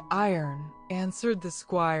 "Like iron," answered the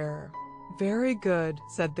squire. "Very good,"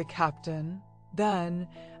 said the captain. "Then,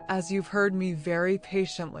 as you've heard me very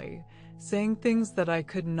patiently, saying things that I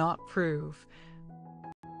could not prove,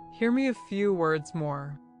 hear me a few words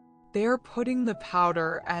more. They are putting the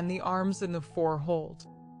powder and the arms in the forehold."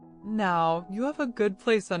 Now, you have a good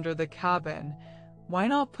place under the cabin. Why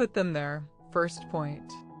not put them there? First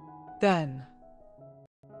point. Then,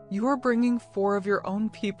 you are bringing 4 of your own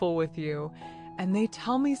people with you, and they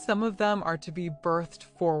tell me some of them are to be birthed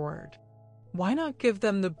forward. Why not give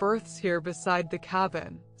them the berths here beside the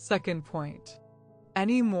cabin? Second point.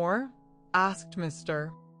 Any more? Asked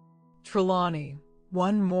Mr. Trelawney.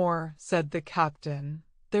 One more, said the captain.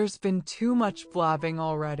 There's been too much blabbing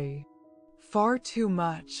already. Far too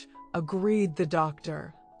much, agreed the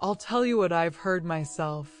doctor. I'll tell you what I've heard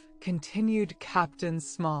myself, continued Captain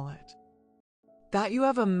Smollett. That you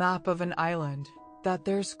have a map of an island, that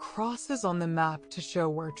there's crosses on the map to show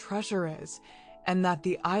where treasure is, and that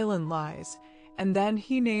the island lies, and then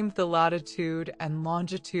he named the latitude and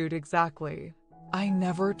longitude exactly. I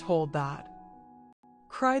never told that,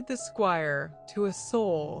 cried the squire to a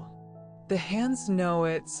soul. The hands know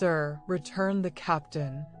it, sir, returned the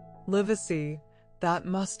captain. Livesey, that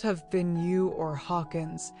must have been you or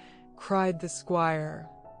Hawkins, cried the squire.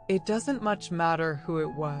 It doesn't much matter who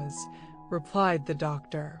it was, replied the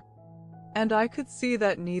doctor. And I could see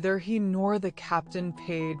that neither he nor the captain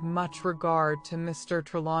paid much regard to Mr.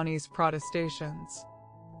 Trelawney's protestations.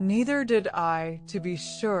 Neither did I, to be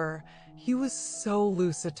sure, he was so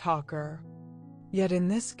loose a talker. Yet in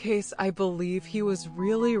this case I believe he was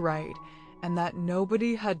really right, and that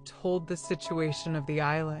nobody had told the situation of the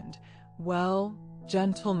island. Well,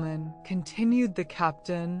 gentlemen, continued the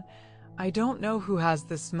captain, I don't know who has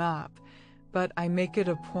this map, but I make it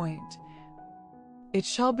a point. It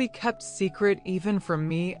shall be kept secret even from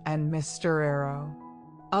me and Mr. Arrow.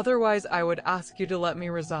 Otherwise I would ask you to let me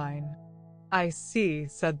resign. I see,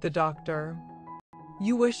 said the doctor.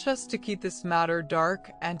 You wish us to keep this matter dark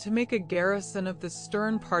and to make a garrison of the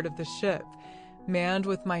stern part of the ship, manned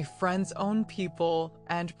with my friend's own people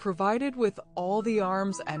and provided with all the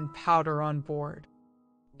arms and powder on board.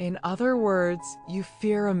 In other words, you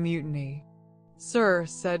fear a mutiny. Sir,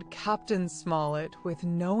 said Captain Smollett, with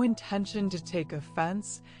no intention to take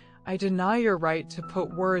offense, I deny your right to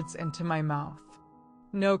put words into my mouth.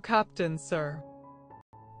 No captain, sir,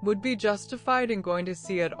 would be justified in going to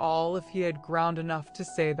sea at all if he had ground enough to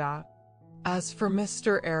say that. As for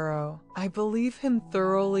Mr. Arrow, I believe him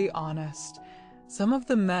thoroughly honest. Some of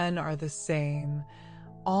the men are the same.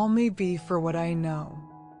 All may be for what I know.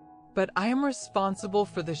 But I am responsible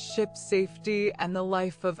for the ship's safety and the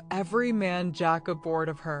life of every man jack aboard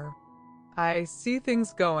of her. I see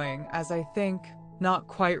things going, as I think, not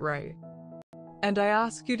quite right. And I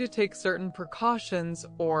ask you to take certain precautions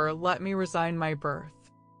or let me resign my berth.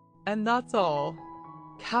 And that's all.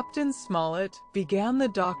 Captain Smollett, began the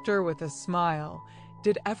doctor with a smile,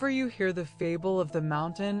 did ever you hear the fable of the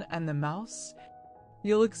mountain and the mouse?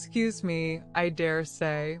 You'll excuse me, I dare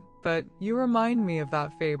say, but you remind me of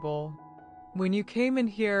that fable. When you came in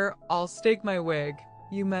here, I'll stake my wig,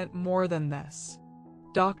 you meant more than this.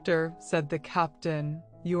 Doctor, said the captain,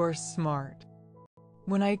 you're smart.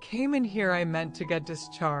 When I came in here, I meant to get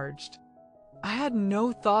discharged. I had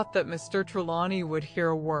no thought that Mr. Trelawney would hear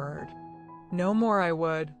a word. No more I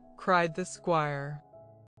would, cried the squire.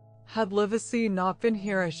 Had Livesey not been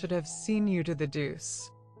here, I should have seen you to the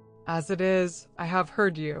deuce. As it is, I have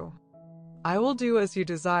heard you. I will do as you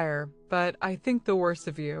desire, but I think the worse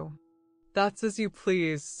of you. That's as you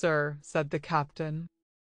please, sir, said the captain.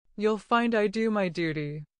 You'll find I do my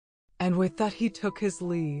duty. And with that he took his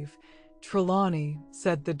leave. Trelawney,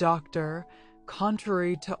 said the doctor,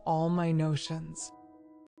 contrary to all my notions.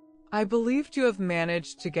 I believed you have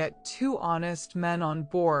managed to get 2 honest men on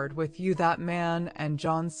board with you, that man and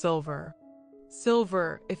John Silver.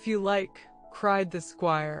 Silver, if you like, cried the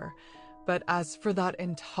squire, but as for that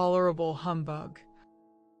intolerable humbug,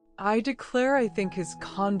 I declare I think his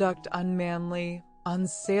conduct unmanly,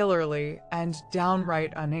 unsailorly, and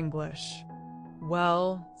downright un-English.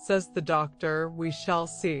 Well, says the doctor, we shall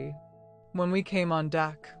see. When we came on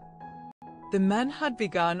deck, the men had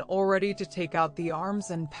begun already to take out the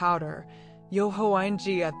arms and powder,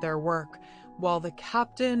 Yoho-ing at their work, while the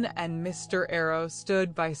captain and Mr. Arrow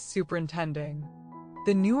stood by superintending.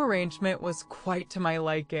 The new arrangement was quite to my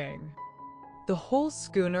liking. The whole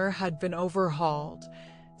schooner had been overhauled.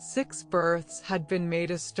 6 berths had been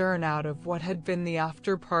made astern out of what had been the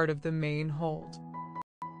after part of the main hold.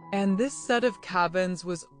 And this set of cabins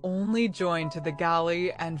was only joined to the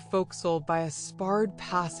galley and forecastle by a sparred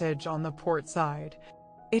passage on the port side.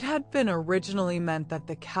 It had been originally meant that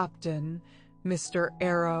the captain, Mr.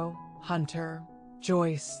 Arrow, Hunter,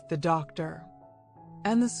 Joyce, the doctor,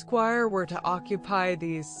 and the squire were to occupy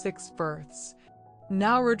these 6 berths.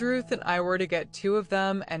 Now Redruth and I were to get 2 of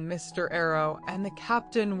them, and Mr. Arrow and the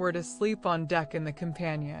captain were to sleep on deck in the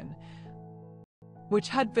companion. which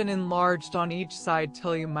had been enlarged on each side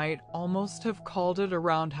till you might almost have called it a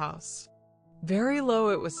roundhouse. Very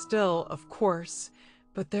low it was still, of course,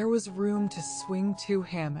 but there was room to swing 2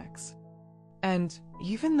 hammocks. And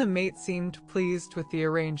even the mate seemed pleased with the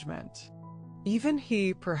arrangement. Even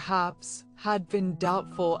he, perhaps, had been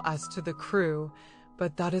doubtful as to the crew,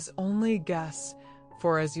 but that is only guess,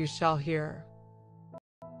 for as you shall hear.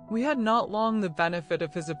 We had not long the benefit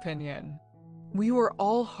of his opinion. We were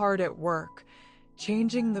all hard at work,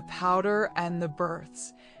 changing the powder and the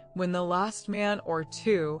berths, when the last man or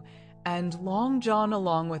 2, and Long John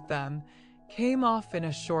along with them, came off in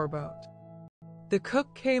a shoreboat. The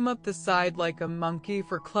cook came up the side like a monkey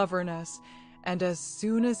for cleverness, and as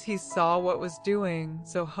soon as he saw what was doing,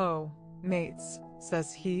 so ho, mates,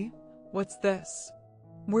 says he, what's this?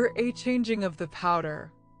 We're a-changing of the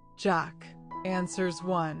powder. Jack, answers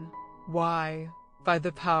one. Why, by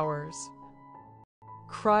the powers,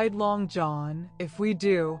 cried Long John, if we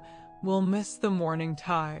do, we'll miss the morning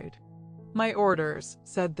tide. My orders,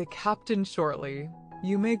 said the captain shortly.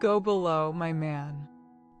 You may go below, my man.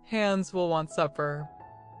 Hands will want supper.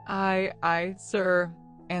 Aye, sir,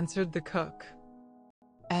 answered the cook.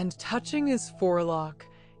 And touching his forelock,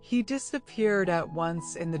 he disappeared at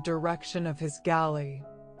once in the direction of his galley.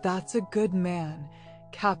 That's a good man,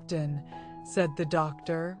 Captain, said the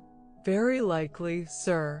doctor. Very likely,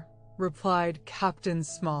 sir, replied Captain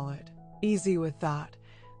Smollett. Easy with that.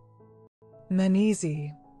 Men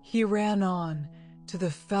easy, he ran on, to the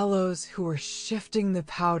fellows who were shifting the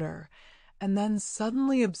powder, and then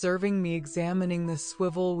suddenly observing me examining the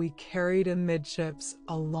swivel we carried amidships,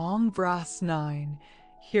 a long brass 9,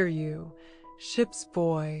 hear you, ship's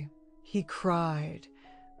boy, he cried.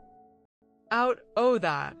 Out o'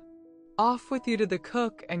 that! Off with you to the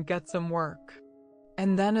cook and get some work.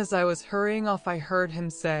 And then as I was hurrying off I heard him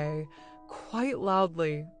say, quite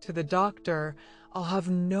loudly, to the doctor, I'll have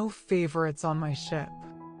no favorites on my ship.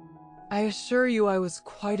 I assure you I was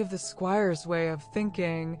quite of the squire's way of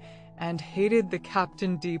thinking, and hated the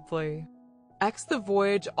captain deeply. The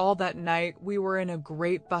voyage all that night we were in a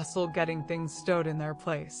great bustle getting things stowed in their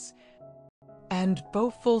place. And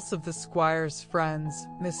boatfuls of the squire's friends,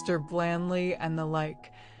 Mr. Blandley and the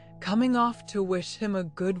like, coming off to wish him a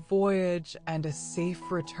good voyage and a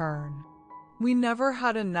safe return. We never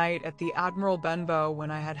had a night at the Admiral Benbow when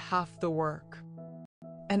I had half the work.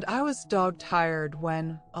 And I was dog-tired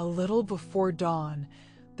when, a little before dawn,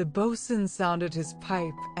 the boatswain sounded his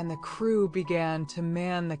pipe and the crew began to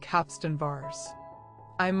man the capstan bars.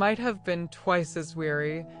 I might have been twice as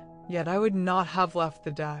weary, yet I would not have left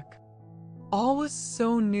the deck. All was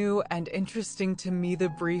so new and interesting to me, the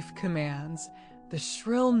brief commands, the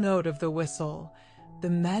shrill note of the whistle, the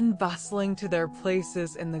men bustling to their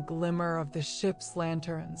places in the glimmer of the ship's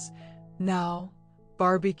lanterns. Now,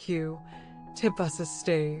 barbecue, tip us a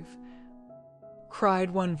stave, cried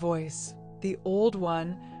one voice. The old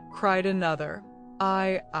one, cried another.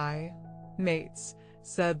 Aye, mates,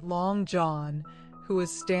 said Long John, who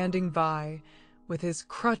was standing by, with his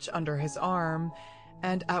crutch under his arm,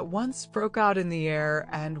 and at once broke out in the air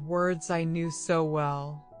and words I knew so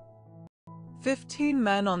well. 15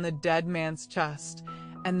 men on the dead man's chest,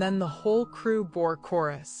 and then the whole crew bore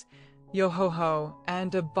chorus, yo-ho-ho,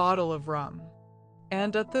 and a bottle of rum.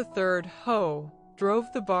 And at the third ho,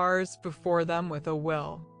 drove the bars before them with a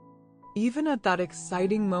will. Even at that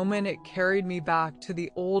exciting moment it carried me back to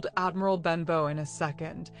the old Admiral Benbow in a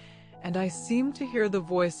second, and I seemed to hear the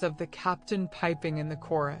voice of the captain piping in the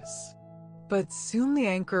chorus. But soon the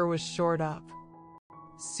anchor was short up.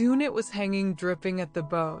 Soon it was hanging dripping at the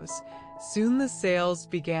bows. Soon the sails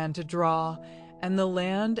began to draw, and the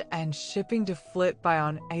land and shipping to flit by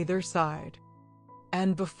on either side.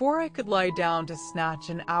 And before I could lie down to snatch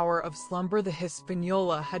an hour of slumber, the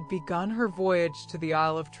Hispaniola had begun her voyage to the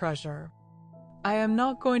Isle of Treasure. I am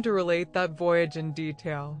not going to relate that voyage in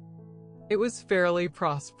detail. It was fairly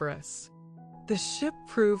prosperous. The ship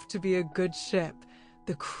proved to be a good ship,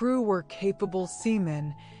 the crew were capable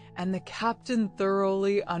seamen, and the captain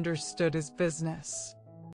thoroughly understood his business.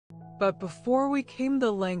 But before we came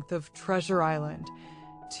the length of Treasure Island,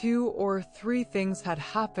 2 or 3 things had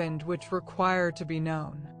happened which require to be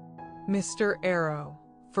known. Mr. Arrow,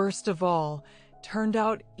 first of all, turned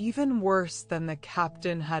out even worse than the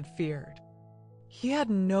captain had feared. He had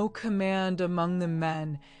no command among the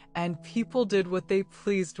men, and people did what they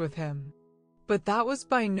pleased with him. But that was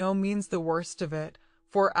by no means the worst of it,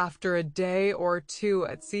 for after a day or 2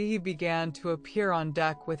 at sea he began to appear on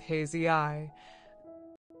deck with hazy eye,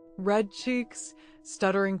 red cheeks,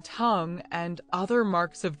 stuttering tongue, and other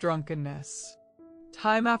marks of drunkenness.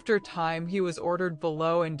 Time after time he was ordered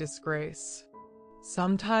below in disgrace.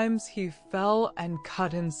 Sometimes he fell and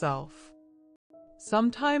cut himself.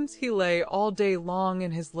 Sometimes he lay all day long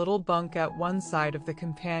in his little bunk at one side of the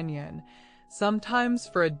companion. Sometimes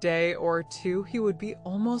for a day or two he would be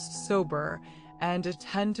almost sober and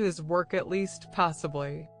attend to his work at least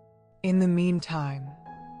passably. In the meantime,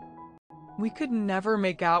 we could never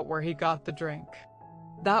make out where he got the drink.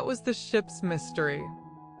 That was the ship's mystery.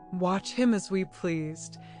 Watch him as we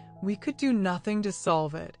pleased, we could do nothing to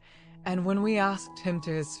solve it, and when we asked him to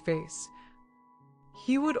his face,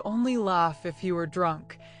 he would only laugh if he were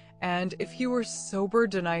drunk, and if he were sober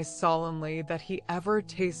deny solemnly that he ever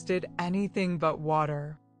tasted anything but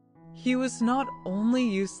water. He was not only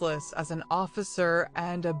useless as an officer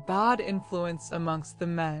and a bad influence amongst the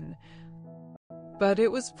men, but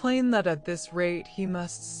it was plain that at this rate he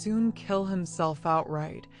must soon kill himself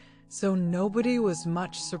outright, so nobody was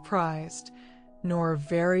much surprised, nor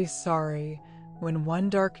very sorry, when one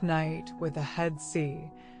dark night with a head sea,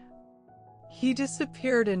 he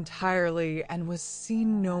disappeared entirely and was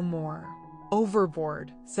seen no more.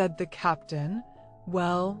 "Overboard," said the captain.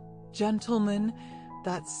 "Well, gentlemen,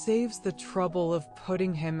 that saves the trouble of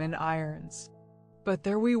putting him in irons." But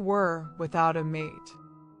there we were without a mate.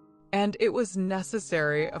 And it was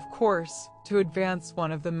necessary, of course, to advance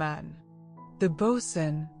one of the men. The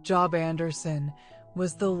boatswain, Job Anderson,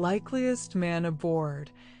 was the likeliest man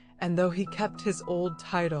aboard, and though he kept his old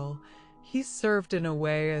title, he served in a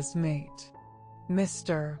way as mate.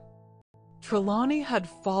 Mr. Trelawney had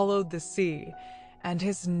followed the sea, and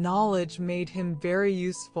his knowledge made him very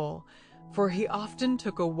useful, for he often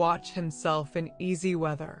took a watch himself in easy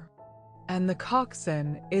weather. And the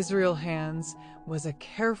coxswain, Israel Hands, was a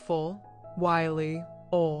careful, wily,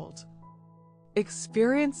 old,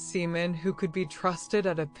 experienced seaman who could be trusted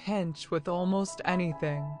at a pinch with almost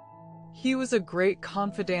anything. He was a great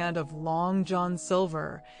confidant of Long John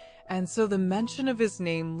Silver, and so the mention of his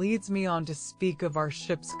name leads me on to speak of our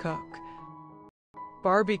ship's cook,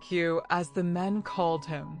 Barbecue, as the men called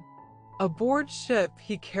him. Aboard ship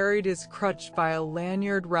he carried his crutch by a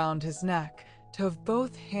lanyard round his neck, to have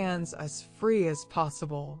both hands as free as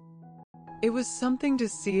possible. It was something to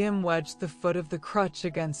see him wedge the foot of the crutch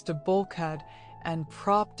against a bulkhead and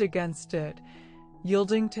propped against it,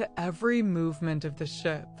 yielding to every movement of the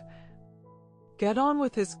ship, get on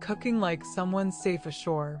with his cooking like someone safe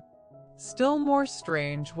ashore. Still more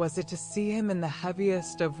strange was it to see him in the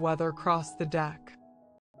heaviest of weather cross the deck.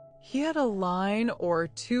 He had a line or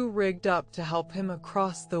two rigged up to help him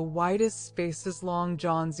across the widest spaces. Long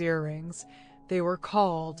John's earrings, they were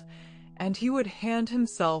called, and he would hand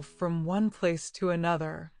himself from one place to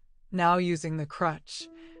another, now using the crutch,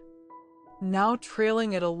 now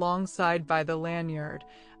trailing it alongside by the lanyard,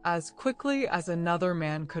 as quickly as another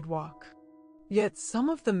man could walk. Yet some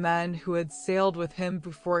of the men who had sailed with him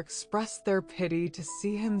before expressed their pity to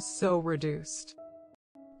see him so reduced.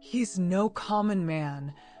 "He's no common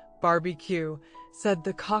man, Barbecue," said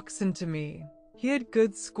the coxswain to me. "He had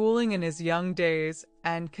good schooling in his young days,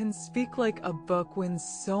 and can speak like a book when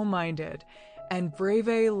so minded, and brave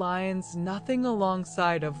lines nothing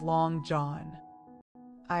alongside of Long John.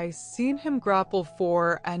 I seen him grapple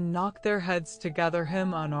for and knock their heads together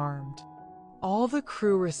him unarmed. All the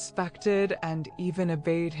crew respected and even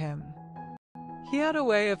obeyed him. He had a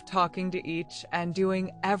way of talking to each and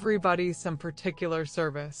doing everybody some particular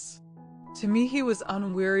service. To me he was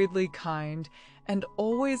unweariedly kind, and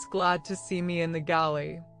always glad to see me in the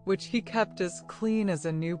galley, which he kept as clean as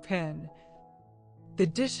a new pin, the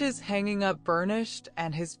dishes hanging up burnished,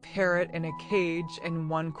 and his parrot in a cage in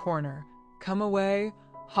one corner. 'Come away,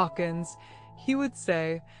 Hawkins,' he would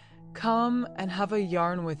say, 'come and have a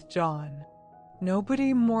yarn with John.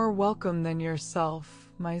 Nobody more welcome than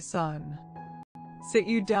yourself, my son. Sit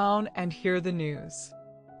you down and hear the news.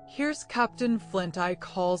 Here's Captain Flint.' I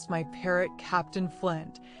calls my parrot Captain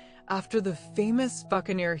Flint, after the famous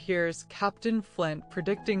buccaneer. Here's Captain Flint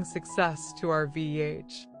predicting success to our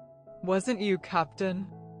VH. 'Wasn't you, Captain?'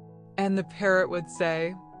 And the parrot would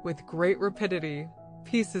say, with great rapidity,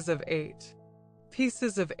 'Pieces of 8.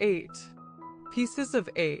 Pieces of 8. Pieces of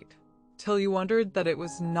 8, till you wondered that it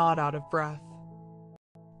was not out of breath.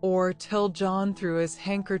 Or till John threw his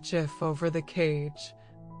handkerchief over the cage.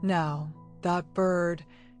 'Now, that bird,'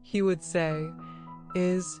 he would say,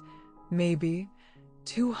 'is, maybe,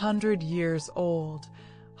 200 years old.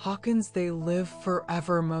 Hawkins, they live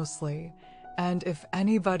forever mostly, and if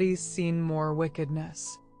anybody's seen more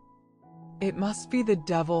wickedness, it must be the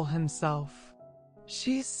devil himself.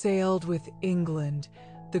 She sailed with England,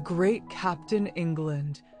 the great Captain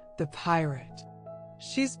England, the pirate.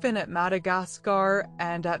 She's been at Madagascar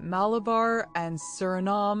and at Malabar and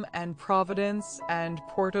Suriname and Providence and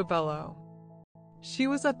Portobello. She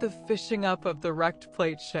was at the fishing up of the wrecked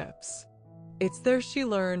plate ships. It's there she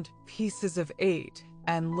learned pieces of 8,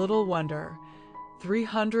 and little wonder,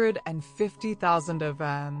 350,000 of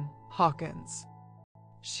Hawkins.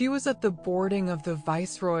 She was at the boarding of the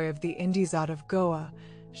Viceroy of the Indies out of Goa.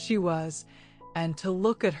 She was, and to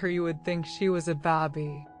look at her you would think she was a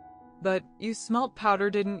babby. But you smelt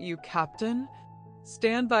powder, didn't you, Captain?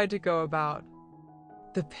 Stand by to go about.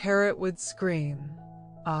 The parrot would scream.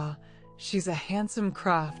 Ah, she's a handsome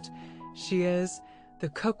craft, she is, the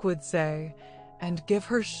cook would say, and give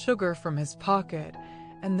her sugar from his pocket,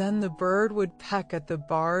 and then the bird would peck at the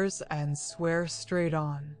bars and swear straight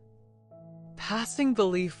on. Passing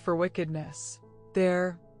belief for wickedness.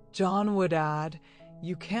 There, John would add,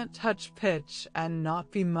 you can't touch pitch and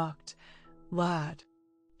not be mucked, lad.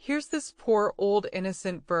 Here's this poor old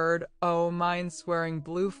innocent bird, oh mine swearing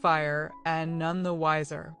blue fire, and none the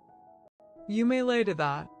wiser. You may lay to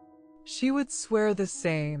that. She would swear the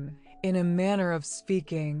same, in a manner of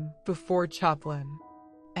speaking, before Chaplain.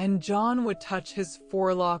 And John would touch his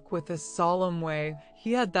forelock with a solemn way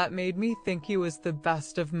he had that made me think he was the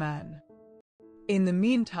best of men. In the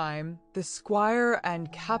meantime, the squire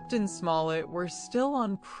and Captain Smollett were still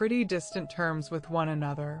on pretty distant terms with one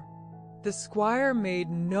another. The squire made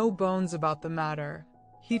no bones about the matter.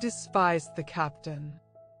 He despised the captain.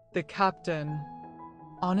 The captain,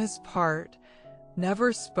 on his part,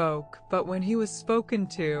 never spoke but when he was spoken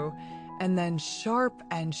to, and then sharp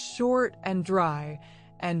and short and dry,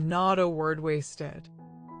 and not a word wasted.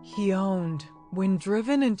 He owned, when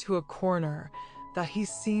driven into a corner, that he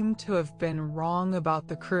seemed to have been wrong about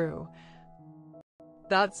the crew,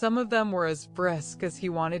 that some of them were as brisk as he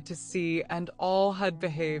wanted to see, and all had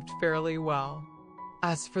behaved fairly well.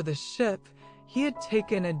 As for the ship, he had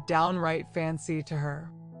taken a downright fancy to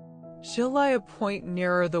her. She'll lie a point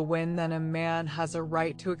nearer the wind than a man has a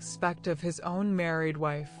right to expect of his own married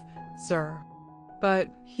wife, sir. But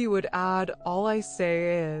he would add, all I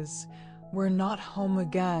say is, we're not home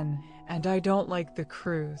again, and I don't like the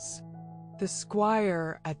cruise. The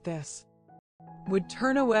squire, at this, would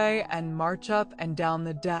turn away and march up and down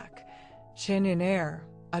the deck, chin in air.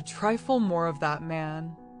 A trifle more of that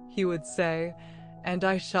man, he would say, and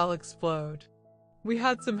I shall explode. We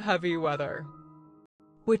had some heavy weather,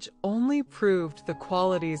 which only proved the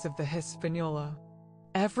qualities of the Hispaniola.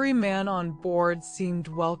 Every man on board seemed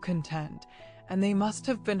well content, and they must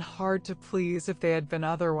have been hard to please if they had been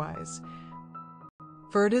otherwise.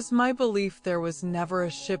 For it is my belief there was never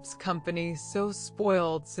a ship's company so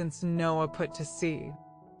spoiled since Noah put to sea.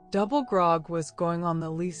 Double grog was going on the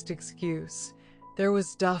least excuse. There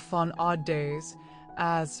was duff on odd days,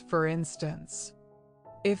 as, for instance,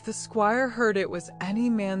 if the squire heard it was any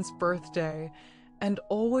man's birthday, and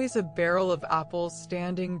always a barrel of apples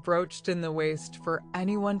standing broached in the waist for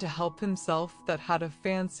anyone to help himself that had a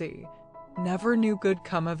fancy. Never knew good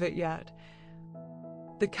come of it yet.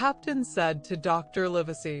 The captain said to Dr.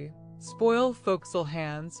 Livesey, spoil forecastle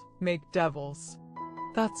hands, make devils.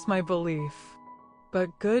 That's my belief.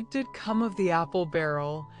 But good did come of the apple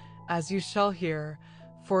barrel, as you shall hear,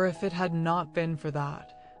 for if it had not been for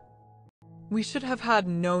that, we should have had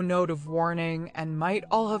no note of warning and might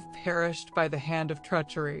all have perished by the hand of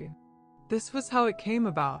treachery. This was how it came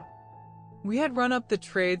about. We had run up the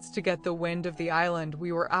trades to get the wind of the island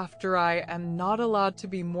we were after. I am not allowed to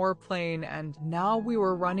be more plain, and now we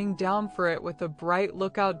were running down for it with a bright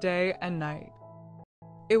lookout day and night.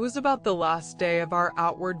 It was about the last day of our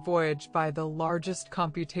outward voyage by the largest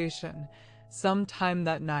computation, some time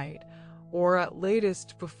that night, or at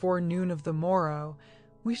latest before noon of the morrow,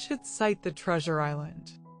 we should sight the treasure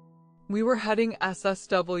island. We were heading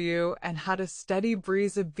SSW and had a steady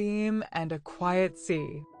breeze abeam and a quiet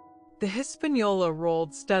sea. The Hispaniola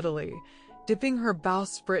rolled steadily, dipping her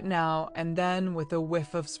bowsprit now and then with a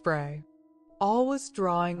whiff of spray. All was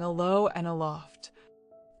drawing alow and aloft.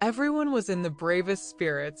 Everyone was in the bravest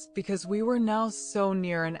spirits because we were now so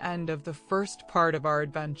near an end of the first part of our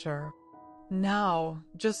adventure. Now,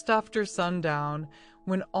 just after sundown,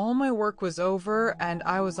 when all my work was over and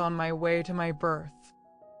I was on my way to my berth,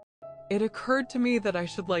 it occurred to me that I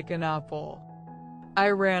should like an apple. I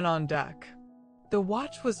ran on deck. The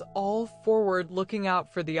watch was all forward looking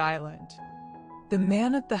out for the island. The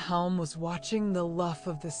man at the helm was watching the luff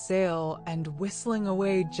of the sail and whistling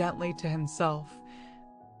away gently to himself.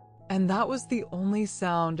 And that was the only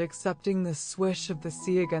sound excepting the swish of the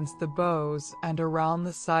sea against the bows and around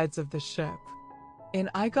the sides of the ship. And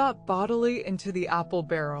I got bodily into the apple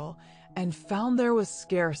barrel and found there was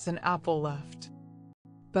scarce an apple left.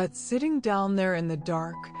 But sitting down there in the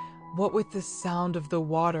dark, what with the sound of the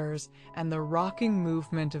waters and the rocking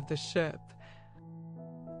movement of the ship,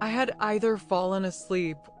 I had either fallen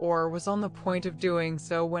asleep or was on the point of doing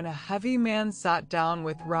so when a heavy man sat down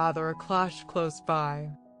with rather a clash close by.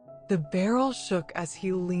 The barrel shook as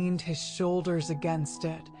he leaned his shoulders against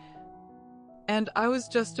it, and I was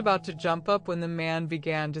just about to jump up when the man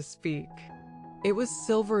began to speak. It was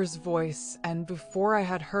Silver's voice, and before I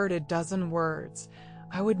had heard a dozen words,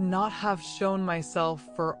 I would not have shown myself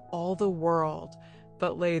for all the world,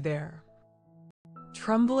 but lay there,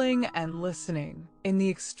 trembling and listening, in the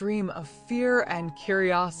extreme of fear and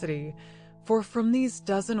curiosity, for from these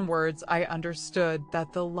dozen words I understood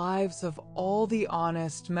that the lives of all the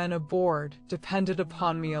honest men aboard depended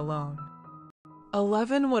upon me alone.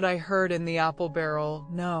 11 what I heard in the apple barrel.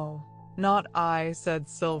 No, not I, said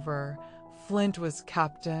Silver. Flint was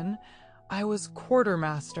captain. I was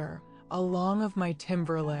quartermaster, along of my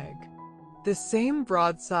timber leg. The same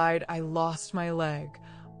broadside I lost my leg.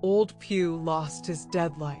 Old Pew lost his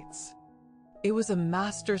deadlights. It was a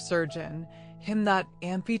master surgeon, him that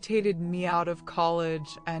amputated me out of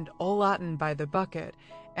college and all Latin by the bucket,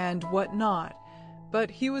 and what not,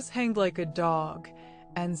 but he was hanged like a dog,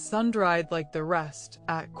 and sun-dried like the rest,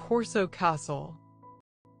 at Corso Castle.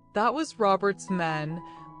 That was Robert's men,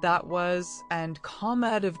 that was, and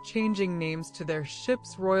ComEd of changing names to their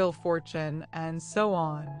ship's royal fortune, and so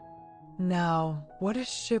on. Now, what a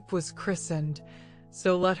ship was christened,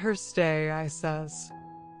 so let her stay, I says.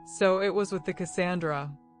 So it was with the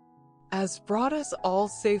Cassandra, as brought us all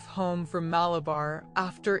safe home from Malabar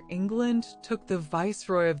after England took the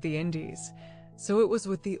Viceroy of the Indies. So it was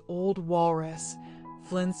with the old Walrus,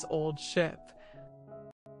 Flint's old ship,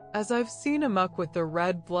 as I've seen amuck with the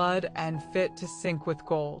red blood and fit to sink with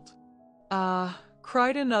gold. Ah,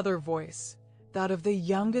 cried another voice, that of the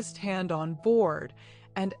youngest hand on board,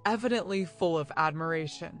 and evidently full of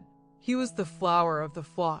admiration. He was the flower of the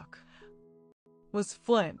flock, was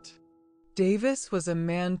Flint. Davis was a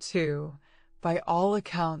man too, by all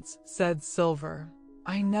accounts, said Silver.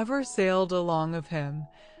 I never sailed along of him,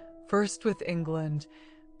 first with England,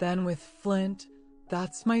 then with Flint.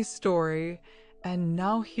 That's my story, and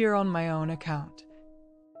now here on my own account.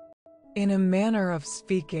 In a manner of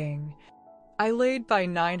speaking, I laid by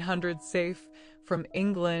 900 safe from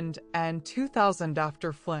England and 2,000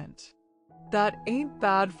 after Flint. That ain't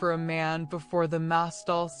bad for a man before the mast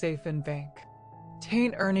all safe in bank.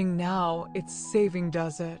 'Tain't earning now, it's saving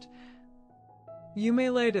does it. You may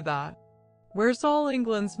lay to that. Where's all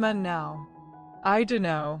England's men now? I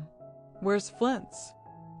dunno. Where's Flint's?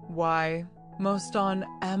 Why, most on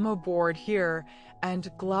 'em aboard here,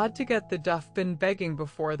 and glad to get the duff been begging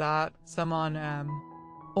before that, some on 'em.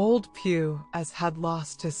 Old Pew, as had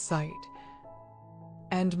lost his sight,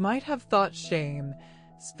 and might have thought shame,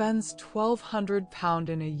 spends £1,200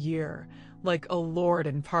 in a year, like a lord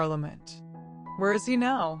in Parliament. Where is he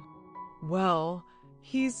now? Well,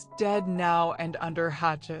 he's dead now and under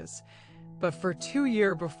hatches, but for 2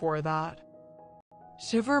 years before that.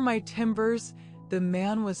 Shiver my timbers, the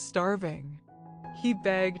man was starving. He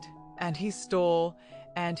begged, and he stole,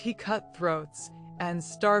 and he cut throats, and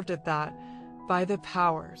starved at that, by the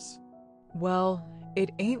powers. Well,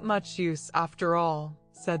 it ain't much use after all,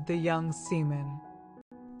 said the young seaman.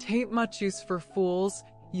 'Tain't much use for fools,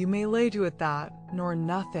 you may lay to it that, nor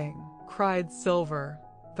nothing, cried Silver.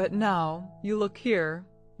 But now, you look here,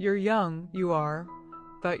 you're young, you are,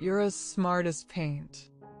 but you're as smart as paint.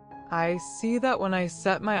 I see that when I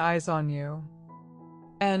set my eyes on you.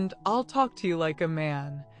 And I'll talk to you like a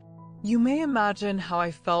man. You may imagine how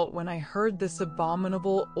I felt when I heard this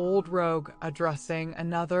abominable old rogue addressing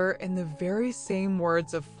another in the very same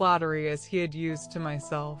words of flattery as he had used to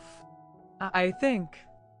myself. I think,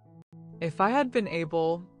 if I had been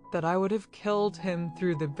able, that I would have killed him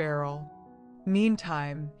through the barrel.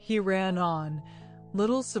 Meantime, he ran on,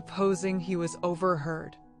 little supposing he was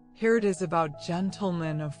overheard. Here it is about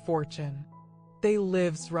gentlemen of fortune. They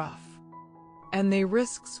lives rough, and they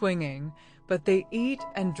risk swinging, but they eat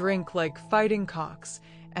and drink like fighting cocks,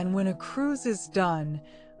 and when a cruise is done,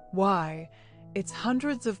 why, it's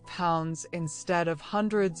hundreds of pounds instead of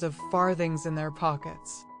hundreds of farthings in their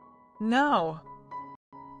pockets. Now,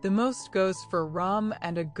 the most goes for rum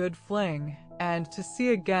and a good fling, and to sea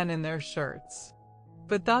again in their shirts.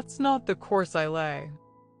 But that's not the course I lay.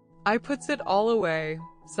 I puts it all away,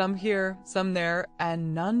 some here, some there,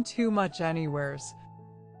 and none too much anywheres,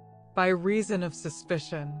 by reason of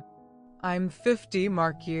suspicion. I'm 50,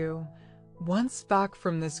 mark you. Once back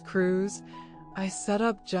from this cruise, I set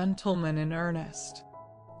up gentlemen in earnest.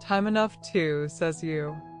 Time enough too, says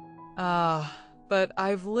you. Ah, but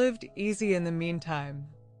I've lived easy in the meantime.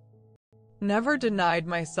 Never denied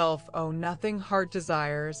myself nothing heart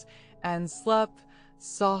desires, and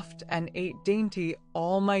soft and ate dainty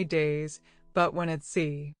all my days, but when at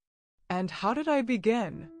sea. And how did I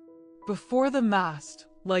begin? Before the mast,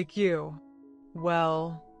 like you.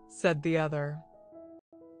 Well, said the other.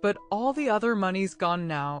 But all the other money's gone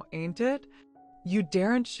now, ain't it? You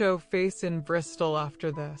daren't show face in Bristol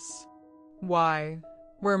after this. Why,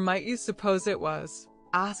 where might you suppose it was?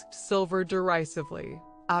 Asked Silver derisively.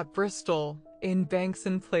 At Bristol, in banks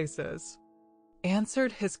and places.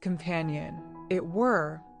 Answered his companion. It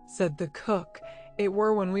were, said the cook, it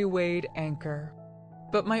were when we weighed anchor.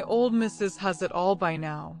 But my old missus has it all by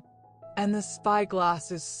now. And the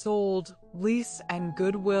spyglass is sold, lease and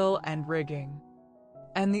goodwill and rigging.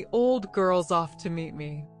 And the old girl's off to meet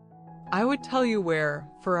me. I would tell you where,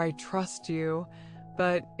 for I trust you,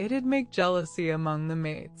 but it'd make jealousy among the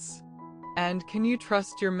mates. And can you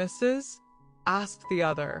trust your missus? Asked the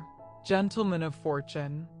other, gentleman of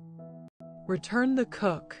fortune. Returned the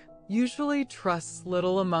cook, usually trusts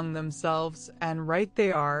little among themselves, and right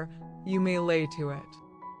they are, you may lay to it.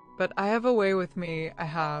 But I have a way with me, I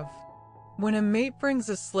have. When a mate brings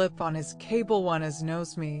a slip on his cable one as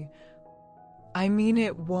knows me, I mean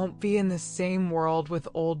it won't be in the same world with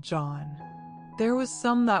old John. There was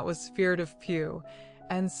some that was feared of Pew,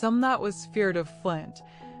 and some that was feared of Flint,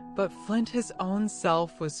 but Flint his own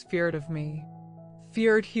self was feared of me.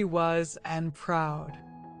 Feared he was, and proud.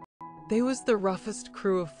 They was the roughest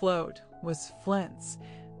crew afloat, was Flint's.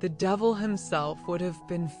 The devil himself would have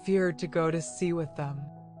been feared to go to sea with them.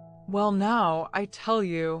 Well now, I tell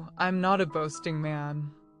you, I'm not a boasting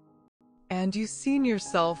man. And you seen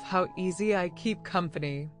yourself how easy I keep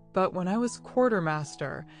company, but when I was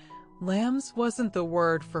quartermaster, lambs wasn't the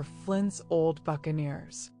word for Flint's old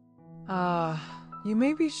buccaneers. You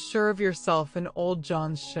may be sure of yourself in old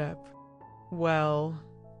John's ship. Well,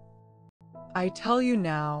 I tell you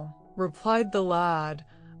now, replied the lad,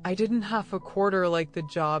 I didn't half a quarter like the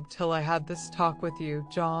job till I had this talk with you,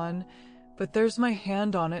 John, but there's my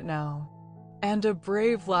hand on it now. And a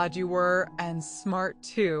brave lad you were, and smart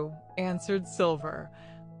too, answered Silver,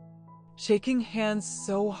 shaking hands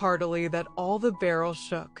so heartily that all the barrel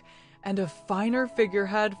shook, and a finer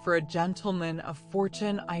figurehead for a gentleman of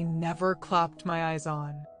fortune I never clapped my eyes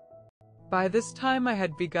on. By this time I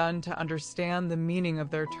had begun to understand the meaning of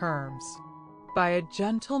their terms. By a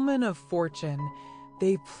gentleman of fortune,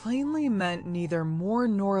 they plainly meant neither more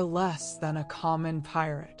nor less than a common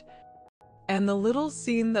pirate. And the little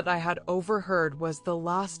scene that I had overheard was the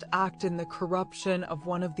last act in the corruption of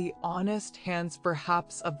one of the honest hands,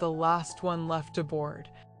 perhaps of the last one left aboard.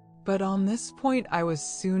 But on this point I was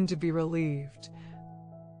soon to be relieved.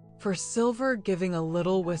 For Silver giving a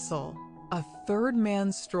little whistle, a third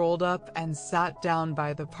man strolled up and sat down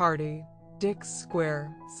by the party. Dick's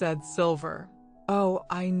square, said Silver. Oh,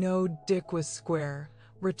 I know Dick was square,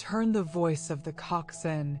 returned the voice of the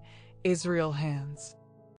coxswain, Israel Hands.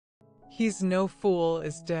 He's no fool,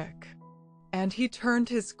 is Dick. And he turned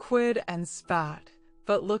his quid and spat.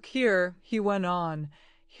 But look here, he went on,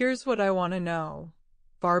 here's what I want to know.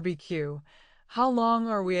 Barbecue, how long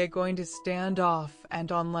are we going to stand off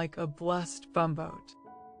and on like a blessed bumboat?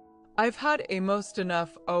 I've had a'most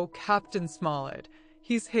enough, oh, Captain Smollett,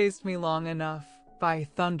 he's hazed me long enough, by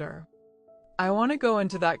thunder. I want to go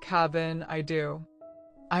into that cabin, I do.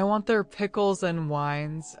 I want their pickles and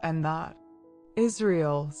wines and that.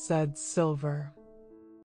 Israel, said Silver.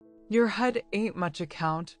 Your head ain't much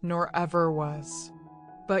account, nor ever was.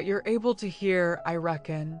 But you're able to hear, I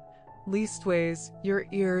reckon. Leastways, your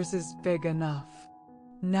ears is big enough.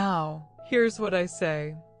 Now, here's what I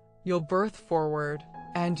say. You'll berth forward,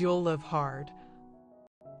 and you'll live hard.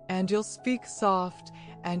 And you'll speak soft,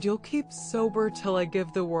 and you'll keep sober till I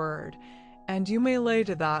give the word, and you may lay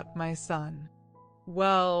to that, my son.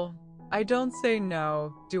 Well, I don't say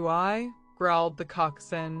no, do I? Growled the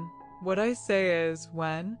coxswain. What I say is,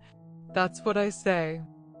 when? That's what I say.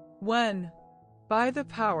 When? By the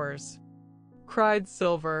powers, cried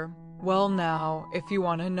Silver. Well now, if you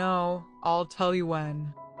want to know, I'll tell you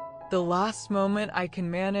when. The last moment I can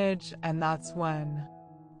manage, and that's when.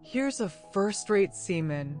 Here's a first-rate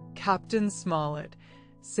seaman, Captain Smollett,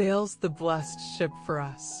 sails the blessed ship for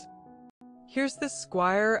us. Here's the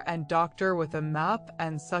squire and doctor with a map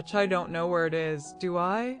and such. I don't know where it is, do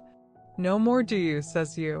I? No more do you,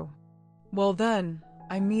 says you. Well then,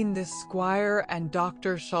 I mean this squire and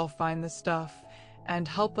doctor shall find the stuff, and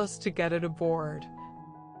help us to get it aboard.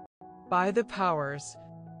 By the powers,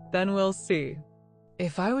 then we'll see.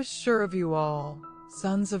 If I was sure of you all,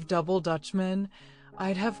 sons of double Dutchmen,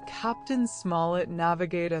 I'd have Captain Smollett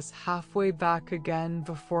navigate us halfway back again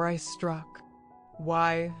before I struck.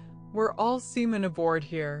 Why, we're all seamen aboard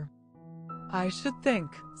here. I should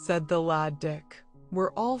think, said the lad Dick.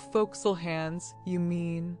 We're all forecastle hands, you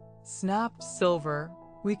mean, snapped Silver.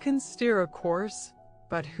 We can steer a course,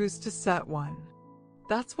 but who's to set one?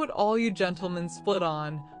 That's what all you gentlemen split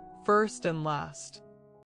on, first and last.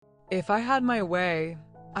 If I had my way,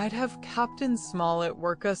 I'd have Captain Smollett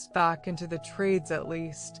work us back into the trades at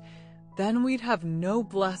least. Then we'd have no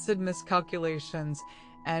blessed miscalculations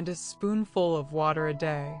and a spoonful of water a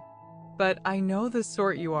day. But I know the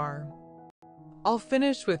sort you are. I'll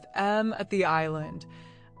finish with M at the island,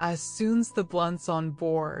 as soon's the blunt's on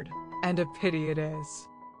board, and a pity it is.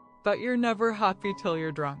 But you're never happy till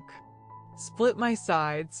you're drunk. Split my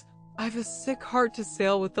sides, I've a sick heart to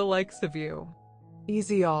sail with the likes of you.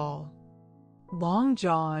 Easy all. Long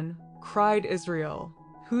John, cried Israel,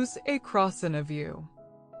 who's a crossin' of you?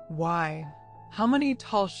 Why, how many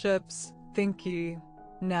tall ships, think ye,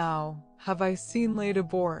 now, have I seen laid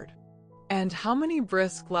aboard? And how many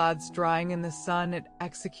brisk lads drying in the sun at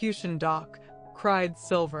Execution Dock, cried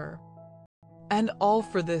Silver. And all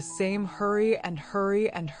for this same hurry and hurry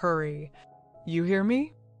and hurry. You hear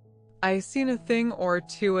me? I seen a thing or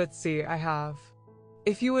two at sea, I have.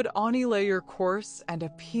 If you would only lay your course and a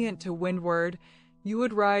peant to windward, you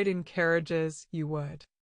would ride in carriages, you would.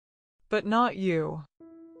 But not you.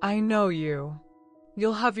 I know you.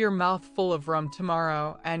 You'll have your mouth full of rum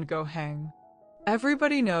tomorrow and go hang.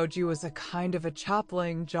 Everybody knowed you was a kind of a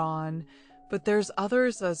chaplain, John, but there's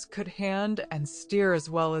others as could hand and steer as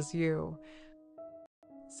well as you.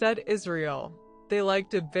 Said Israel, they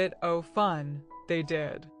liked a bit o' fun, they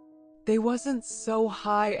did. They wasn't so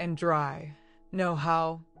high and dry,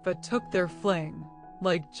 nohow, but took their fling,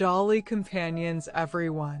 like jolly companions every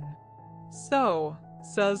one. So,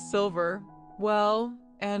 says Silver, well,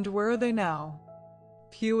 and where are they now?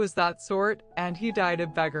 Pew was that sort, and he died a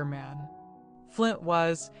beggar man. Flint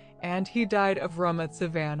was, and he died of rum at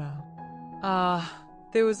Savannah. Ah,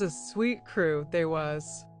 they was a sweet crew, they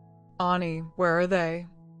was. Ani, where are they?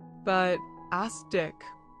 But, ask Dick,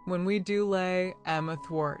 when we do lay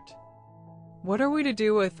athwart. What are we to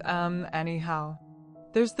do with anyhow?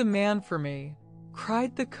 There's the man for me,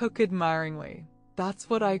 cried the cook admiringly. That's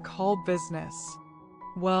what I call business.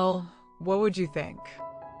 Well, what would you think?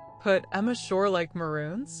 Put ashore like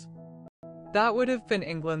maroons? That would have been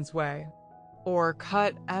England's way. Or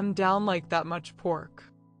cut down like that much pork.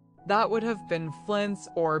 That would have been Flint's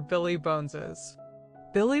or Billy Bones's.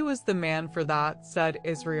 Billy was the man for that, said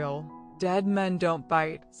Israel. Dead men don't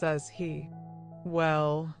bite, says he.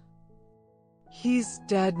 Well, he's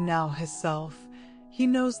dead now hisself. He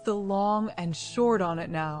knows the long and short on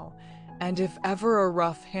it now, and if ever a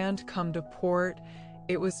rough hand come to port,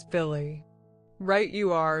 it was Billy. Right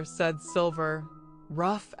you are, said Silver,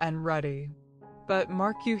 rough and ready. But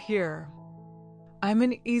mark you here. I'm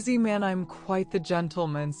an easy man, I'm quite the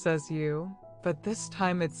gentleman, says you, but this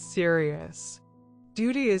time it's serious.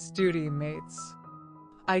 Duty is duty, mates.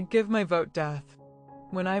 I'd give my vote death,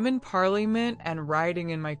 when I'm in Parliament and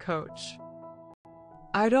riding in my coach.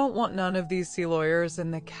 I don't want none of these sea lawyers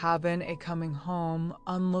in the cabin a-coming home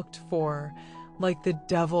unlooked for, like the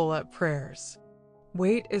devil at prayers.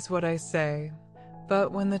 Wait is what I say,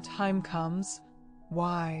 but when the time comes,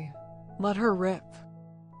 why, let her rip.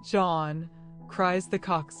 John, cries the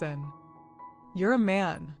coxswain. You're a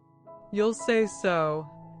man. You'll say so,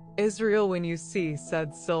 Israel, when you see,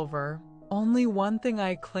 said Silver. Only one thing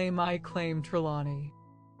I claim Trelawney.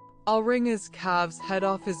 I'll wring his calf's head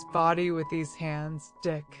off his body with these hands,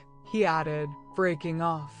 Dick, he added, breaking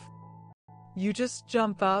off. You just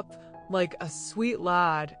jump up, like a sweet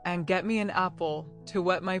lad, and get me an apple, to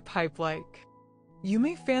wet my pipe like. You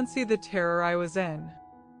may fancy the terror I was in.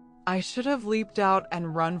 I should have leaped out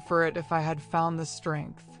and run for it if I had found the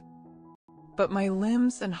strength. But my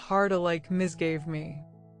limbs and heart alike misgave me.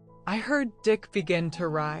 I heard Dick begin to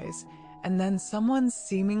rise, and then someone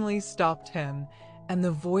seemingly stopped him, and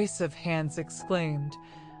the voice of Hans exclaimed,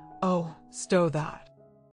 "Oh, stow that.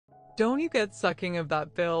 Don't you get sucking of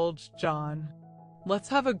that bilge, John. Let's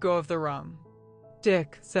have a go of the rum."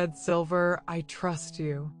 "Dick," said Silver, "I trust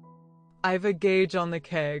you. I've a gauge on the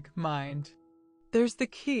keg, mind. There's the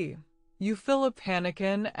key. You fill a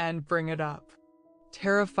pannikin and bring it up."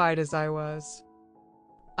 Terrified as I was,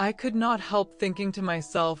 I could not help thinking to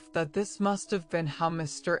myself that this must have been how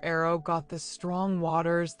Mr. Arrow got the strong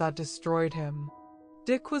waters that destroyed him.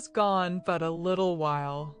 Dick was gone but a little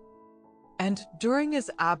while, and during his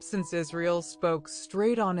absence Israel spoke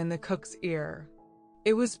straight on in the cook's ear.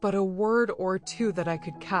 It was but a word or two that I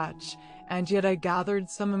could catch, and yet I gathered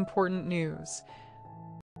some important news.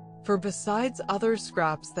 For besides other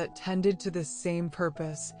scraps that tended to the same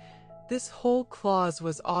purpose, this whole clause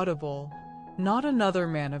was audible. Not another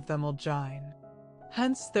man of them'll jine.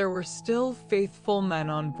 Hence there were still faithful men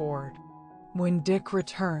on board. When Dick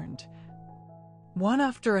returned, one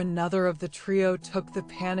after another of the trio took the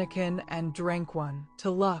pannikin and drank one to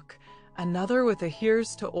luck, another with a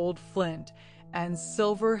here's to old Flint, and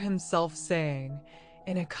Silver himself saying,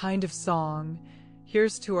 in a kind of song,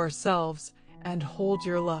 here's to ourselves, and hold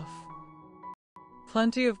your luff.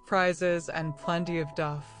 Plenty of prizes and plenty of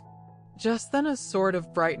duff. Just then a sort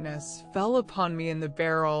of brightness fell upon me in the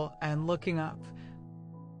barrel, and looking up,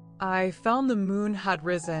 I found the moon had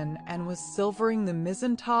risen and was silvering the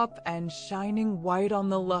mizzen-top and shining white on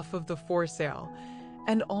the luff of the foresail,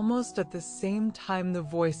 and almost at the same time the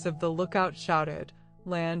voice of the lookout shouted,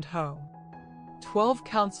 "Land ho!" 12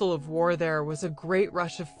 council of war. There was a great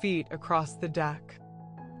rush of feet across the deck.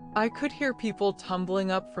 I could hear people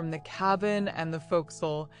tumbling up from the cabin and the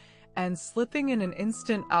forecastle, and slipping in an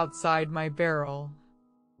instant outside my barrel.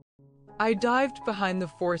 I dived behind the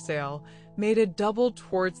foresail, made a double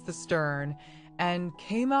towards the stern, and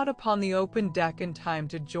came out upon the open deck in time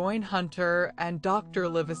to join Hunter and Dr.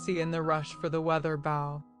 Livesey in the rush for the weather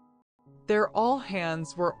bow. There all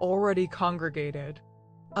hands were already congregated.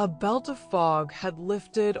 A belt of fog had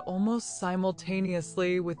lifted almost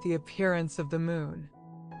simultaneously with the appearance of the moon.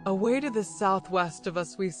 Away to the southwest of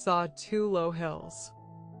us we saw 2 low hills,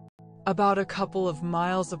 about a couple of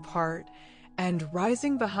miles apart, and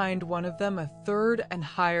rising behind one of them a third and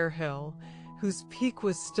higher hill, whose peak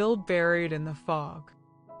was still buried in the fog.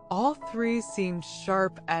 All 3 seemed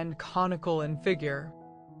sharp and conical in figure.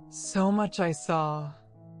 So much I saw,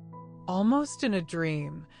 almost in a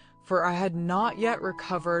dream, for I had not yet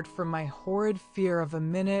recovered from my horrid fear of a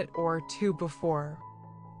minute or 2 before.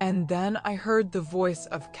 And then I heard the voice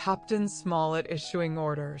of Captain Smollett issuing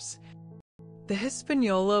orders. The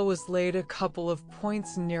Hispaniola was laid a couple of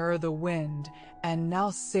points nearer the wind, and now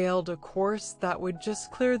sailed a course that would just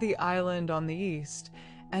clear the island on the east.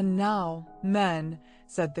 And now, men,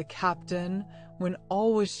 said the captain, when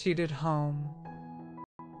all was sheeted home,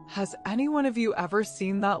 has any one of you ever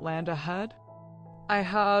seen that land ahead? I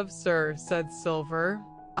have, sir, said Silver.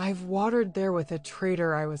 I've watered there with a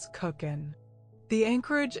trader I was cookin'. The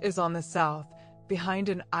anchorage is on the south, behind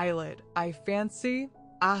an islet, I fancy?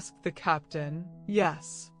 Asked the captain.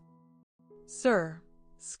 Yes, sir.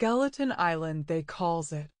 Skeleton Island they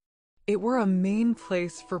calls it. It were a main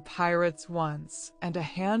place for pirates once, and a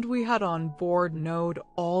hand we had on board knowed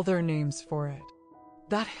all their names for it.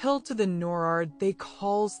 That hill to the nor'ard they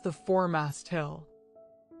calls the foremast hill.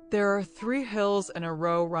 There are 3 hills in a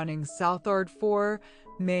row running south'ard fore,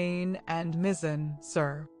 main, and mizzen,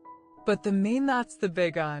 sir. But the main, that's the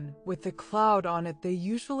big un, with the cloud on it they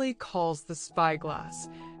usually calls the spyglass,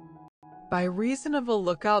 by reason of a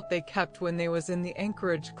lookout they kept when they was in the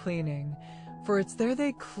anchorage cleaning, for it's there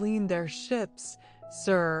they clean their ships,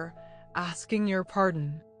 sir, asking your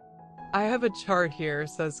pardon. I have a chart here,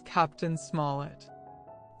 says Captain Smollett.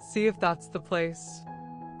 See if that's the place.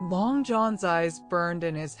 Long John's eyes burned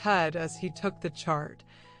in his head as he took the chart,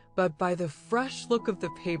 but by the fresh look of the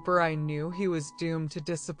paper I knew he was doomed to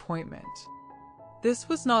disappointment. This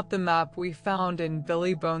was not the map we found in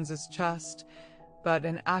Billy Bones's chest, but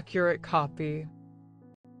an accurate copy,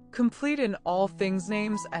 complete in all things,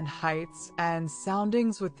 names and heights and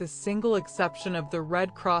soundings, with the single exception of the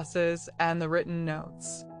red crosses and the written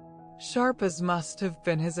notes, sharp as must have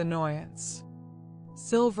been his annoyance.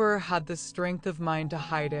 Silver had the strength of mind to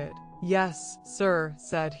hide it. Yes, sir,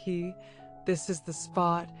 said he, this is the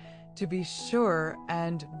spot, to be sure,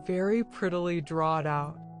 and very prettily drawed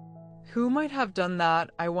out. Who might have done that,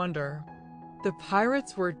 I wonder? The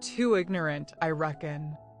pirates were too ignorant, I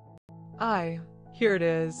reckon. Aye, here it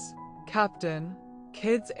is, Captain.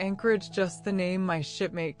 Kidd's Anchorage, just the name my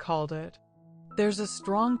shipmate called it. There's a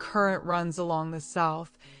strong current runs along the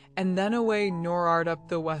south, and then away nor'ard up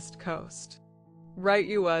the west coast. Right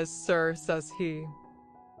you was, sir, says he,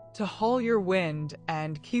 to haul your wind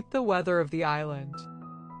and keep the weather of the island.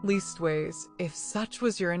 Leastways, if such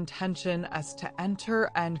was your intention as to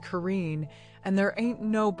enter and careen, and there ain't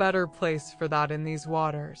no better place for that in these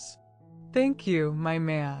waters. Thank you, my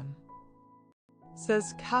man,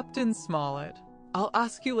 says Captain Smollett. I'll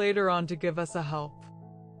ask you later on to give us a help.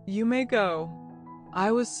 You may go.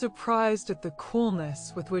 I was surprised at the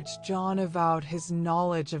coolness with which John avowed his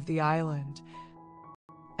knowledge of the island,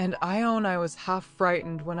 and I own I was half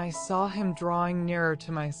frightened when I saw him drawing nearer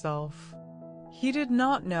to myself. He did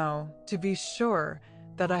not know, to be sure,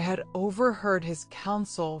 that I had overheard his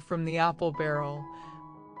counsel from the apple barrel,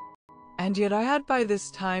 and yet I had by this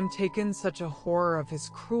time taken such a horror of his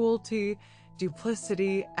cruelty,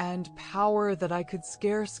 duplicity, and power that I could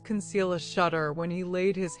scarce conceal a shudder when he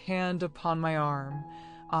laid his hand upon my arm.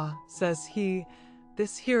 Ah, says he,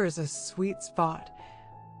 This here is a sweet spot.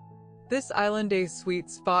 This island a sweet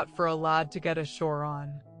spot for a lad to get ashore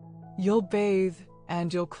on. You'll bathe,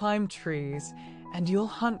 and you'll climb trees, and you'll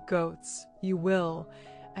hunt goats, you will,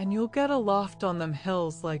 and you'll get aloft on them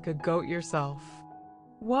hills like a goat yourself.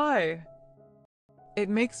 Why? It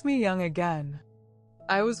makes me young again.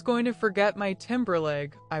 I was going to forget my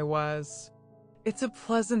timberleg, I was. It's a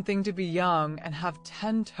pleasant thing to be young and have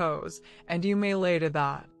 10 toes, and you may lay to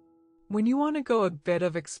that. When you want to go a bit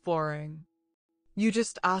of exploring, you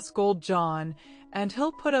just ask old John, and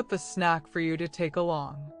he'll put up a snack for you to take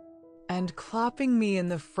along. And clapping me in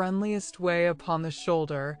the friendliest way upon the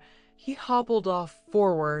shoulder, he hobbled off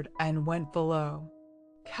forward and went below.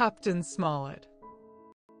 Captain Smollett.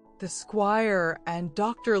 The squire and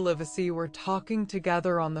Dr. Livesey were talking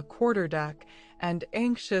together on the quarterdeck, and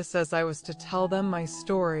anxious as I was to tell them my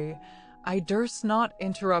story, I durst not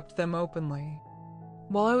interrupt them openly.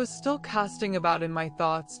 While I was still casting about in my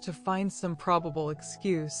thoughts to find some probable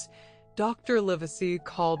excuse, Dr. Livesey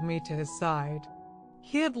called me to his side.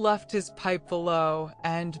 He had left his pipe below,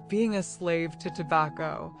 and, being a slave to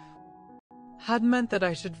tobacco, had meant that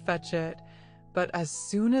I should fetch it, but as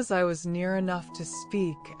soon as I was near enough to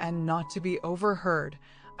speak and not to be overheard,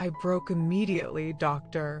 I broke immediately.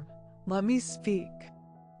 Doctor, let me speak.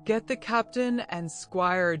 Get the captain and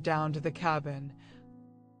squire down to the cabin,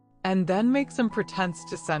 and then make some pretense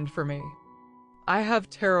to send for me. I have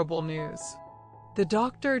terrible news. The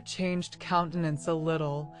doctor changed countenance a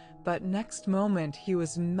little, but next moment he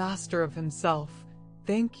was master of himself.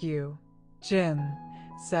 Thank you, Jim,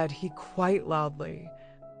 said he quite loudly.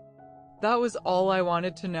 That was all I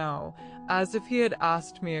wanted to know, as if he had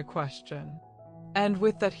asked me a question. And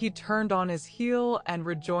with that he turned on his heel and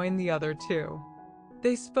rejoined the other two.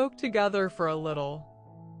 They spoke together for a little,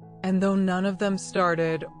 and though none of them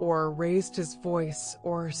started or raised his voice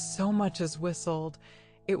or so much as whistled,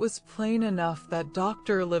 it was plain enough that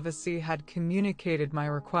Dr. Livesey had communicated my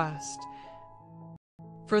request.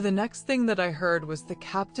 For the next thing that I heard was the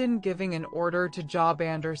captain giving an order to Job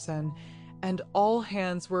Anderson, and all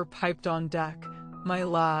hands were piped on deck. My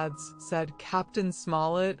lads, said Captain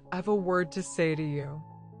Smollett, I've a word to say to you.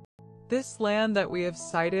 This land that we have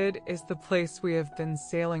sighted is the place we have been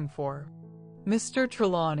sailing for. Mr.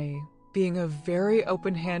 Trelawney, being a very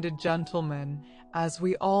open-handed gentleman, as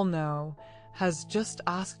we all know, has just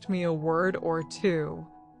asked me a word or two.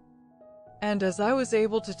 And as I was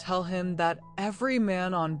able to tell him that every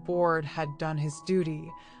man on board had done his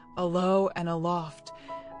duty, alow and aloft,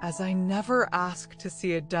 as I never asked to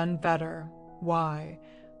see it done better, why,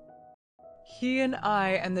 he and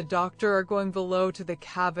I and the doctor are going below to the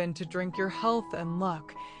cabin to drink your health and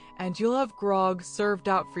luck, and you'll have grog served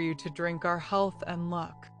out for you to drink our health and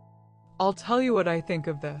luck. I'll tell you what I think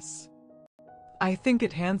of this. I think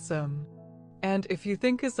it handsome, and if you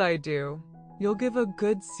think as I do, you'll give a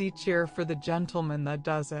good sea cheer for the gentleman that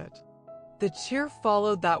does it. The cheer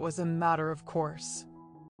followed that was a matter of course,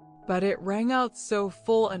 but it rang out so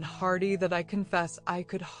full and hearty that I confess I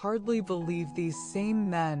could hardly believe these same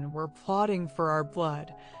men were plotting for our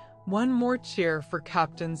blood. One more cheer for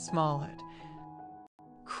Captain Smollett,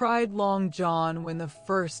 cried Long John when the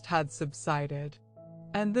first had subsided,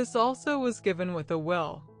 and this also was given with a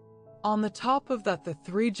will. On the top of that the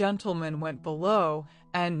three gentlemen went below,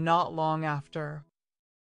 and not long after,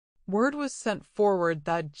 word was sent forward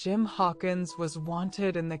that Jim Hawkins was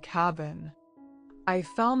wanted in the cabin. I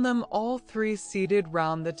found them all three seated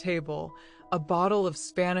round the table, a bottle of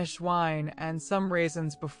Spanish wine and some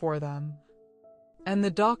raisins before them, and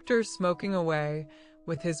the doctor smoking away,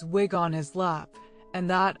 with his wig on his lap, and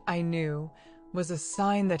that, I knew, was a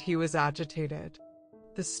sign that he was agitated.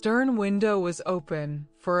 The stern window was open,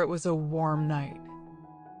 for it was a warm night,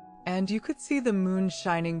 and you could see the moon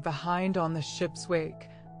shining behind on the ship's wake.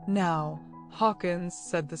 Now, Hawkins,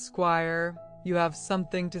 said the squire, you have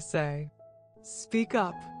something to say. Speak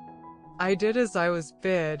up. I did as I was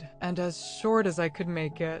bid, and as short as I could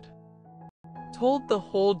make it. Told the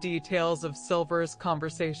whole details of Silver's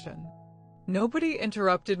conversation. Nobody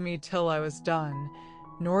interrupted me till I was done,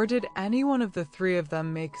 nor did any one of the three of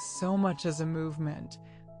them make so much as a movement.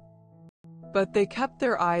 But they kept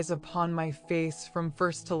their eyes upon my face from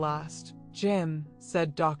first to last. Jim,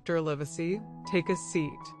 said Dr. Livesey, take a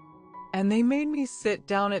seat. And they made me sit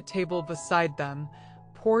down at table beside them,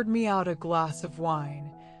 poured me out a glass of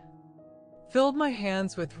wine, filled my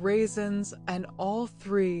hands with raisins, and all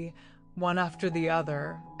three, one after the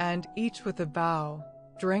other, and each with a bow,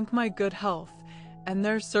 drank my good health and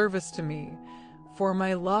their service to me, for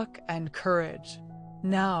my luck and courage.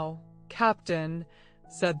 Now, Captain,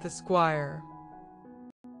 said the squire,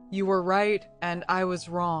 you were right and I was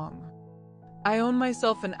wrong. I own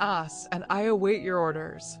myself an ass, and I await your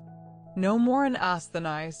orders." "No more an ass than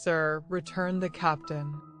I, sir," returned the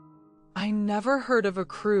captain. I never heard of a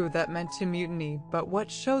crew that meant to mutiny but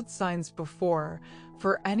what showed signs before,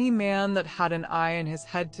 for any man that had an eye in his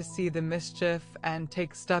head to see the mischief and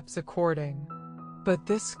take steps according. "But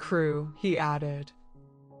this crew," he added,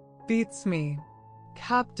 "beats me."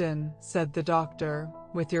 "Captain," said the doctor,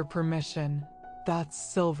 "with your permission, that's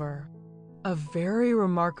Silver. A very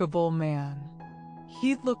remarkable man."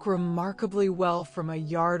 "He'd look remarkably well from a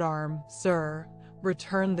yardarm, sir,"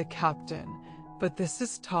 returned the captain, "but this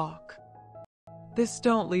is talk. This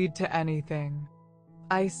don't lead to anything.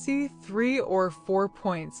 I see 3 or 4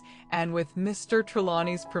 points, and with Mr.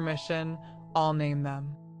 Trelawney's permission, I'll name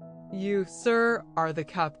them." "You, sir, are the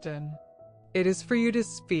captain." "It is for you to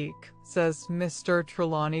speak," says Mr.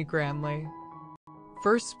 Trelawney grandly.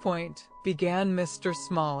 "First point," began Mr.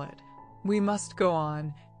 Smollett. "We must go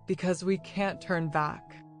on, because we can't turn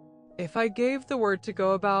back. If I gave the word to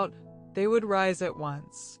go about, they would rise at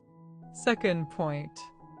once. Second point.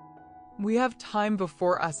 We have time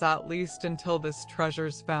before us at least until this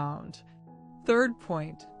treasure's found. Third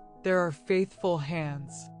point. There are faithful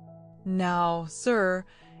hands. Now, sir,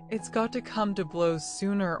 it's got to come to blows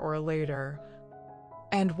sooner or later.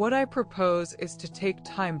 And what I propose is to take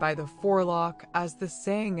time by the forelock, as the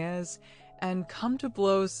saying is, and come to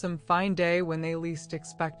blows some fine day when they least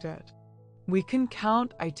expect it. We can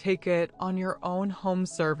count, I take it, on your own home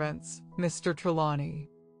servants, Mr. Trelawney."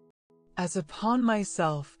 "As upon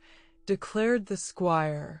myself," declared the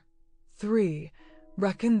squire. "3,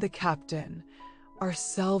 reckoned the captain.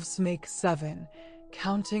 Ourselves make 7,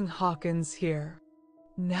 counting Hawkins here.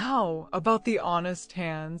 Now, about the honest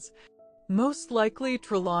hands. Most likely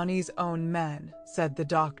Trelawney's own men," said the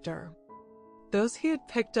doctor. "Those he had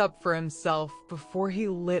picked up for himself before he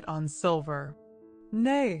lit on Silver."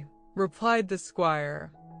 "Nay," replied the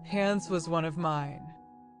squire, "Hands was one of mine."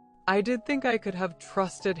 "I did think I could have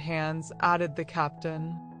trusted Hands," added the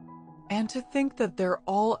captain. "And to think that they're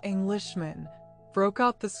all Englishmen," broke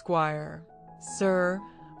out the squire. "Sir,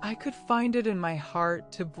 I could find it in my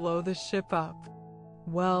heart to blow the ship up."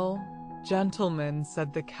 "Well, gentlemen,"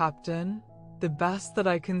 said the captain, "the best that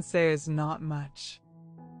I can say is not much.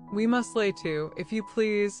 We must lay to, if you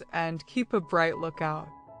please, and keep a bright lookout.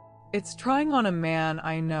 It's trying on a man,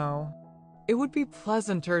 I know. It would be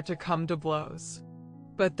pleasanter to come to blows.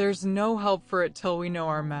 But there's no help for it till we know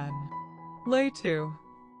our men. Lay to.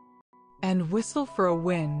 And whistle for a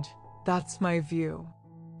wind, that's my view.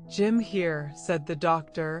 Jim here," said the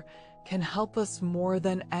doctor, "can help us more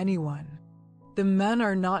than anyone. The men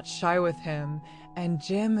are not shy with him, and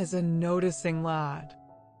Jim is a noticing lad.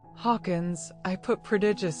 Hawkins, I put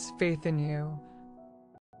prodigious faith in you,"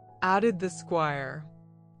 added the squire.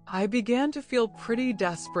 I began to feel pretty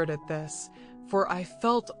desperate at this, for I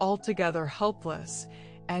felt altogether helpless,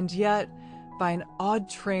 and yet, by an odd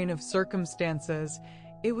train of circumstances,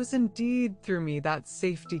 it was indeed through me that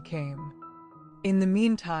safety came. In the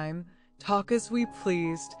meantime, talk as we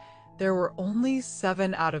pleased, there were only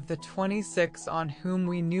 7 out of the 26 on whom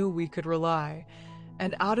we knew we could rely,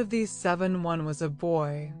 and out of these 7 one was a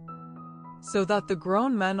boy, so that the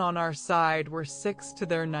grown men on our side were 6 to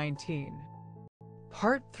their 19.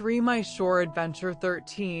 Part 3, My Shore Adventure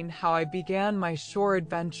 13, How I Began My Shore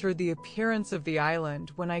Adventure. The appearance of the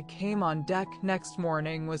island when I came on deck next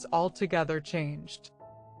morning was altogether changed.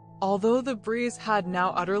 Although the breeze had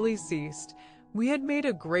now utterly ceased, we had made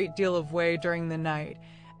a great deal of way during the night,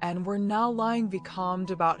 and were now lying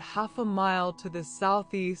becalmed about half a mile to the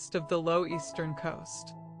southeast of the low eastern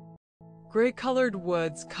coast. Gray-colored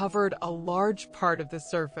woods covered a large part of the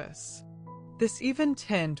surface. This even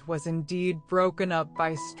tint was indeed broken up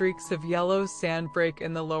by streaks of yellow sandbreak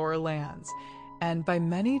in the lower lands, and by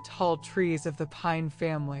many tall trees of the pine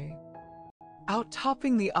family,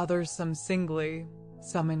 outtopping the others some singly,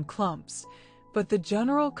 some in clumps, but the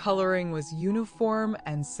general coloring was uniform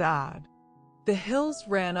and sad. The hills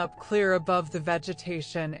ran up clear above the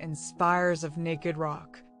vegetation in spires of naked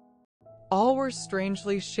rock. All were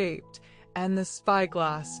strangely shaped, and the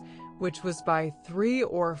spyglass, which was by 300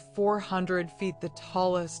 or 400 feet the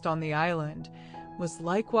tallest on the island, was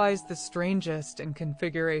likewise the strangest in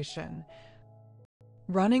configuration,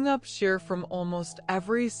 running up sheer from almost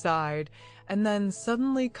every side, and then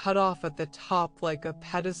suddenly cut off at the top like a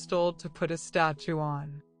pedestal to put a statue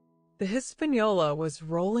on. The Hispaniola was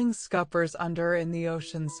rolling scuppers under in the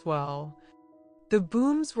ocean swell. The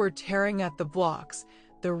booms were tearing at the blocks,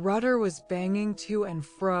 the rudder was banging to and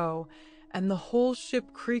fro, and the whole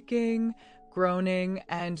ship creaking, groaning,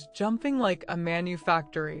 and jumping like a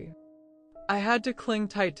manufactory. I had to cling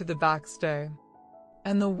tight to the backstay.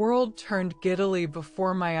 and the world turned giddily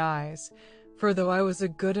before my eyes, for though I was a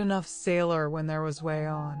good enough sailor when there was way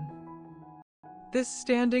on. This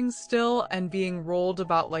standing still and being rolled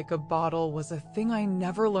about like a bottle was a thing I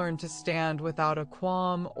never learned to stand without a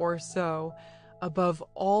qualm or so, above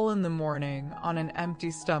all in the morning on an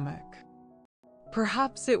empty stomach.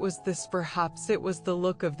 Perhaps it was the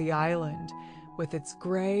look of the island, with its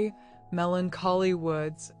gray, melancholy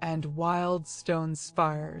woods and wild stone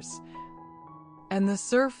spires, and the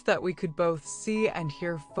surf that we could both see and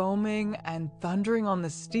hear foaming and thundering on the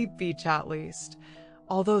steep beach at least,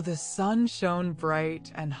 although the sun shone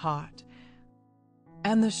bright and hot.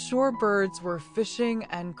 And the shore birds were fishing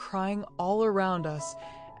and crying all around us,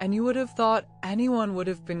 and you would have thought anyone would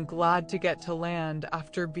have been glad to get to land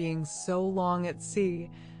after being so long at sea.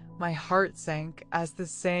 My heart sank, as the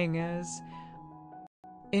saying is,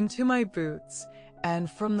 into my boots, and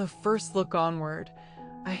from the first look onward,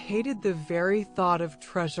 I hated the very thought of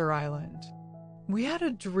Treasure Island. We had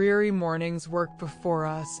a dreary morning's work before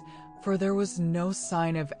us, for there was no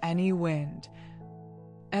sign of any wind,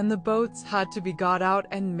 and the boats had to be got out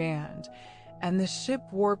and manned, and the ship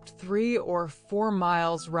warped 3 or 4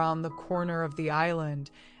 miles round the corner of the island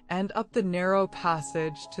and up the narrow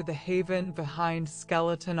passage to the haven behind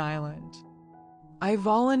Skeleton Island. I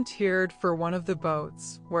volunteered for one of the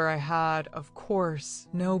boats, where I had, of course,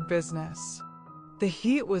 no business. The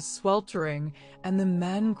heat was sweltering, and the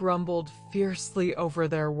men grumbled fiercely over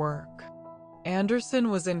their work.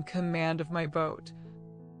 Anderson was in command of my boat,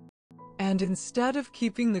 and instead of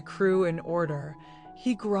keeping the crew in order,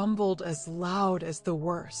 he grumbled as loud as the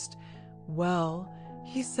worst. Well,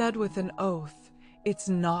 he said with an oath, it's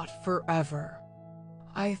not forever.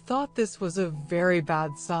 I thought this was a very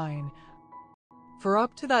bad sign, for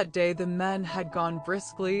up to that day the men had gone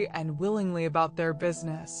briskly and willingly about their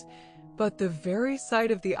business, but the very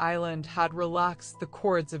sight of the island had relaxed the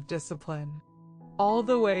cords of discipline. All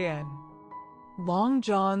the way in, Long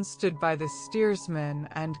John stood by the steersman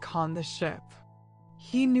and conned the ship.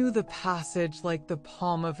 He knew the passage like the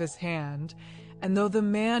palm of his hand, and though the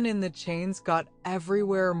man in the chains got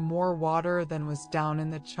everywhere more water than was down in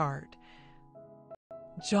the chart,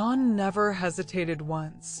 John never hesitated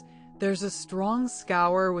once. There's a strong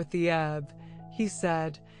scour with the ebb, he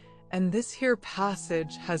said, and this here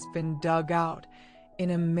passage has been dug out, in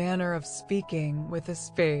a manner of speaking, with a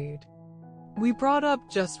spade. We brought up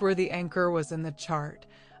just where the anchor was in the chart,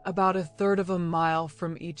 about 1/3 of a mile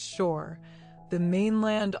from each shore, the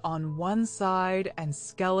mainland on one side and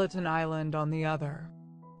Skeleton Island on the other.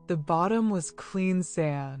 The bottom was clean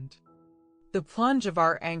sand. The plunge of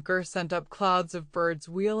our anchor sent up clouds of birds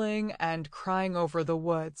wheeling and crying over the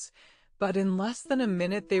woods, but in less than a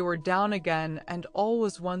minute they were down again and all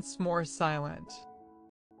was once more silent.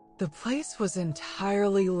 The place was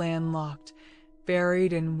entirely landlocked,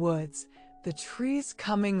 buried in woods, the trees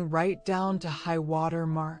coming right down to high water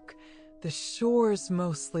mark, the shores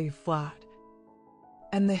mostly flat,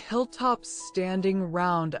 and the hilltops standing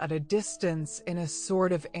round at a distance in a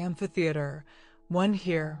sort of amphitheater, one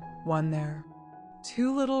here, one there.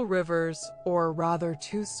 2 little rivers, or rather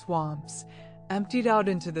 2 swamps, emptied out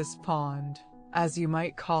into this pond, as you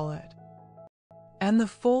might call it. And the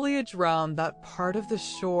foliage round that part of the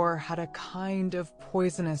shore had a kind of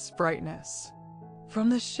poisonous brightness. From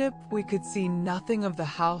the ship we could see nothing of the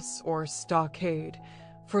house or stockade,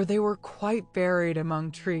 for they were quite buried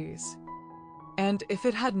among trees. And if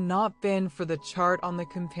it had not been for the chart on the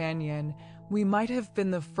companion, we might have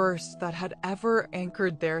been the first that had ever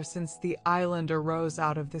anchored there since the island arose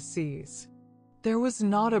out of the seas. There was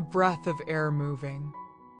not a breath of air moving,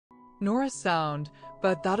 nor a sound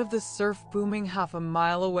but that of the surf booming half a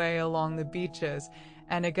mile away along the beaches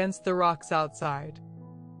and against the rocks outside.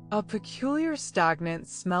 A peculiar stagnant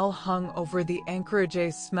smell hung over the anchorage,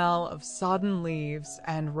 a smell of sodden leaves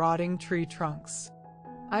and rotting tree trunks.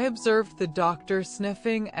 I observed the doctor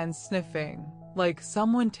sniffing and sniffing, like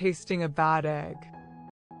someone tasting a bad egg.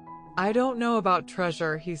 I don't know about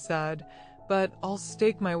Treasure, he said, but I'll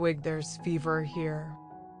stake my wig there's fever here.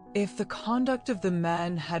 If the conduct of the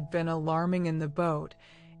men had been alarming in the boat,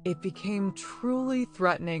 it became truly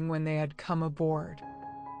threatening when they had come aboard.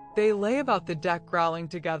 They lay about the deck growling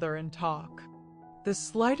together in talk. The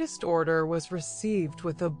slightest order was received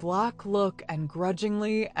with a black look and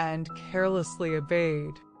grudgingly and carelessly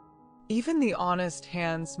obeyed. Even the honest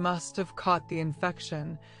hands must have caught the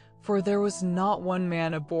infection, for there was not one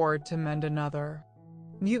man aboard to mend another.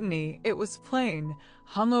 Mutiny, it was plain,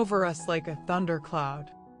 hung over us like a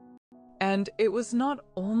thundercloud. And it was not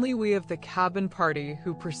only we of the cabin party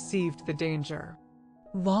who perceived the danger.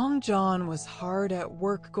 Long John was hard at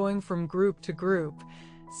work going from group to group,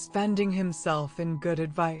 spending himself in good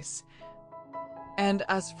advice. And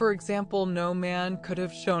as for example, no man could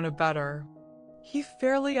have shown a better. He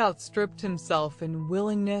fairly outstripped himself in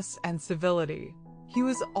willingness and civility. He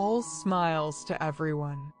was all smiles to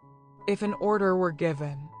everyone. If an order were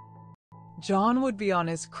given, John would be on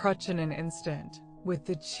his crutch in an instant, with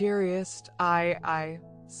the cheeriest "Aye, aye,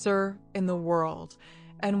 sir" in the world,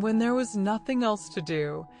 and when there was nothing else to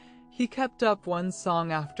do, he kept up one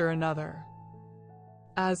song after another,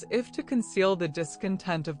 as if to conceal the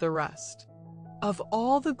discontent of the rest. Of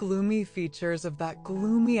all the gloomy features of that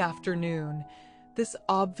gloomy afternoon, this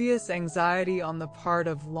obvious anxiety on the part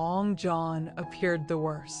of Long John appeared the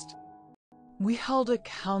worst. We held a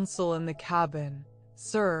council in the cabin.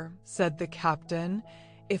 "Sir," said the captain,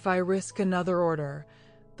 "if I risk another order,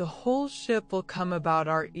 the whole ship will come about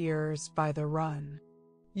our ears by the run.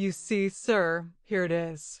 You see, sir, here it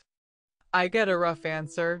is. I get a rough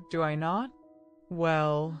answer, do I not?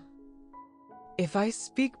 Well, if I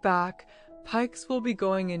speak back, Pikes will be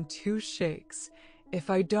going in 2 shakes. If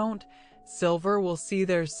I don't, Silver will see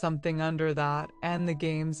there's something under that, and the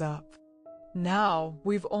game's up. Now,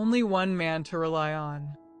 we've only one man to rely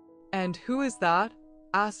on." "And who is that?"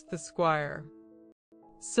 asked the squire.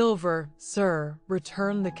 "Silver, sir,"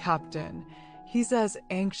 returned the captain. "He's as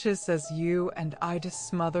anxious as you and I to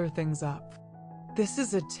smother things up. This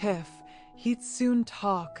is a tiff. He'd soon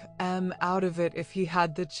talk out of it if he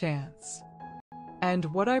had the chance. And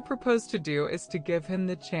what I propose to do is to give him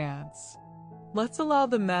the chance. Let's allow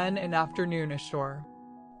the men an afternoon ashore.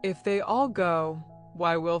 If they all go,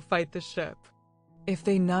 why, we'll fight the ship. If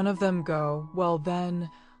they none of them go, well then,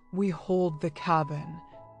 we hold the cabin.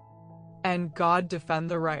 And God defend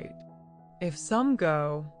the right. If some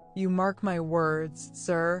go, you mark my words,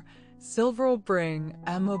 sir, Silver'll bring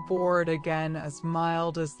 'em aboard again as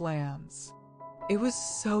mild as lambs." It was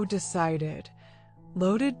so decided.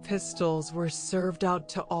 Loaded pistols were served out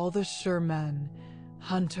to all the sure men.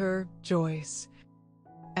 Hunter, Joyce,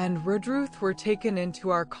 and Redruth were taken into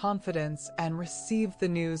our confidence and received the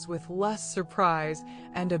news with less surprise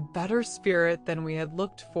and a better spirit than we had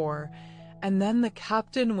looked for, and then the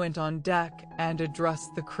captain went on deck and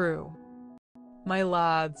addressed the crew. "My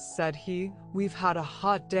lads," said he, "we've had a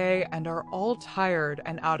hot day and are all tired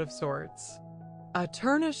and out of sorts. A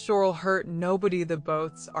turn ashore'll hurt nobody. The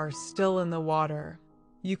boats are still in the water.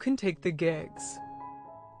 You can take the gigs,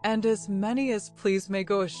 and as many as please may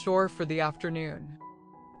go ashore for the afternoon.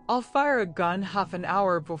 I'll fire a gun half an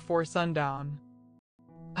hour before sundown."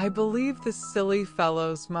 I believe the silly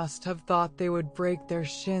fellows must have thought they would break their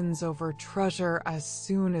shins over treasure as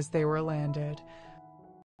soon as they were landed,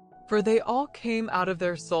 for they all came out of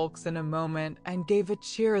their sulks in a moment and gave a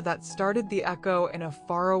cheer that started the echo in a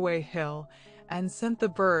faraway hill and sent the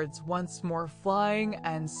birds once more flying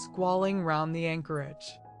and squalling round the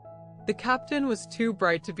anchorage. The captain was too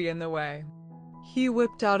bright to be in the way. He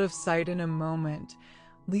whipped out of sight in a moment,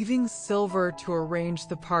 leaving Silver to arrange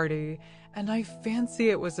the party, and I fancy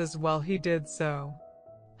it was as well he did so.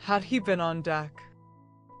 Had he been on deck,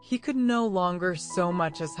 he could no longer so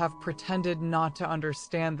much as have pretended not to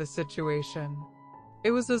understand the situation.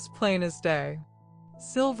 It was as plain as day.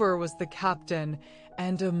 Silver was the captain,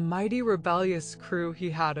 and a mighty rebellious crew he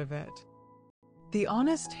had of it. The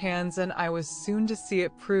honest hands and I was soon to see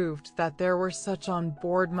it proved that there were such on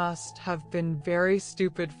board must have been very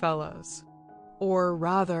stupid fellows. Or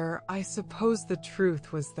rather, I suppose the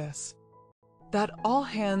truth was this, that all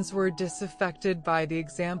hands were disaffected by the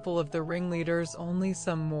example of the ringleaders, only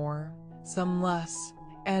some more, some less,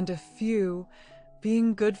 and a few,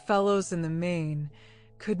 being good fellows in the main,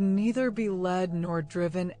 could neither be led nor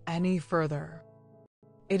driven any further.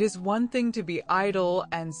 It is one thing to be idle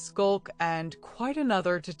and skulk, and quite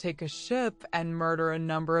another to take a ship and murder a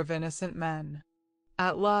number of innocent men.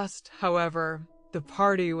 At last, however, the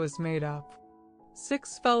party was made up.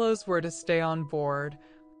 6 fellows were to stay on board,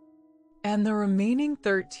 and the remaining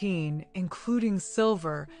 13, including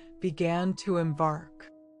Silver, began to embark.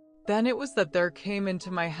 Then it was that there came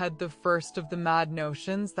into my head the first of the mad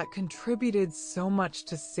notions that contributed so much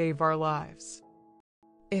to save our lives.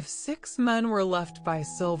 If 6 men were left by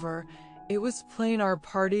Silver, it was plain our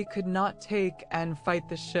party could not take and fight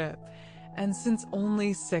the ship, and since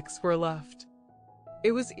only 6 were left,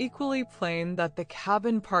 it was equally plain that the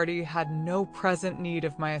cabin party had no present need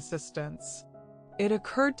of my assistance. It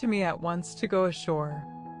occurred to me at once to go ashore.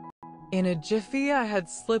 In a jiffy I had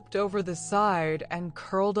slipped over the side and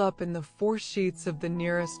curled up in the foresheets of the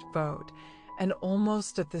nearest boat, and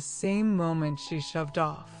almost at the same moment she shoved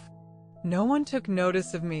off. No one took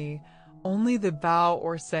notice of me, only the bow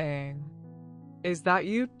oar saying, "Is that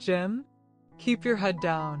you, Jim? Keep your head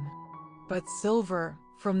down." But Silver,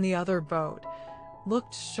 from the other boat,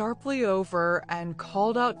 looked sharply over and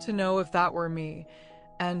called out to know if that were me,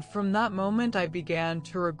 and from that moment I began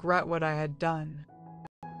to regret what I had done.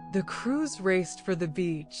 The crews raced for the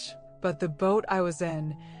beach, but the boat I was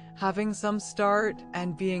in, having some start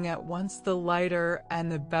and being at once the lighter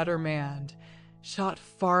and the better manned, shot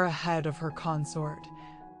far ahead of her consort.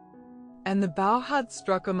 And the bow had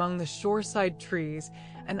struck among the shoreside trees,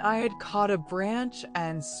 and I had caught a branch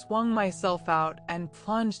and swung myself out and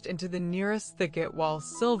plunged into the nearest thicket while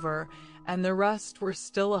Silver and the rest were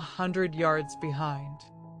still 100 yards behind.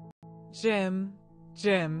 "Jim,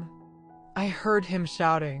 Jim," I heard him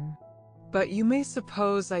shouting. But you may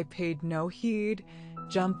suppose I paid no heed.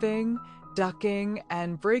 Jumping, ducking,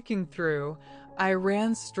 and breaking through, I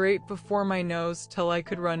ran straight before my nose till I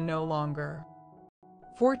could run no longer.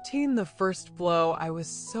 14 the first blow, I was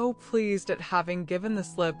so pleased at having given the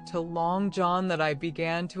slip to Long John that I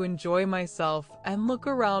began to enjoy myself and look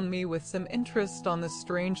around me with some interest on the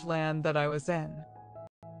strange land that I was in.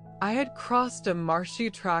 I had crossed a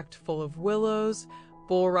marshy tract full of willows,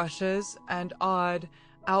 bulrushes, and odd,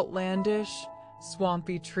 outlandish,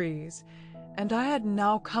 swampy trees, and I had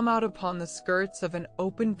now come out upon the skirts of an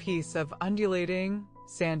open piece of undulating,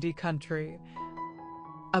 sandy country,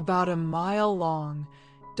 about a mile long,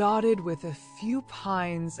 dotted with a few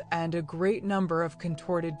pines and a great number of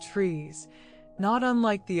contorted trees, not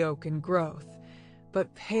unlike the oak in growth,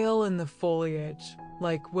 but pale in the foliage,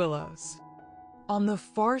 like willows. On the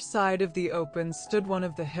far side of the open stood one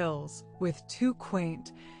of the hills, with two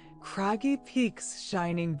quaint, craggy peaks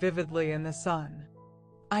shining vividly in the sun.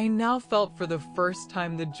 I now felt for the first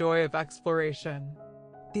time the joy of exploration.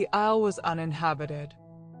 The isle was uninhabited.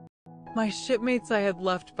 My shipmates I had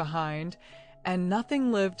left behind, and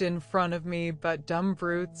nothing lived in front of me but dumb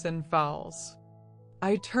brutes and fowls.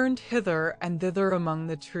 I turned hither and thither among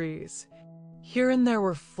the trees. Here and there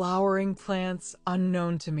were flowering plants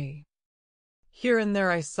unknown to me. Here and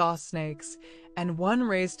there I saw snakes, and one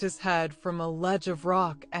raised his head from a ledge of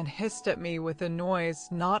rock and hissed at me with a noise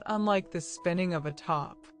not unlike the spinning of a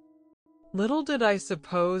top. Little did I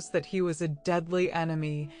suppose that he was a deadly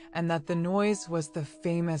enemy and that the noise was the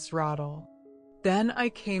famous rattle. Then I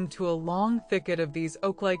came to a long thicket of these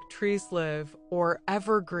oak-like trees live, or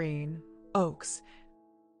evergreen, oaks.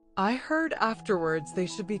 I heard afterwards they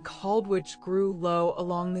should be called, which grew low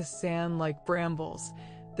along the sand like brambles,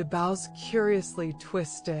 the boughs curiously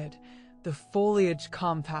twisted, the foliage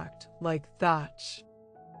compact like thatch.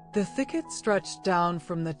 The thicket stretched down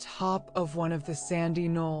from the top of one of the sandy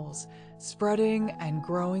knolls, spreading and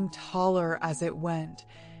growing taller as it went,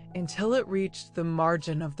 until it reached the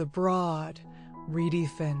margin of the broad, reedy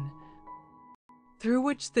fen, through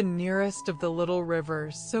which the nearest of the little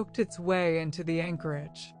rivers soaked its way into the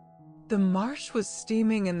anchorage. The marsh was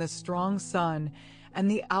steaming in the strong sun, and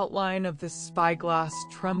the outline of the spyglass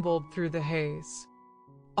trembled through the haze.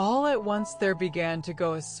 All at once there began to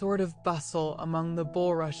go a sort of bustle among the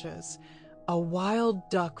bulrushes. A wild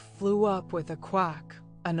duck flew up with a quack,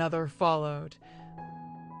 another followed,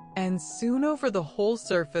 and soon over the whole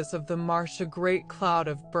surface of the marsh a great cloud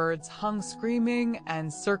of birds hung screaming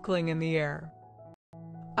and circling in the air.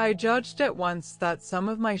 I judged at once that some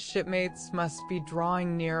of my shipmates must be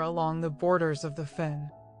drawing near along the borders of the fen.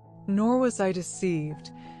 Nor was I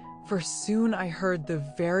deceived, for soon I heard the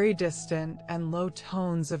very distant and low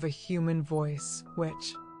tones of a human voice,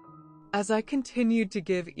 which, as I continued to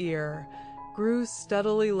give ear, grew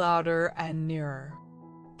steadily louder and nearer.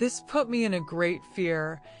 This put me in a great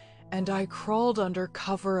fear, and I crawled under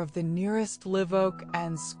cover of the nearest live oak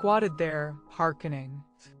and squatted there, hearkening,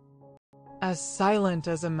 as silent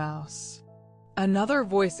as a mouse. Another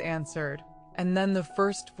voice answered, and then the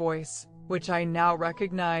first voice, which I now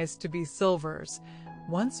recognized to be Silver's,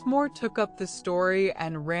 once more took up the story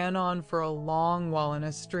and ran on for a long while in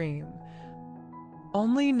a stream,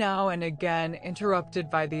 only now and again interrupted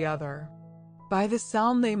by the other. By the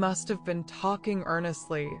sound they must have been talking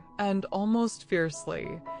earnestly and almost fiercely,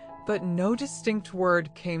 but no distinct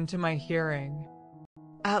word came to my hearing.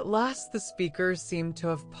 At last the speakers seemed to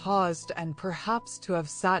have paused and perhaps to have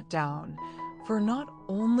sat down, for not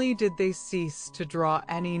only did they cease to draw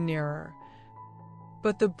any nearer,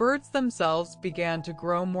 but the birds themselves began to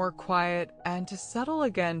grow more quiet and to settle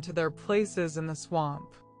again to their places in the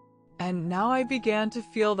swamp. And now I began to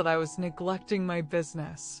feel that I was neglecting my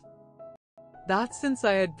business. That since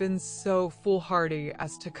I had been so foolhardy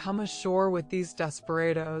as to come ashore with these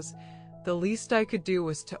desperadoes, the least I could do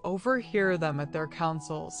was to overhear them at their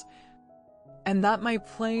councils, and that my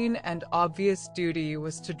plain and obvious duty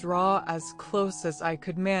was to draw as close as I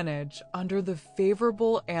could manage under the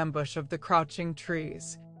favorable ambush of the crouching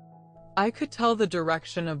trees. I could tell the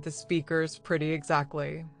direction of the speakers pretty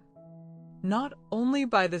exactly, not only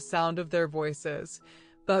by the sound of their voices,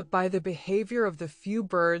 but by the behavior of the few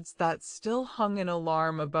birds that still hung in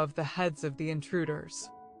alarm above the heads of the intruders,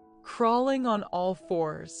 crawling on all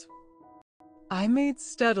fours. I made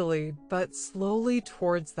steadily but slowly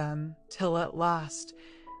towards them, till at last,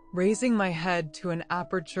 raising my head to an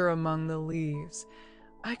aperture among the leaves,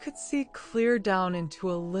 I could see clear down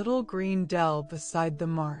into a little green dell beside the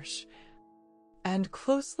marsh, and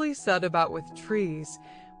closely set about with trees,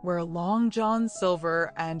 where Long John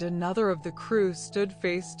Silver and another of the crew stood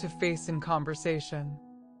face to face in conversation.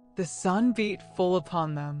 The sun beat full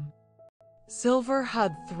upon them. Silver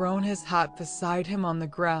had thrown his hat beside him on the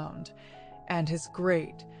ground, and his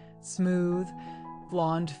great, smooth,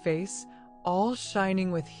 blonde face, all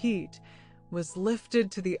shining with heat, was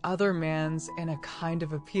lifted to the other man's in a kind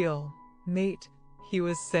of appeal. "Mate," he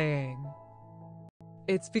was saying,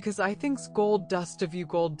 "it's because I thinks gold dust of you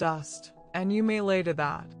gold dust, and you may lay to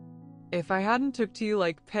that. If I hadn't took to you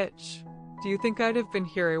like pitch, do you think I'd have been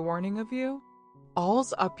here a warning of you?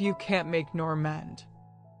 All's up you can't make nor mend.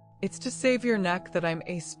 It's to save your neck that I'm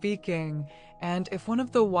a-speaking, and if one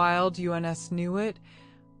of the wild UNS knew it,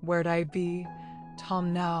 where'd I be?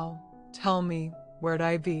 Tom, now, tell me, where'd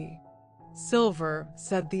I be?" "Silver,"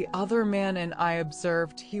 said the other man, and I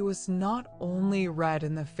observed he was not only red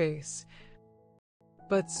in the face,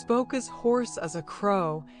 but spoke as hoarse as a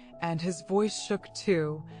crow, and his voice shook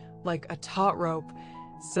too, like a taut rope.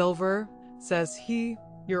 "Silver," says he,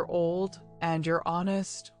 "you're old, and you're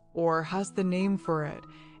honest, or has the name for it,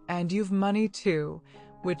 and you've money too,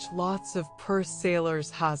 which lots of poor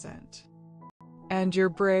sailors hasn't. And you're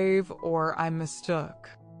brave, or I'm mistook.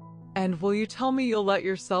 And will you tell me you'll let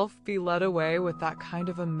yourself be led away with that kind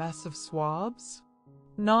of a mess of swabs?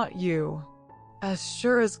 Not you. As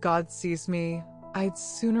sure as God sees me, I'd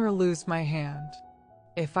sooner lose my hand.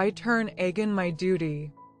 If I turn agin my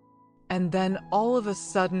duty." And then all of a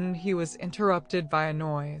sudden he was interrupted by a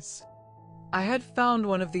noise. I had found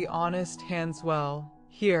one of the honest hands well.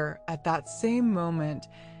 Here, at that same moment,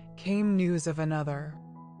 came news of another.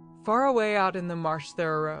 Far away out in the marsh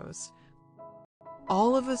there arose,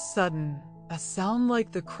 all of a sudden, a sound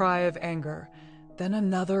like the cry of anger, then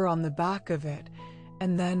another on the back of it,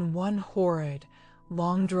 and then one horrid,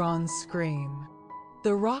 long-drawn scream.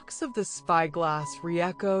 The rocks of the spyglass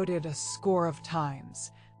re-echoed it a score of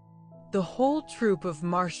times. The whole troop of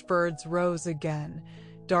marsh birds rose again,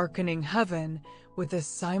 darkening heaven with a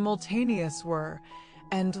simultaneous whir,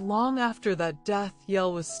 and long after that death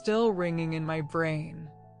yell was still ringing in my brain.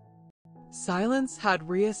 Silence had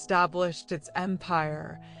re-established its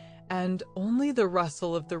empire, and only the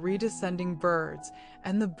rustle of the redescending birds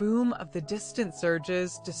and the boom of the distant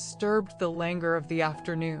surges disturbed the languor of the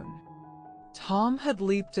afternoon. Tom had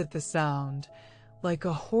leaped at the sound, like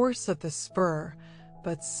a horse at the spur,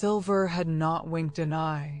 but Silver had not winked an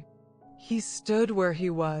eye. He stood where he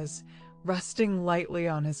was, resting lightly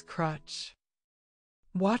on his crutch,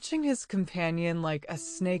 watching his companion like a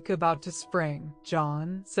snake about to spring.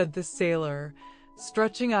 "John," said the sailor,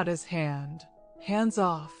 stretching out his hand. "Hands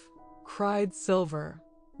off," cried Silver,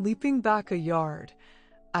 leaping back a yard,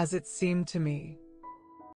 as it seemed to me,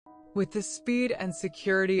 with the speed and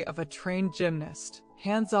security of a trained gymnast.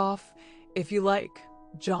 "Hands off, if you like,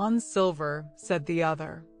 John Silver," said the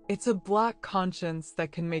other. "It's a black conscience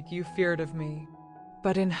that can make you feared of me.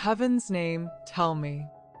 But in heaven's name, tell me."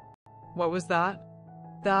 "What was that?"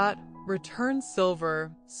 "That," returned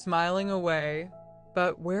Silver, smiling away,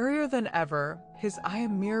 but warier than ever, his eye a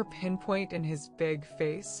mere pinpoint in his big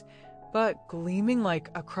face, but gleaming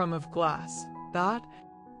like a crumb of glass. "That?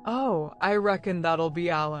 Oh, I reckon that'll be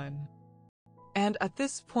Allen." And at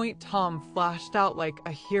this point Tom flashed out like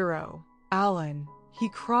a hero. "Allen," he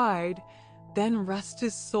cried, "then rest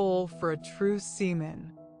his soul for a true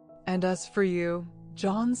seaman. And as for you,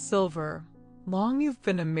 John Silver, long you've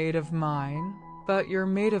been a mate of mine, but you're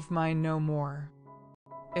mate of mine no more.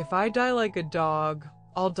 If I die like a dog,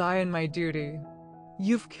 I'll die in my duty.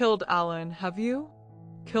 You've killed Allen, have you?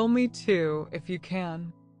 Kill me too, if you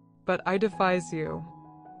can, but I defies you."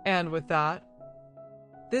 And with that,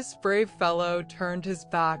 this brave fellow turned his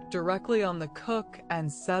back directly on the cook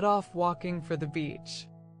and set off walking for the beach.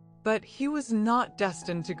 But he was not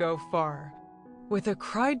destined to go far. With a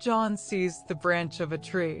cry, John seized the branch of a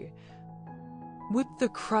tree, whipped the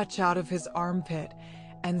crutch out of his armpit,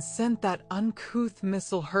 and sent that uncouth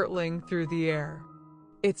missile hurtling through the air.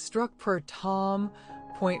 It struck poor Tom,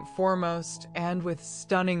 point foremost, and with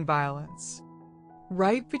stunning violence,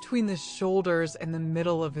 right between the shoulders and the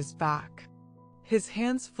middle of his back. His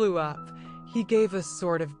hands flew up, he gave a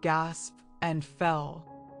sort of gasp, and fell.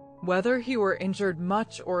 Whether he were injured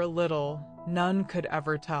much or little, none could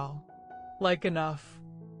ever tell. Like enough.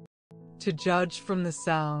 To judge from the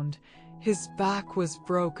sound, his back was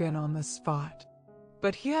broken on the spot.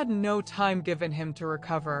 But he had no time given him to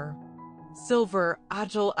recover. Silver,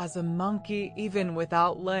 agile as a monkey even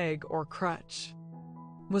without leg or crutch,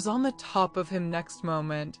 was on the top of him next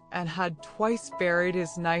moment and had twice buried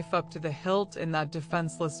his knife up to the hilt in that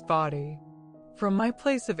defenseless body. From my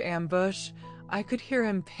place of ambush, I could hear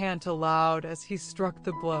him pant aloud as he struck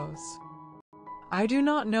the blows. I do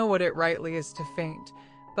not know what it rightly is to faint,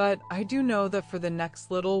 but I do know that for the next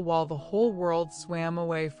little while the whole world swam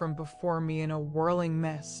away from before me in a whirling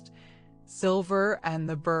mist, Silver and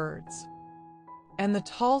the birds. And the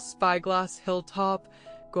tall spyglass hilltop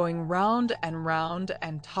going round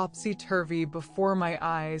and topsy-turvy before my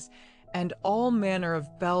eyes, and all manner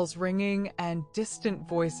of bells ringing and distant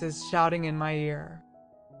voices shouting in my ear.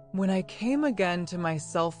 When I came again to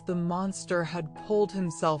myself, the monster had pulled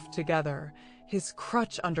himself together, his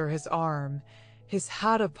crutch under his arm, his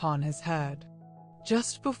hat upon his head.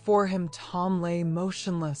 Just before him Tom lay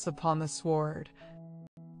motionless upon the sward.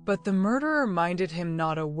 But the murderer minded him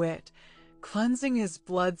not a whit, cleansing his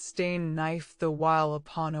blood-stained knife the while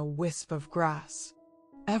upon a wisp of grass.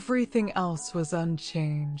 Everything else was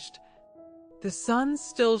unchanged. The sun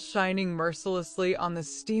still shining mercilessly on the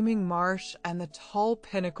steaming marsh and the tall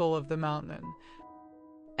pinnacle of the mountain.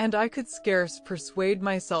 And I could scarce persuade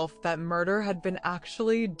myself that murder had been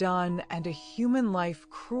actually done and a human life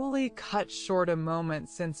cruelly cut short a moment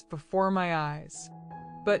since before my eyes.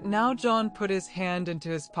 But now John put his hand into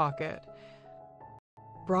his pocket,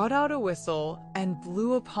 brought out a whistle, and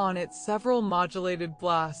blew upon it several modulated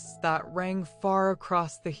blasts that rang far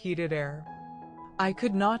across the heated air. I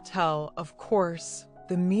could not tell, of course,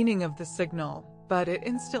 the meaning of the signal, but it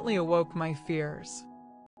instantly awoke my fears.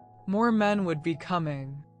 More men would be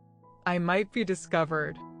coming. I might be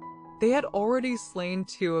discovered. They had already slain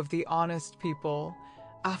 2 of the honest people.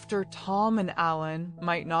 After Tom and Alan,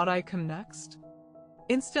 might not I come next?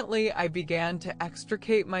 Instantly I began to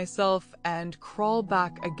extricate myself and crawl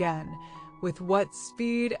back again, with what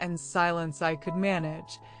speed and silence I could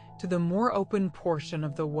manage, to the more open portion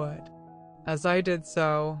of the wood. As I did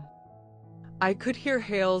so, I could hear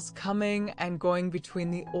hails coming and going between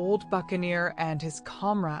the old buccaneer and his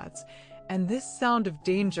comrades, and this sound of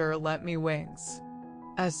danger lent me wings.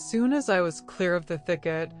 As soon as I was clear of the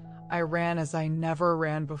thicket, I ran as I never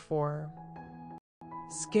ran before,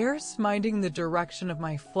 scarce minding the direction of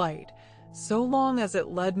my flight, so long as it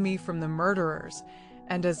led me from the murderers,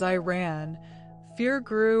 and as I ran, fear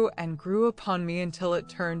grew and grew upon me until it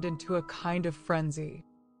turned into a kind of frenzy.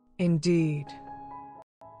 Indeed,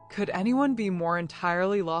 could anyone be more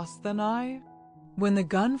entirely lost than I? When the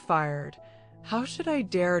gun fired, how should I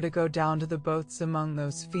dare to go down to the boats among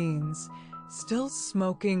those fiends, still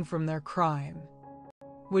smoking from their crime?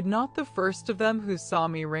 Would not the first of them who saw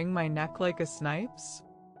me wring my neck like a snipe's?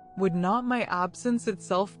 Would not my absence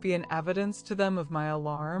itself be an evidence to them of my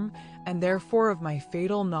alarm, and therefore of my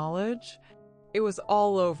fatal knowledge? It was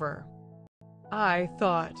all over. I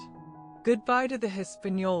thought, goodbye to the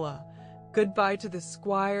Hispaniola, goodbye to the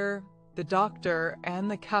squire, the doctor, and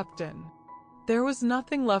the captain. There was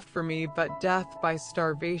nothing left for me but death by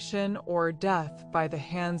starvation or death by the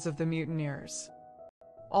hands of the mutineers.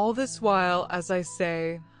 All this while, as I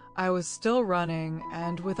say, I was still running,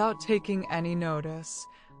 and without taking any notice.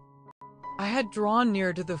 I had drawn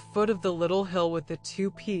near to the foot of the little hill with the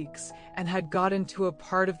 2 peaks, and had got into a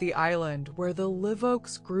part of the island where the live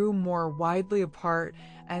oaks grew more widely apart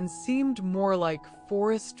and seemed more like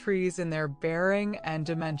forest trees in their bearing and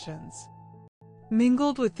dimensions.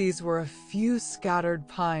 Mingled with these were a few scattered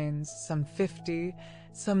pines, some 50,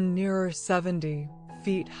 some nearer 70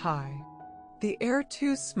 feet high. The air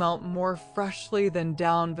too smelt more freshly than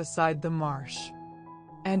down beside the marsh.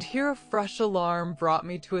 And here a fresh alarm brought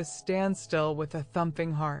me to a standstill with a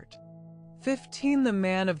thumping heart. 15 the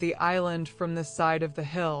man of the island from the side of the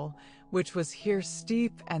hill, which was here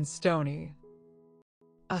steep and stony.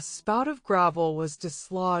 A spout of gravel was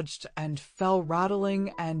dislodged and fell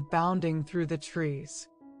rattling and bounding through the trees.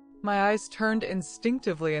 My eyes turned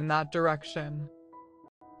instinctively in that direction,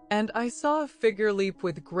 and I saw a figure leap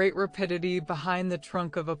with great rapidity behind the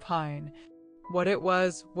trunk of a pine. What it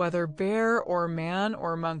was, whether bear or man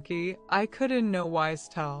or monkey, I could in no wise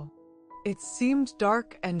tell. It seemed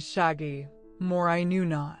dark and shaggy, more I knew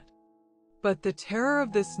not. But the terror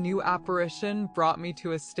of this new apparition brought me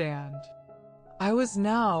to a stand. I was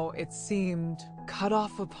now, it seemed, cut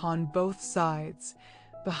off upon both sides,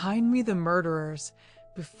 behind me the murderers,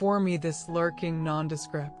 before me this lurking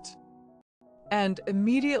nondescript. and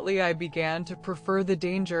immediately I began to prefer the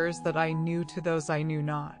dangers that I knew to those I knew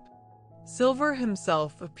not. Silver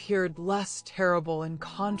himself appeared less terrible in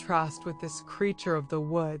contrast with this creature of the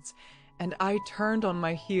woods, and I turned on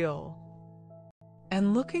my heel,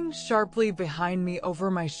 and looking sharply behind me over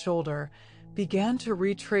my shoulder, began to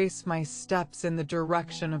retrace my steps in the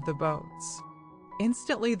direction of the boats.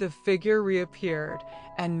 Instantly the figure reappeared,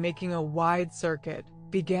 and making a wide circuit,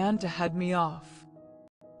 began to head me off.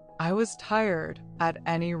 I was tired, at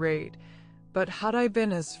any rate, but had I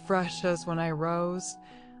been as fresh as when I rose,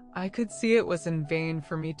 I could see it was in vain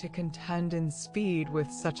for me to contend in speed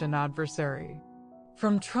with such an adversary.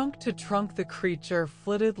 From trunk to trunk the creature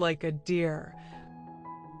flitted like a deer,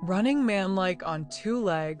 running manlike on two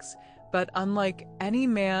legs, but unlike any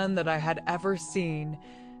man that I had ever seen,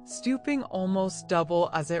 stooping almost double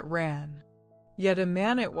as it ran. Yet a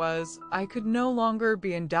man it was, I could no longer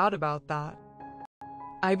be in doubt about that.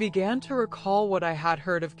 I began to recall what I had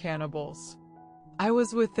heard of cannibals. I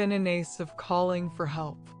was within an ace of calling for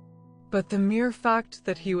help. But the mere fact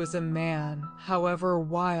that he was a man, however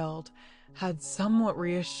wild, had somewhat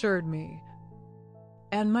reassured me,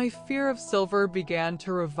 and my fear of Silver began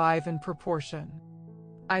to revive in proportion.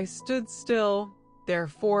 I stood still,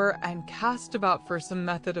 therefore, and cast about for some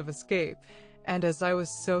method of escape, and as I was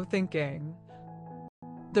so thinking,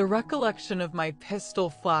 the recollection of my pistol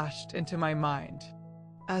flashed into my mind.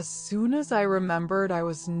 As soon as I remembered I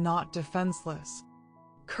was not defenseless,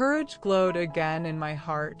 courage glowed again in my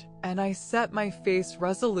heart, and I set my face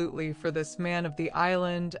resolutely for this man of the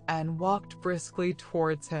island and walked briskly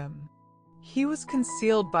towards him. He was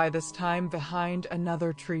concealed by this time behind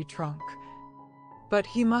another tree trunk, but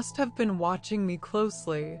he must have been watching me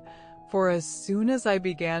closely, for as soon as I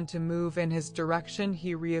began to move in his direction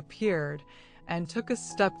he reappeared and took a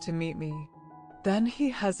step to meet me. Then he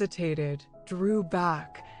hesitated, drew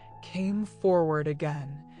back, came forward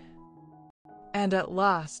again, and at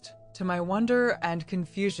last, to my wonder and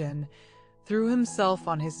confusion, threw himself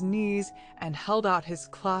on his knees and held out his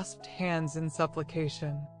clasped hands in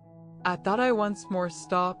supplication. At that I once more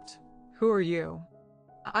stopped. "Who are you?"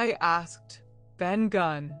 I asked. "Ben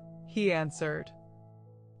Gunn," he answered,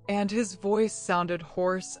 and his voice sounded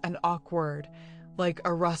hoarse and awkward, like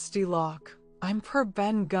a rusty lock. "I'm per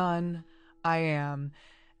Ben Gunn, I am,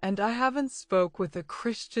 and I haven't spoke with a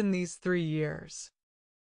Christian these 3 years."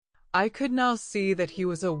 I could now see that he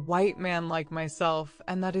was a white man like myself,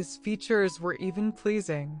 and that his features were even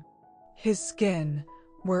pleasing. His skin,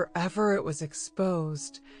 wherever it was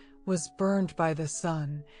exposed, was burned by the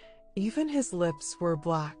sun. Even his lips were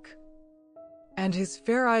black, and his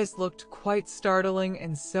fair eyes looked quite startling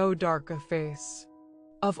in so dark a face.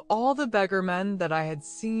 Of all the beggarmen that I had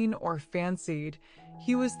seen or fancied,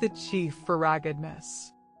 he was the chief for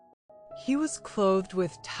raggedness. He was clothed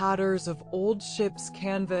with tatters of old ship's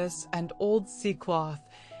canvas and old sea-cloth,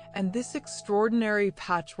 and this extraordinary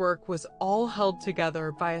patchwork was all held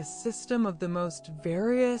together by a system of the most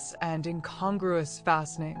various and incongruous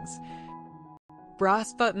fastenings: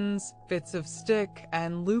 brass buttons, bits of stick,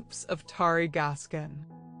 and loops of tarry gaskin.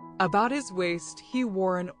 About his waist he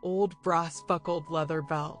wore an old brass-buckled leather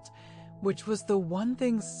belt, which was the one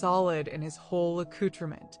thing solid in his whole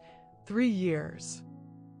accoutrement. 3 years.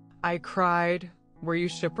 I cried, "Were you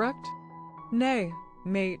shipwrecked?" "Nay,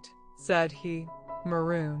 mate," said he,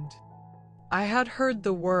 "marooned." I had heard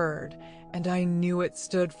the word, and I knew it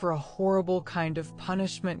stood for a horrible kind of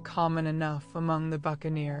punishment common enough among the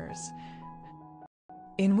buccaneers,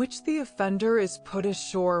 in which the offender is put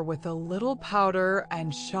ashore with a little powder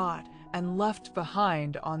and shot and left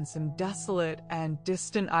behind on some desolate and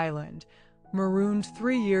distant island, marooned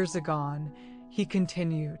 3 years agone, he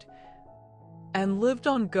continued, and lived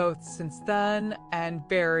on goats since then, and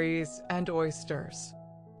berries and oysters.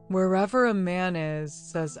 "Wherever a man is,"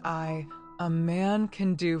 says I, "a man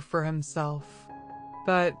can do for himself.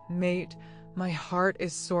 But, mate, my heart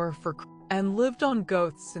is sore for and lived on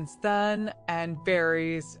goats since then, and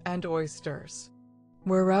berries and oysters.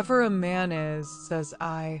 Wherever a man is," says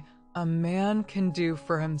I, "a man can do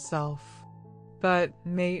for himself. But,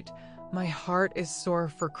 mate, my heart is sore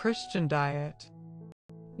for Christian diet.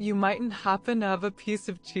 You mightn't happen to have a piece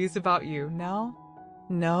of cheese about you, now?"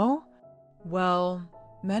 "No?" "Well,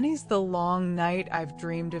 many's the long night I've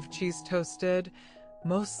dreamed of cheese toasted,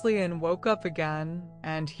 mostly, and woke up again,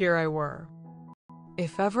 and here I were."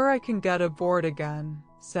 "If ever I can get aboard again,"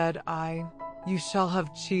 said I, "you shall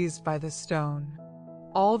have cheese by the stone."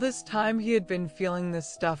 All this time he had been feeling the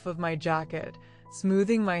stuff of my jacket,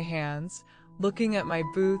 smoothing my hands, looking at my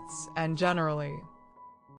boots, and generally,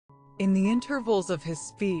 in the intervals of his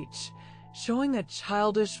speech, showing a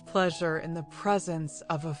childish pleasure in the presence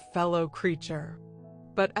of a fellow creature.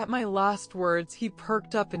 But at my last words, he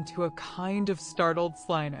perked up into a kind of startled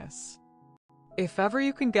slyness. "If ever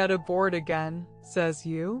you can get aboard again, says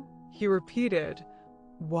you?" he repeated.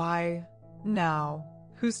 "Why, now,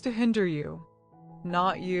 who's to hinder you?"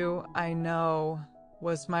 "Not you, I know,"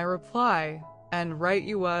 was my reply. "And right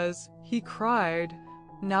you was," he cried.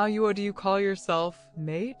 "Now you what do you call yourself,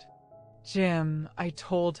 mate?" "Jim," I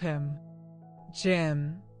told him.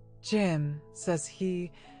 "Jim, Jim," says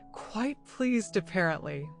he, quite pleased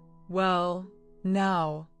apparently. "Well,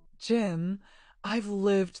 now, Jim, I've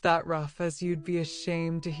lived that rough as you'd be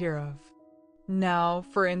ashamed to hear of. Now,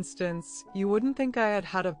 for instance, you wouldn't think I had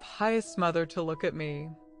had a pious mother to look at me?"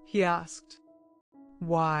 he asked.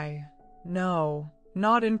 "Why, no,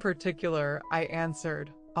 not in particular," I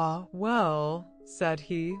answered. "Ah, well," said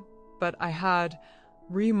he, "but I had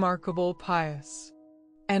remarkable pious.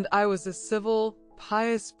 And I was a civil,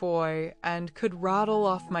 pious boy and could rattle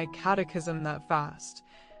off my catechism that fast,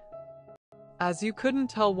 as you couldn't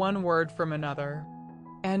tell one word from another.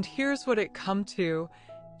 And here's what it come to,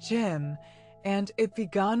 Jim, and it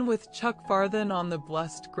begun with Chuck Farthen on the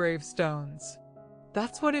blessed gravestones.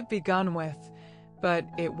 That's what it begun with, but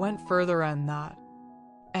it went further than that.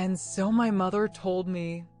 And so my mother told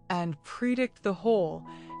me, and predict the whole,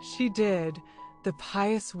 she did, the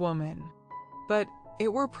pious woman. But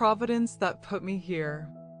it were Providence that put me here.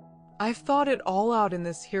 I've thought it all out in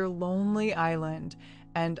this here lonely island,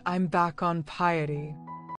 and I'm back on piety.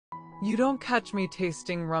 You don't catch me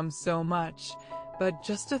tasting rum so much, but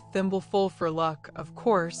just a thimbleful for luck, of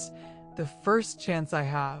course, the first chance I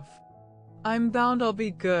have. I'm bound I'll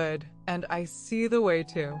be good, and I see the way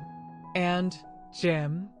to. And,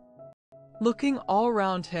 Jim," looking all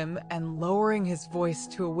round him and lowering his voice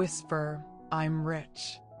to a whisper, "I'm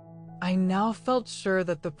rich." I now felt sure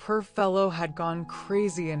that the poor fellow had gone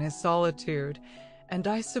crazy in his solitude, and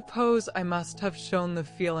I suppose I must have shown the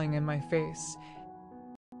feeling in my face,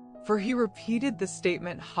 for he repeated the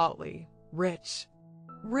statement hotly. "Rich,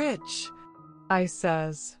 rich," I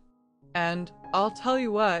says, "and I'll tell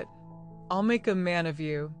you what, I'll make a man of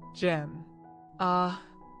you, Jim. Ah,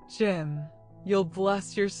 Jim, you'll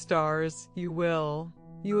bless your stars, you will.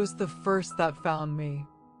 You was the first that found me."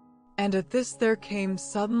 And at this there came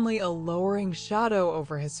suddenly a lowering shadow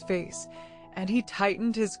over his face, and he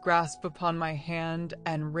tightened his grasp upon my hand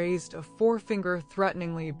and raised a forefinger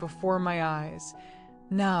threateningly before my eyes.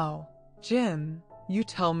 "Now, Jim, you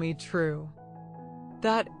tell me true.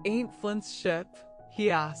 That ain't Flint's ship?" he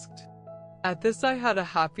asked. At this I had a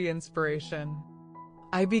happy inspiration.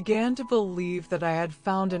 I began to believe that I had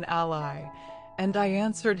found an ally, and I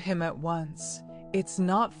answered him at once. "It's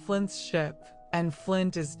not Flint's ship, and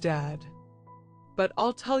Flint is dead. But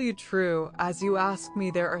I'll tell you true, as you ask me,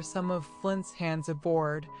 there are some of Flint's hands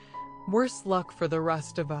aboard. Worse luck for the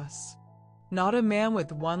rest of us. Not a man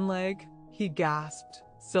with one leg," he gasped.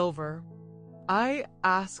 "Silver." I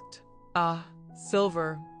asked. "Ah,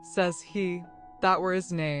 Silver," says he. That were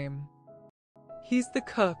his name. He's the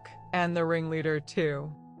cook and the ringleader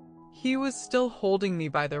too. He was still holding me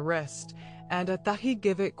by the wrist, and at that he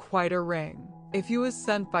give it quite a ring. "If you was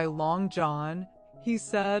sent by Long John," he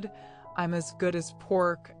said, "I'm as good as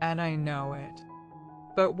pork, and I know it.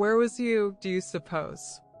 But where was you, do you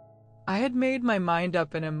suppose?" I had made my mind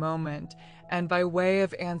up in a moment, and by way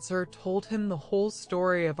of answer told him the whole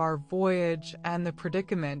story of our voyage and the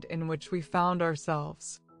predicament in which we found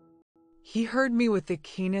ourselves. He heard me with the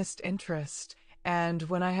keenest interest, and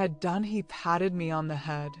when I had done he patted me on the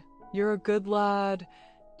head. "You're a good lad,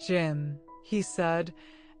 Jim," he said,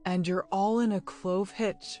 "and you're all in a clove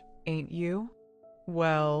hitch, ain't you?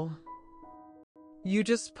 Well, you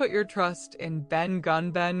just put your trust in Ben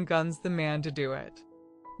Gunn. Ben Gunn's the man to do it.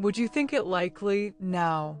 Would you think it likely,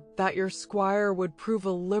 now, that your squire would prove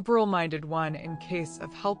a liberal-minded one in case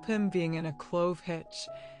of help him being in a clove hitch,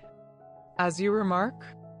 as you remark?"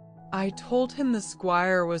 I told him the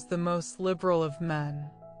squire was the most liberal of men.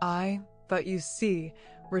 "But you see,"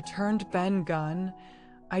 returned Ben Gunn,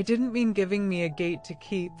 "I didn't mean giving me a gate to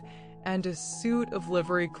keep, and a suit of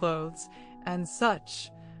livery clothes, and such.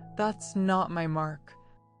 That's not my mark,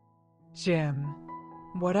 Jim.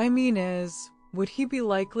 What I mean is, would he be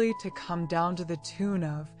likely to come down to the tune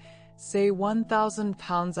of, say, 1,000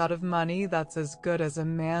 pounds out of money that's as good as a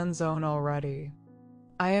man's own already?"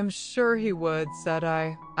 "I am sure he would," said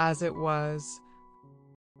I, as it was.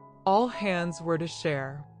 All hands were to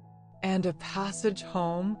share. "And a passage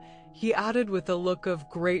home?" he added with a look of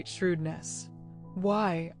great shrewdness.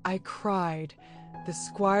 "Why," I cried, "the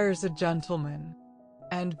squire's a gentleman.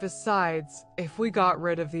 And besides, if we got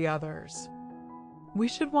rid of the others, We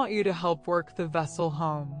should want you to help work the vessel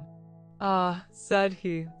home. Ah, said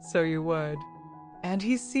he, so you would. And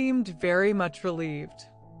he seemed very much relieved.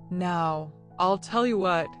 Now, I'll tell you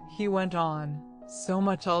what, he went on. So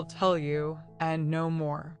much I'll tell you, and no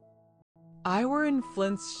more. I were in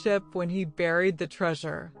Flint's ship when he buried the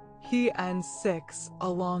treasure, he and 6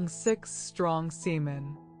 strong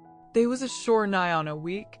seamen. They was ashore nigh on a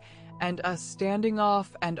week, and us standing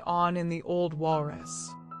off and on in the old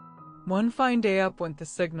Walrus. One fine day up went the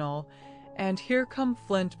signal, and here come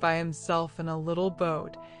Flint by himself in a little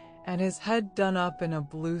boat, and his head done up in a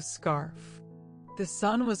blue scarf. The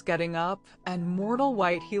sun was getting up, and mortal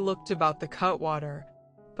white he looked about the cutwater,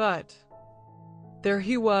 but there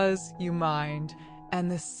he was, you mind, and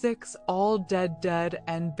the 6 all dead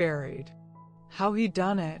and buried. How he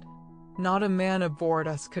done it, not a man aboard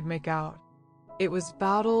us could make out. It was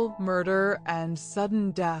battle, murder, and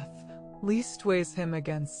sudden death, leastways him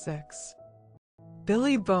against 6.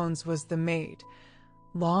 Billy Bones was the mate.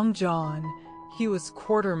 Long John, he was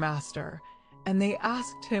quartermaster, and they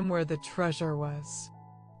asked him where the treasure was.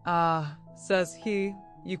 Ah, says he,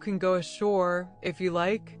 you can go ashore, if you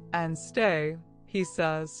like, and stay, he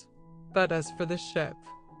says, but as for the ship,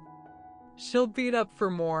 she'll beat up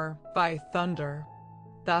for more, by thunder.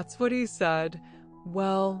 That's what he said.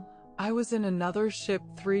 Well, I was in another ship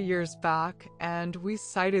 3 years back, and we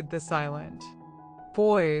sighted this island.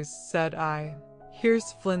 Boys, said I,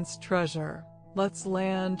 here's Flint's treasure. Let's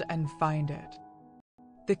land and find it.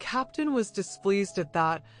 The captain was displeased at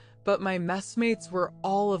that, but my messmates were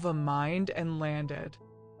all of a mind and landed.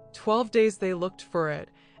 12 days they looked for it,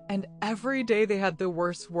 and every day they had the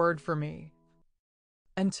worst word for me.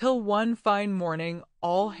 Until one fine morning,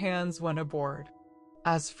 all hands went aboard.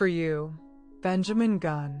 As for you, Benjamin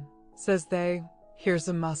Gunn, says they, here's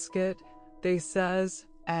a musket, they says,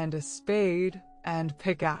 and a spade and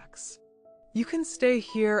pickaxe. You can stay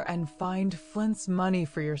here and find Flint's money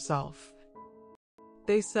for yourself.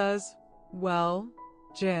 They says, well,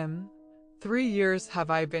 Jim, 3 years have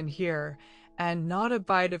I been here, and not a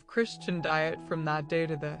bite of Christian diet from that day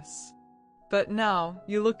to this. But now,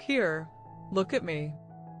 you look here, look at me.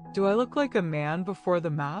 Do I look like a man before the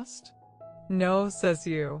mast? No, says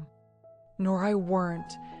you. Nor I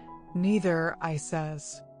weren't, neither, I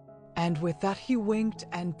says. And with that he winked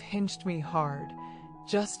and pinched me hard.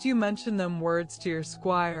 Just you mention them words to your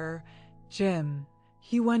squire, Jim,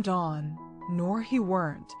 he went on, nor he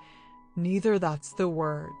weren't, neither that's the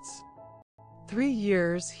words. 3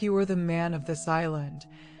 years he were the man of this island,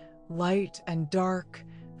 light and dark,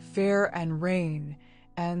 fair and rain,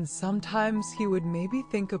 and sometimes he would maybe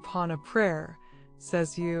think upon a prayer,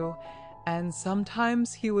 says you, and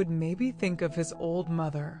sometimes he would maybe think of his old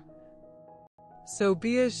mother. So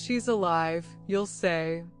be as she's alive, you'll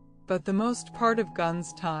say, but the most part of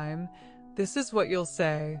Gunn's time, this is what you'll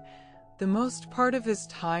say, the most part of his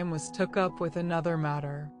time was took up with another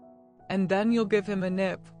matter. And then you'll give him a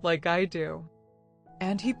nip, like I do.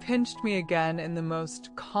 And he pinched me again in the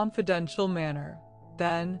most confidential manner.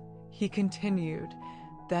 Then, he continued,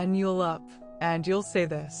 then you'll up, and you'll say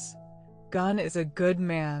this, Gunn is a good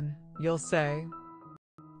man, you'll say.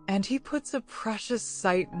 And he puts a precious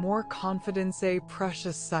sight more confidence a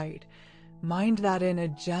precious sight. Mind that in a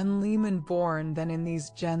gentleman born than in these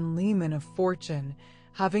gentlemen of fortune,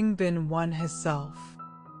 having been one hisself.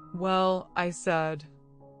 Well, I said,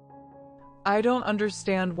 I don't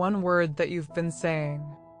understand one word that you've been saying,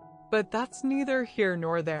 but that's neither here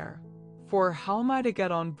nor there, for how am I to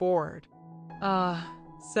get on board? Ah,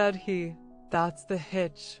 said he, that's the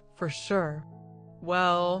hitch, for sure.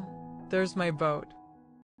 Well, there's my boat,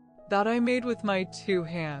 that I made with my 2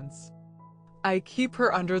 hands. I keep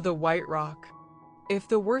her under the White Rock. If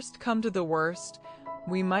the worst come to the worst,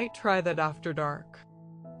 we might try that after dark.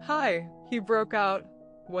 Hi, he broke out.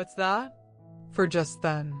 What's that? For just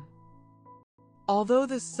then. Although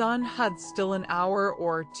the sun had still an hour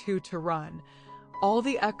or 2 to run, all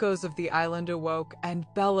the echoes of the island awoke and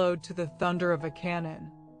bellowed to the thunder of a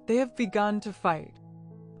cannon. They have begun to fight.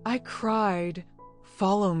 I cried,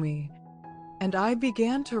 follow me, and I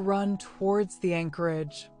began to run towards the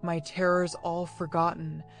anchorage, my terrors all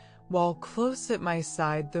forgotten, while close at my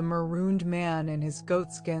side the marooned man in his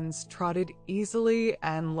goatskins trotted easily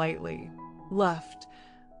and lightly. Left,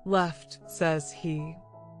 left, says he.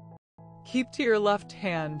 Keep to your left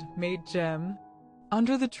hand, mate Jim.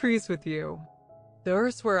 Under the trees with you.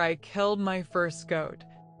 There's where I killed my first goat.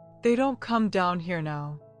 They don't come down here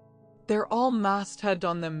now. They're all masthead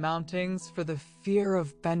on the mountings for the fear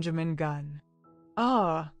of Benjamin Gunn.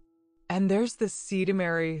 Ah, and there's the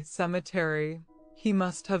Cemetery cemetery he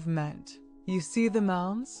must have meant. You see the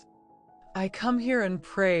mounds? I come here and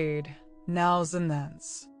prayed, nows and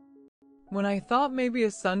thens. When I thought maybe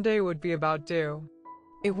a Sunday would be about due,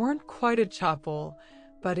 it weren't quite a chapel,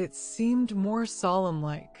 but it seemed more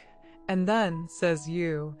solemn-like. And then, says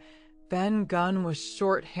you, Ben Gunn was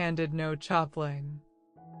short-handed no chaplain,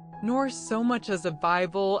 nor so much as a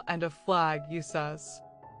Bible and a flag, you says.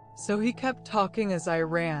 So he kept talking as I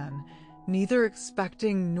ran, neither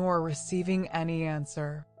expecting nor receiving any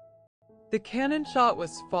answer. The cannon shot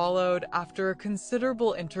was followed after a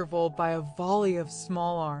considerable interval by a volley of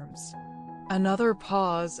small arms. Another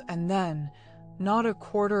pause, and then, not a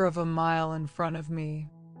quarter of a mile in front of me,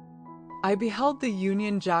 I beheld the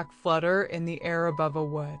Union Jack flutter in the air above a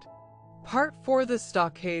wood. Part 4, the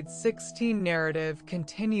Stockade 16 narrative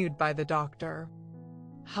continued by the doctor.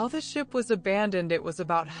 How the ship was abandoned. It was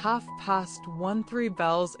about 13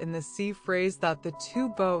 bells in the sea phrase that the two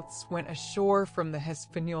boats went ashore from the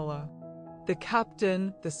Hispaniola. The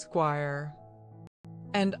captain, the squire,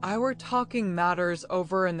 and I were talking matters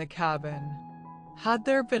over in the cabin. Had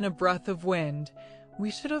there been a breath of wind,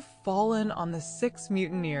 we should have fallen on the 6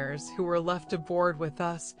 mutineers who were left aboard with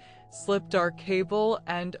us, slipped our cable,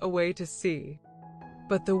 and away to sea.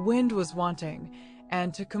 But the wind was wanting,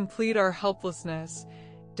 and to complete our helplessness,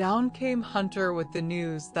 down came Hunter with the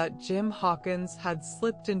news that Jim Hawkins had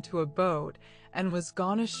slipped into a boat and was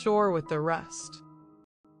gone ashore with the rest.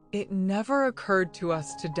 It never occurred to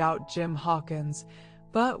us to doubt Jim Hawkins,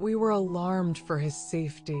 but we were alarmed for his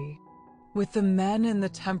safety. With the men and the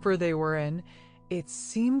temper they were in, it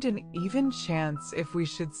seemed an even chance if we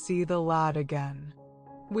should see the lad again.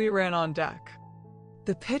 We ran on deck.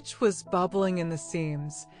 The pitch was bubbling in the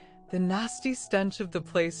seams. The nasty stench of the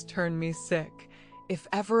place turned me sick. If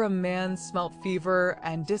ever a man smelt fever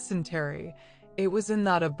and dysentery, it was in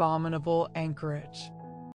that abominable anchorage.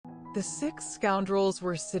 The 6 scoundrels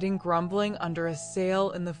were sitting grumbling under a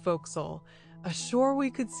sail in the forecastle. Ashore we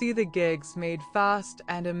could see the gigs made fast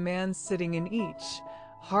and a man sitting in each,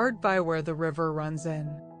 hard by where the river runs in.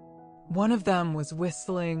 One of them was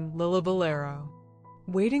whistling Lillabolero.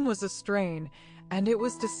 Waiting was a strain, and it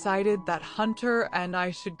was decided that Hunter and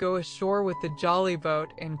I should go ashore with the jolly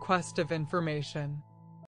boat in quest of information.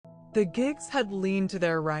 The gigs had leaned to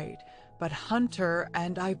their right, but Hunter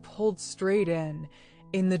and I pulled straight in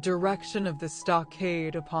the direction of the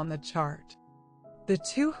stockade upon the chart. The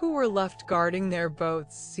 2 who were left guarding their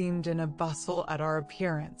boats seemed in a bustle at our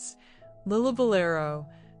appearance. Lillabolero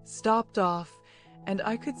stopped off, and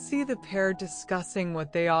I could see the pair discussing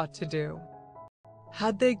what they ought to do.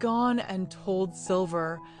 Had they gone and told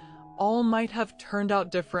Silver, all might have turned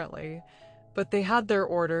out differently, but they had their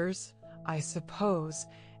orders, I suppose,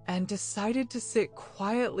 and decided to sit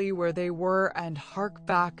quietly where they were and hark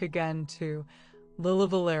back again to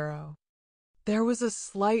Lillabolero. There was a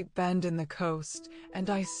slight bend in the coast, and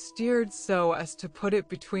I steered so as to put it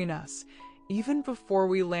between us. Even before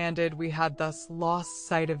we landed, we had thus lost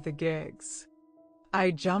sight of the gigs.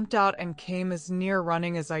 I jumped out and came as near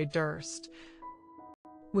running as I durst,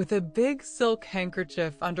 with a big silk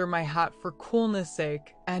handkerchief under my hat for coolness'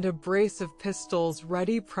 sake, and a brace of pistols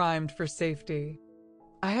ready primed for safety.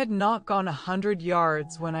 I had not gone 100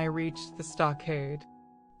 yards when I reached the stockade.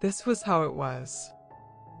 This was how it was.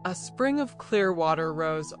 A spring of clear water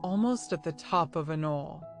rose almost at the top of a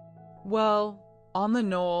knoll. Well, on the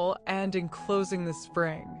knoll and enclosing the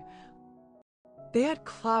spring, they had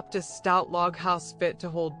clapped a stout log house fit to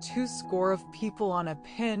hold 20 people on a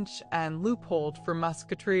pinch and loopholed for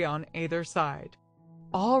musketry on either side.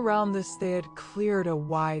 All round this they had cleared a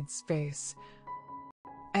wide space.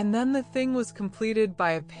 And then the thing was completed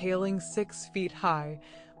by a paling 6 feet high,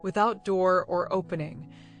 without door or opening,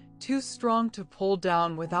 too strong to pull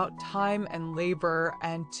down without time and labor,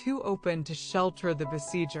 and too open to shelter the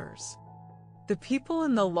besiegers. The people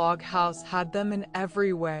in the log house had them in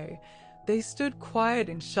every way. They stood quiet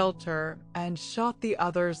in shelter, and shot the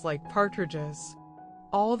others like partridges.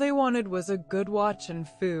 All they wanted was a good watch and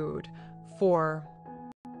food, for,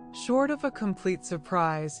 short of a complete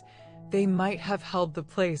surprise, they might have held the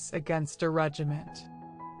place against a regiment.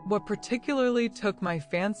 What particularly took my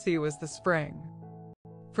fancy was the spring.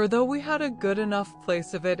 For though we had a good enough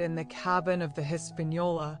place of it in the cabin of the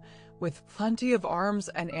Hispaniola, with plenty of arms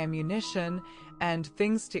and ammunition, and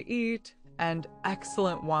things to eat, and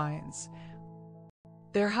excellent wines,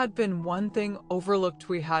 there had been one thing overlooked: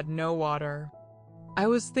 we had no water. I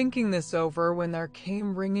was thinking this over when there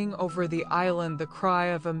came ringing over the island the cry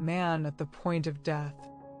of a man at the point of death.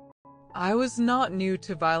 I was not new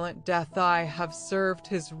to violent death. I have served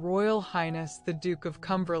His Royal Highness the Duke of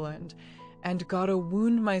Cumberland, and got a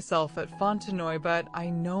wound myself at Fontenoy, but I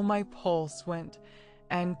know my pulse went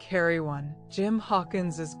and carry one. Jim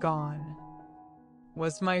Hawkins is gone.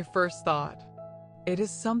 was my first thought. It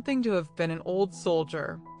is something to have been an old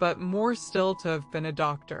soldier, but more still to have been a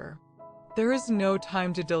doctor. There is no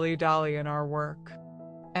time to dilly-dally in our work.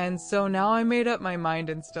 And so now I made up my mind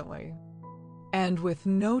instantly. And with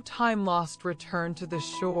no time lost, returned to the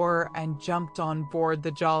shore and jumped on board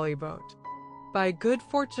the jolly boat. By good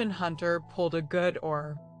fortune, Hunter pulled a good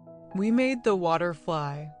oar. We made the water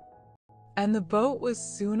fly, and the boat was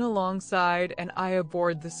soon alongside and I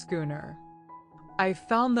aboard the schooner. I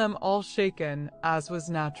found them all shaken, as was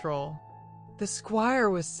natural. The squire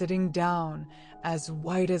was sitting down, as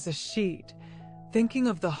white as a sheet, thinking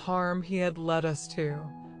of the harm he had led us to.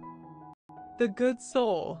 The good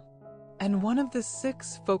soul. And one of the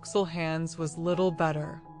 6 forecastle hands was little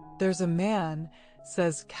better. "There's a man,"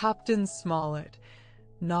 says Captain Smollett,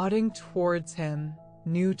 nodding towards him,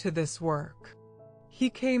 "new to this work.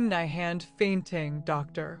 He came nigh hand fainting,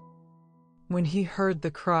 doctor, when he heard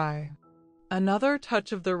the cry." Another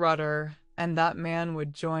touch of the rudder, and that man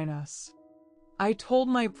would join us. I told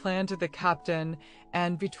my plan to the captain,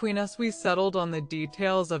 and between us we settled on the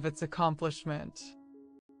details of its accomplishment.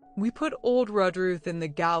 We put old Rudruth in the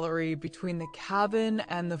gallery between the cabin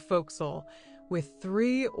and the forecastle, with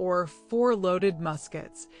 3 or 4 loaded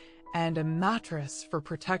muskets and a mattress for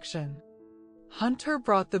protection. Hunter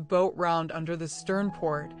brought the boat round under the stern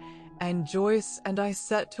port, and Joyce and I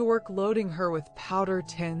set to work loading her with powder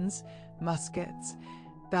tins, muskets,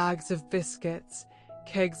 bags of biscuits,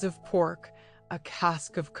 kegs of pork, a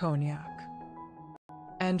cask of cognac,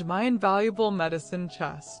 and my invaluable medicine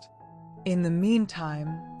chest. In the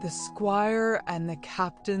meantime, the squire and the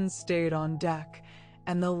captain stayed on deck,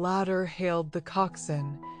 and the latter hailed the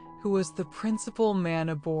coxswain, who was the principal man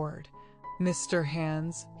aboard. "Mr.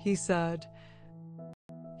 Hands," he said,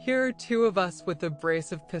 "here are 2 of us with a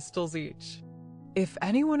brace of pistols each. If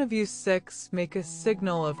any one of you 6 make a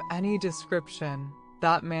signal of any description,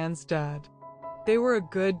 that man's dead." They were a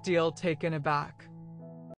good deal taken aback,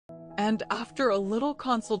 and after a little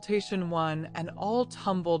consultation one and all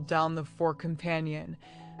tumbled down the fore companion,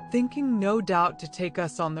 thinking no doubt to take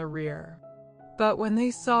us on the rear. But when they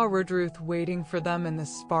saw Rudruth waiting for them in the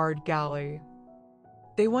sparred galley,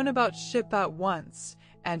 they went about ship at once,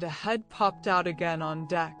 and a head popped out again on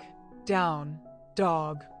deck. "Down,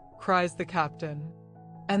 dog," cries the captain,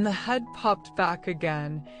 and the head popped back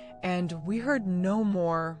again, and we heard no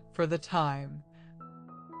more for the time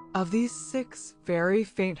of these 6 very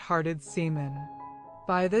faint-hearted seamen.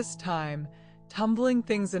 By this time, tumbling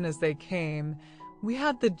things in as they came, we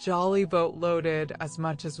had the jolly boat loaded as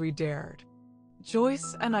much as we dared.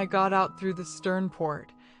 Joyce and I got out through the stern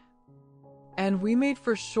port, and we made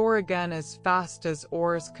for shore again as fast as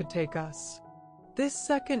oars could take us. This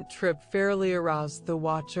second trip fairly aroused the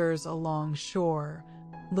watchers along shore.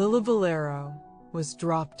 Lillivalero was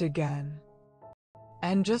dropped again,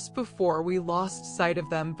 and just before we lost sight of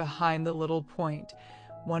them behind the little point,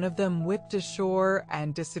 one of them whipped ashore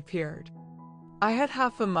and disappeared. I had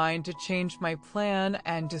half a mind to change my plan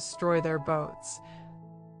and destroy their boats,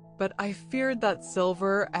 but I feared that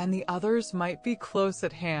Silver and the others might be close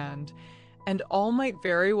at hand, and all might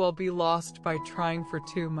very well be lost by trying for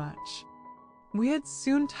too much. We had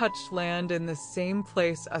soon touched land in the same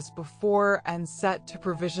place as before and set to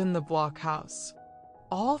provision the blockhouse.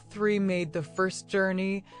 All 3 made the first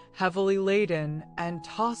journey, heavily laden, and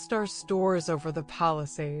tossed our stores over the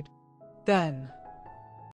palisade. Then,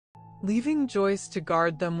 leaving Joyce to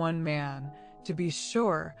guard them 1 man, to be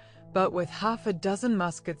sure, but with half a dozen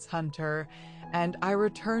muskets, Hunter and I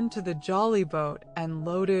returned to the jolly boat and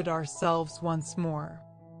loaded ourselves once more.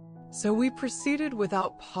 So we proceeded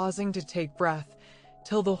without pausing to take breath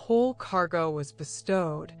till the whole cargo was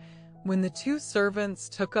bestowed, when the 2 servants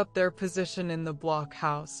took up their position in the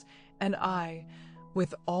blockhouse, and I,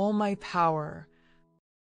 with all my power,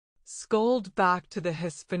 sculled back to the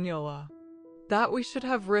Hispaniola. That we should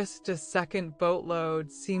have risked a second boatload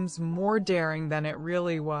seems more daring than it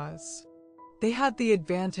really was. They had the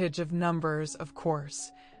advantage of numbers, of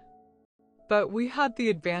course, but we had the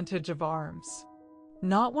advantage of arms.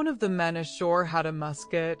 Not one of the men ashore had a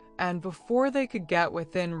musket, and before they could get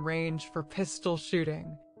within range for pistol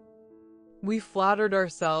shooting, we flattered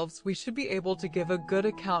ourselves we should be able to give a good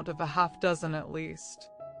account of a half-dozen at least.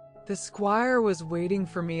 The squire was waiting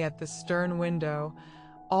for me at the stern window,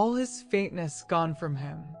 all his faintness gone from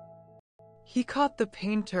him. He caught the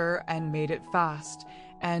painter and made it fast,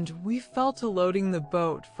 and we fell to loading the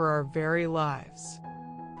boat for our very lives.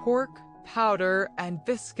 Pork, powder, and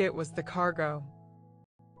biscuit was the cargo,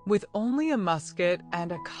 with only a musket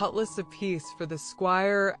and a cutlass apiece for the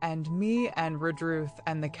squire and me and Redruth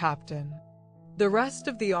and the captain. The rest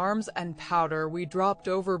of the arms and powder we dropped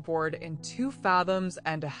overboard in 2 fathoms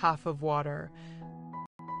and a half of water,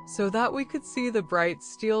 so that we could see the bright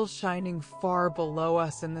steel shining far below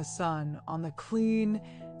us in the sun on the clean,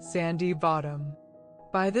 sandy bottom.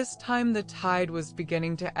 By this time the tide was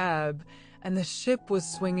beginning to ebb, and the ship was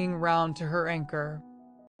swinging round to her anchor.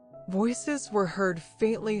 Voices were heard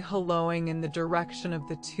faintly hallooing in the direction of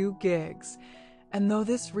the 2 gigs, and though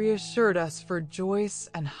this reassured us for Joyce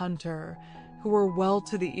and Hunter, who were well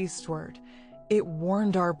to the eastward, it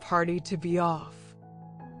warned our party to be off.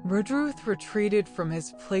 Redruth retreated from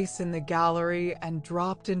his place in the gallery and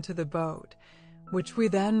dropped into the boat, which we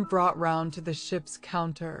then brought round to the ship's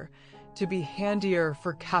counter to be handier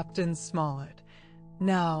for Captain Smollett.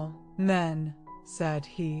 "Now, men," said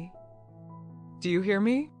he. "Do you hear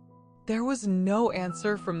me?" There was no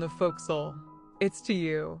answer from the forecastle. "It's to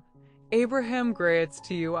you, Abraham Gray, it's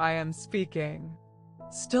to you I am speaking."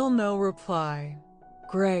 Still no reply.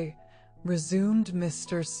 "Gray," resumed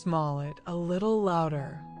Mr. Smollett a little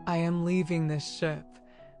louder, "I am leaving this ship,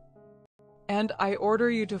 and I order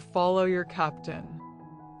you to follow your captain.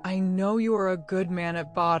 I know you are a good man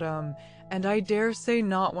at bottom, and I dare say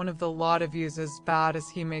not one of the lot of you's as bad as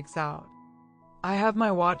he makes out. I have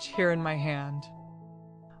my watch here in my hand.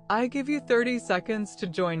 I give you 30 seconds to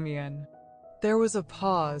join me in." There was a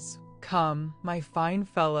pause. "Come, my fine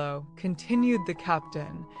fellow," continued the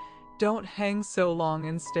captain, "don't hang so long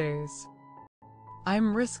in stays.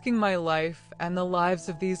 I'm risking my life and the lives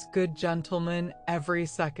of these good gentlemen every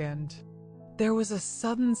second." There was a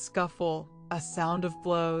sudden scuffle, a sound of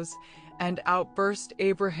blows, and out burst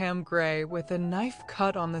Abraham Gray with a knife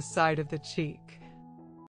cut on the side of the cheek,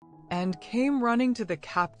 and came running to the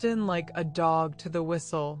captain like a dog to the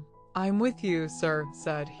whistle. "I'm with you, sir,"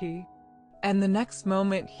 said he. And the next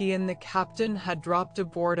moment he and the captain had dropped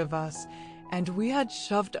aboard of us, and we had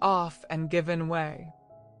shoved off and given way.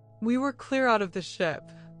 We were clear out of the ship,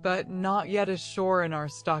 but not yet ashore in our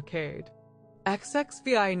stockade.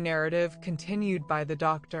 XXVI narrative continued by the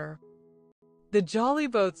doctor. The jolly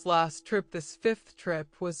boat's last trip, this 5th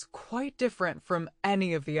trip, was quite different from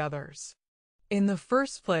any of the others. In the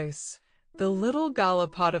first place, the little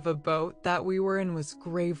gallipot of a boat that we were in was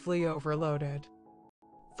gravely overloaded.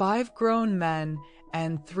 5 grown men,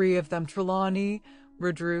 and 3 of them Trelawney,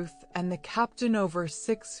 Redruth, and the captain over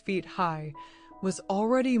 6 feet high, was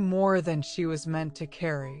already more than she was meant to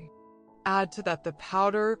carry. Add to that the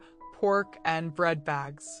powder, pork, and bread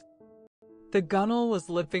bags. The gunwale was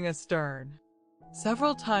lipping astern.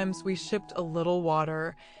 Several times we shipped a little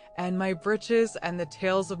water, and my breeches and the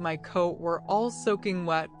tails of my coat were all soaking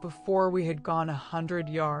wet before we had gone 100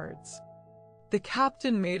 yards. The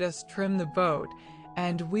captain made us trim the boat,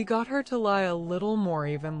 and we got her to lie a little more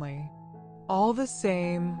evenly. All the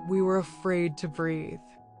same, we were afraid to breathe.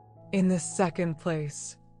 In the second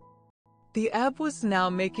place, the ebb was now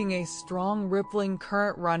making a strong rippling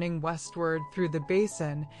current running westward through the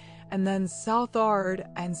basin, and then southward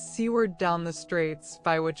and seaward down the straits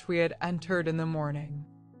by which we had entered in the morning.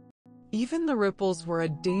 Even the ripples were a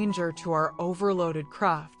danger to our overloaded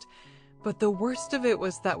craft, but the worst of it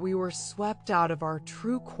was that we were swept out of our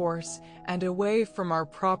true course and away from our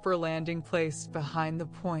proper landing place behind the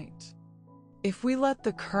point. If we let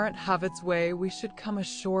the current have its way, we should come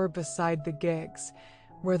ashore beside the gigs,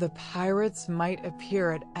 where the pirates might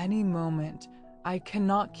appear at any moment. "I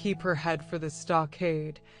cannot keep her head for the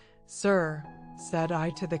stockade, sir," said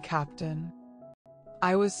I to the captain.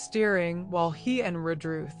 I was steering, while he and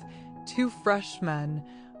Redruth, 2 fresh men,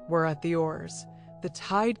 were at the oars. "The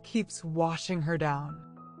tide keeps washing her down.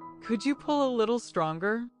 Could you pull a little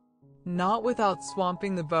stronger?" "Not without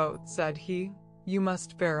swamping the boat," said he. "You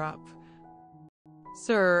must bear up."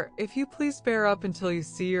 "Sir, if you please bear up until you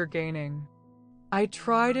see you're gaining." I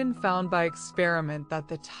tried and found by experiment that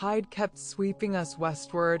the tide kept sweeping us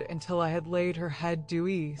westward until I had laid her head due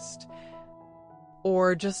east,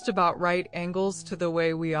 or just about right angles to the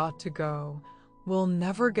way we ought to go. "We'll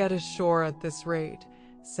never get ashore at this rate,"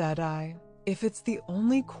 said I. "If it's the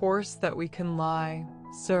only course that we can lie,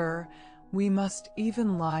 sir, we must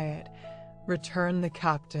even lie it," returned the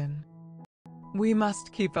captain. "We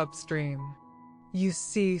must keep upstream. You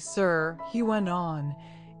see, sir," he went on,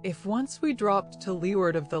 "if once we dropped to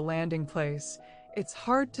leeward of the landing place, it's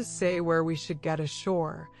hard to say where we should get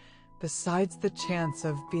ashore, besides the chance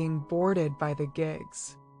of being boarded by the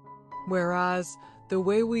gigs. Whereas, the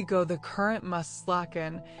way we go the current must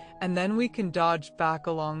slacken, and then we can dodge back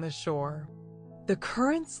along the shore." "The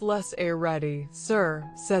current's less ready, sir,"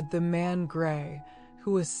 said the man Gray,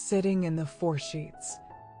 who was sitting in the foresheets.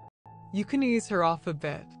 "You can ease her off a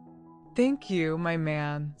bit." "Thank you, my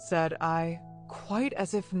man," said I. quite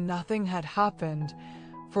as if nothing had happened,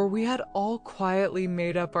 for we had all quietly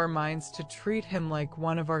made up our minds to treat him like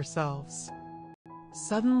one of ourselves.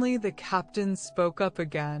 Suddenly the captain spoke up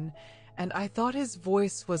again, and I thought his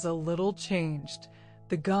voice was a little changed.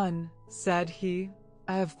 "The gun," said he.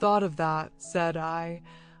 "I have thought of that," said I,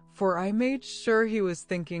 for I made sure he was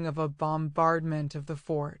thinking of a bombardment of the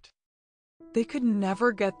fort. They could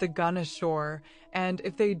never get the gun ashore, and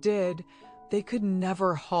if they did, they could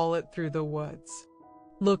never haul it through the woods.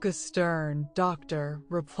 "Look astern, Doctor,"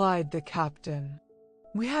 replied the captain.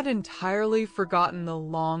 We had entirely forgotten the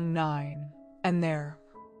long 9, and there,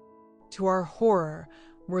 to our horror,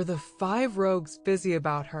 were the 5 rogues busy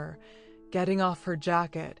about her, getting off her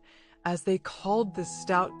jacket, as they called the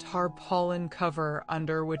stout tarpaulin cover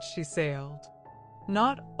under which she sailed.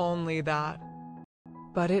 Not only that,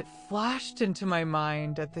 but it flashed into my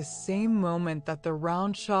mind at the same moment that the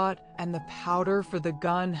round shot and the powder for the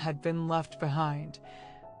gun had been left behind,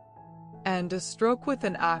 and a stroke with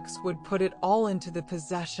an axe would put it all into the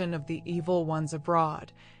possession of the evil ones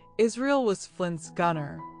abroad. "Israel was Flint's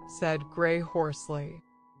gunner," said Gray hoarsely.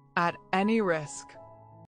 "At any risk."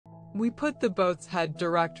 We put the boat's head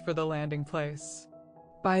direct for the landing place.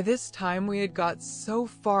 By this time we had got so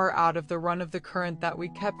far out of the run of the current that we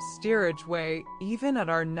kept steerage way even at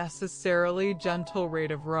our necessarily gentle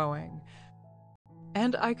rate of rowing,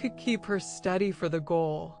 and I could keep her steady for the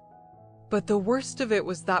goal. But the worst of it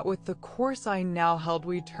was that with the course I now held,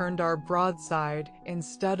 we turned our broadside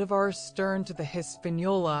instead of our stern to the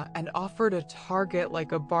Hispaniola and offered a target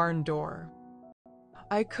like a barn door.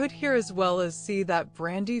 I could hear as well as see that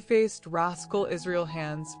brandy-faced rascal Israel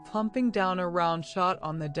Hands plumping down a round shot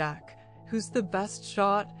on the deck. "Who's the best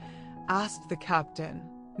shot?" asked the captain.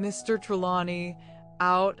 "Mr. Trelawney."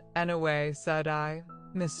 "Out and away," said I.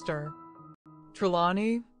 "Mr.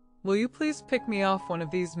 Trelawney, will you please pick me off one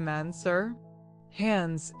of these men, sir?"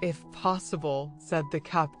 "Hands, if possible," said the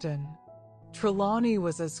captain. Trelawney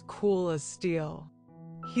was as cool as steel.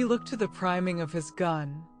 He looked to the priming of his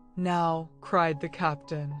gun. "Now," cried the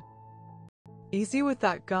captain. "Easy with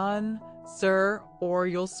that gun, sir, or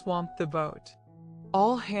you'll swamp the boat.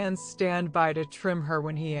 All hands stand by to trim her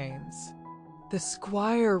when he aims." The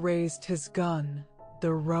squire raised his gun,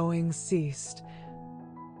 the rowing ceased,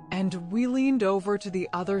 and we leaned over to the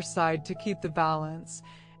other side to keep the balance,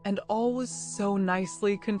 and all was so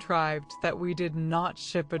nicely contrived that we did not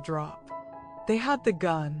ship a drop. They had the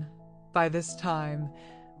gun, by this time,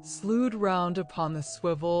 slewed round upon the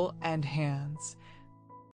swivel and hands.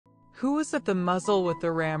 Who was at the muzzle with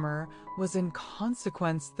the rammer was in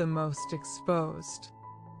consequence the most exposed.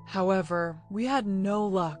 However, we had no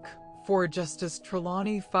luck, for just as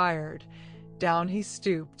Trelawney fired, down he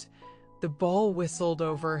stooped, the ball whistled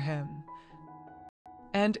over him,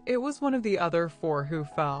 and it was one of the other 4 who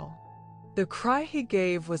fell. The cry he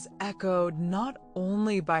gave was echoed not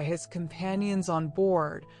only by his companions on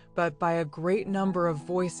board, but by a great number of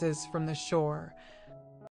voices from the shore.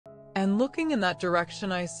 And looking in that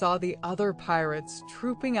direction, I saw the other pirates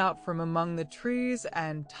trooping out from among the trees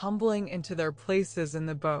and tumbling into their places in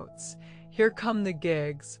the boats. "Here come the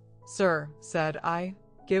gigs." "Sir," said I.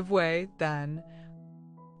 "Give way, then,"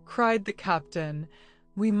 cried the captain.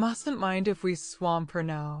 "We mustn't mind if we swamp her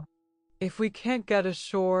now. If we can't get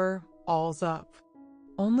ashore, all's up."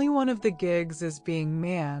 "Only one of the gigs is being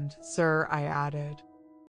manned, sir," I added.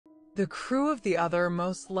 "The crew of the other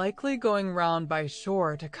most likely going round by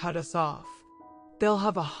shore to cut us off." "They'll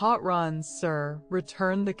have a hot run, sir,"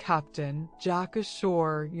 returned the captain. "Jack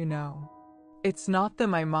ashore, you know. It's not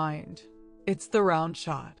them I mind. It's the round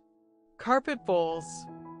shot. Carpet bowls.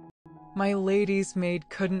 My lady's maid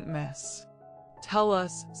couldn't miss. Tell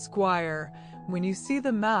us, squire, when you see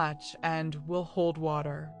the match, and we'll hold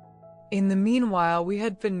water." In the meanwhile, we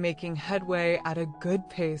had been making headway at a good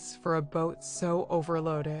pace for a boat so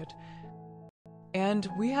overloaded, and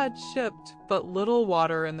we had shipped but little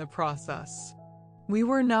water in the process. We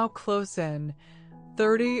were now close in,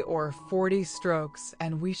 30 or 40 strokes,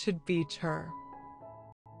 and we should beach her.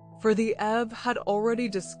 For the ebb had already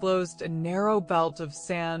disclosed a narrow belt of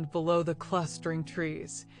sand below the clustering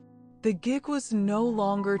trees. The gig was no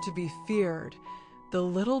longer to be feared. The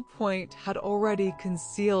little point had already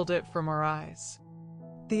concealed it from our eyes.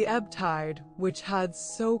 The ebb tide, which had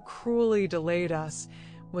so cruelly delayed us,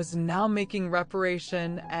 was now making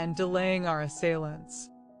reparation and delaying our assailants.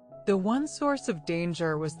 The one source of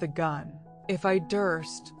danger was the gun. "If I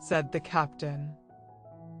durst," said the captain,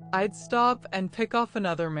 "I'd stop and pick off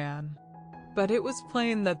another man." But it was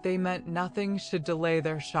plain that they meant nothing should delay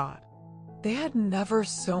their shot. They had never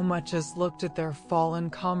so much as looked at their fallen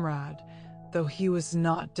comrade, though he was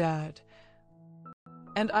not dead.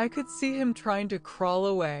 and I could see him trying to crawl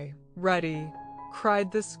away. "Ready,"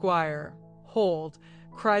 cried the squire. "Hold,"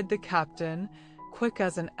 cried the captain, quick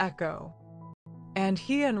as an echo. And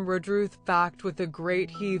he and Redruth backed with a great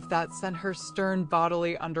heave that sent her stern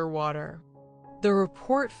bodily underwater. The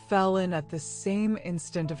report fell in at the same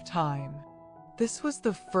instant of time. This was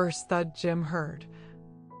the first that Jim heard.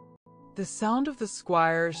 The sound of the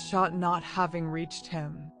squire's shot not having reached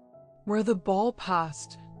him. Where the ball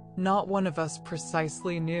passed, not one of us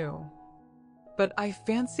precisely knew. But I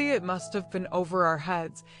fancy it must have been over our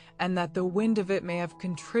heads, and that the wind of it may have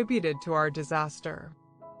contributed to our disaster.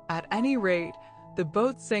 At any rate, the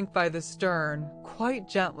boat sank by the stern, quite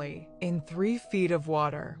gently, in 3 feet of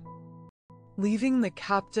water, leaving the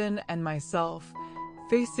captain and myself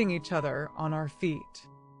facing each other on our feet.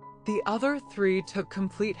 The other 3 took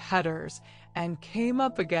complete headers and came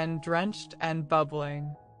up again drenched and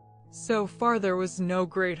bubbling. So far there was no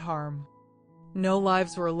great harm. No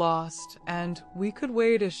lives were lost, and we could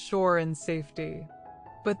wade ashore in safety.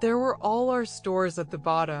 But there were all our stores at the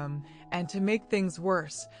bottom, and to make things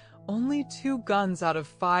worse, only 2 guns out of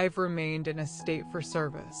 5 remained in a state for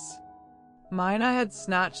service. Mine I had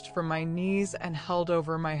snatched from my knees and held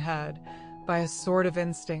over my head, by a sort of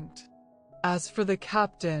instinct. As for the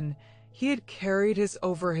captain, he had carried his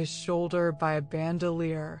over his shoulder by a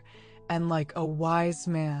bandolier, and like a wise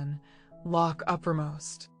man, lock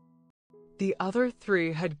uppermost. The other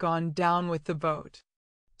 3 had gone down with the boat.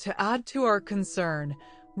 To add to our concern,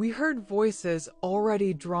 we heard voices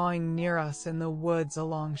already drawing near us in the woods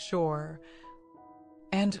along shore.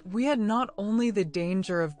 And we had not only the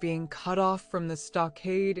danger of being cut off from the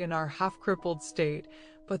stockade in our half-crippled state,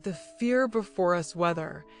 but the fear before us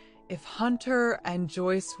whether, if Hunter and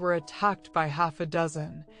Joyce were attacked by half a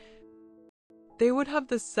dozen, they would have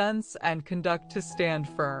the sense and conduct to stand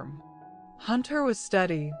firm. Hunter was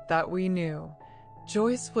steady, that we knew.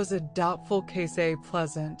 Joyce was a doubtful case, a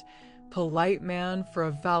pleasant, polite man for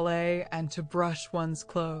a valet and to brush one's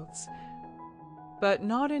clothes, but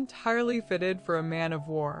not entirely fitted for a man of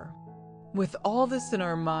war. With all this in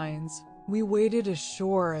our minds, we waded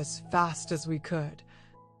ashore as fast as we could,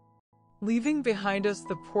 leaving behind us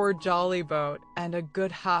the poor jolly boat and a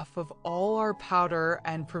good half of all our powder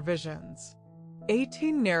and provisions.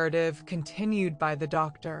 18 narrative continued by the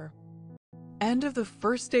doctor. End of the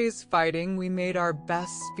first day's fighting, we made our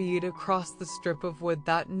best speed across the strip of wood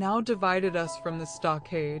that now divided us from the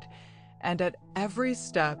stockade, and at every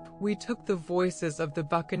step we took the voices of the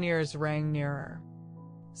buccaneers rang nearer.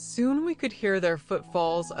 Soon we could hear their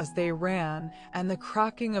footfalls as they ran, and the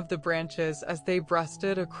cracking of the branches as they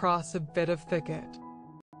breasted across a bit of thicket.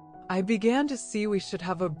 I began to see we should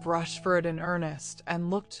have a brush for it in earnest,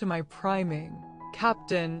 and looked to my priming.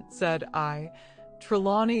 "Captain," said I,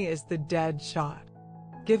 "Trelawney is the dead shot.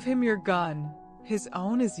 Give him your gun. His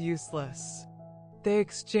own is useless." They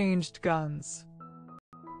exchanged guns.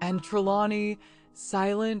 And Trelawney,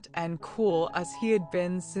 silent and cool as he had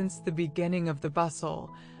been since the beginning of the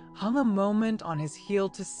bustle, hung a moment on his heel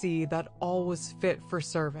to see that all was fit for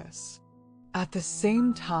service, at the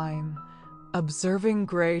same time observing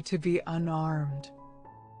Gray to be unarmed.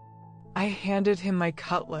 I handed him my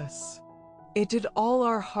cutlass. It did all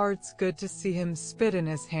our hearts good to see him spit in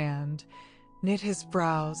his hand, knit his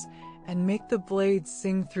brows, and make the blade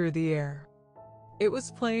sing through the air. It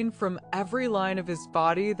was plain from every line of his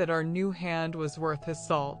body that our new hand was worth his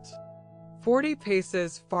salt. 40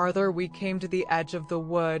 paces farther we came to the edge of the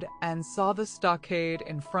wood and saw the stockade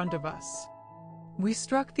in front of us. We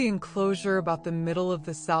struck the enclosure about the middle of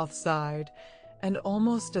the south side, and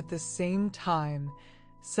almost at the same time,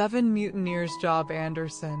 7 mutineers Job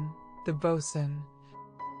Anderson, the boatswain,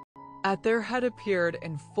 at their head appeared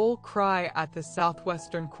in full cry at the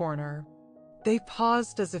southwestern corner. They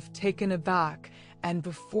paused as if taken aback, and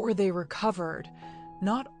before they recovered,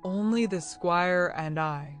 not only the squire and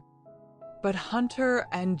I, but Hunter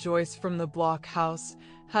and Joyce from the blockhouse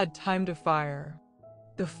had time to fire.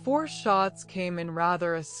 The 4 shots came in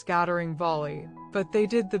rather a scattering volley, but they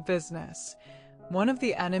did the business. One of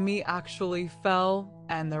the enemy actually fell,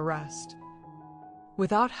 and the rest,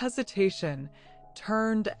 without hesitation,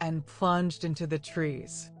 turned and plunged into the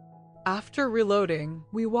trees. After reloading,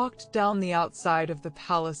 we walked down the outside of the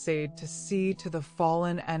palisade to see to the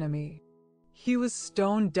fallen enemy. He was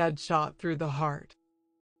stone dead shot through the heart.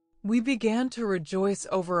 We began to rejoice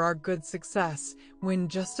over our good success when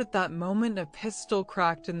just at that moment a pistol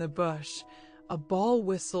cracked in the bush, a ball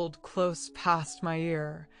whistled close past my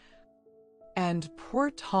ear, and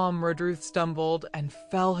poor Tom Redruth stumbled and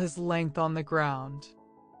fell his length on the ground.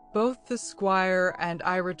 Both the squire and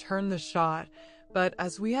I returned the shot, but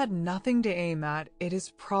as we had nothing to aim at, it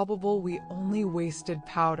is probable we only wasted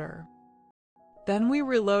powder. Then we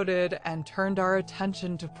reloaded and turned our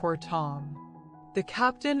attention to poor Tom. The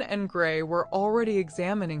captain and Gray were already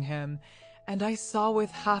examining him, and I saw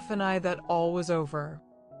with half an eye that all was over.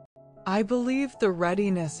 I believe the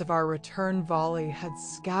readiness of our return volley had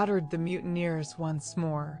scattered the mutineers once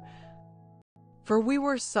more, for we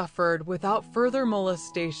were suffered without further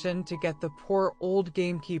molestation to get the poor old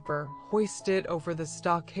gamekeeper hoisted over the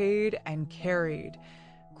stockade and carried,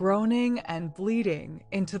 groaning and bleeding,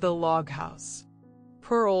 into the log house.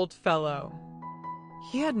 Poor old fellow.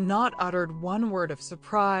 He had not uttered one word of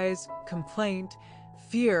surprise, complaint,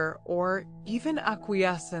 fear, or even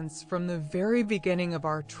acquiescence from the very beginning of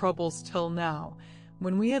our troubles till now,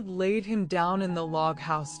 when we had laid him down in the log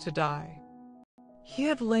house to die. He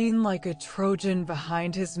had lain like a Trojan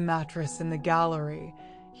behind his mattress in the gallery.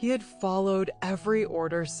 He had followed every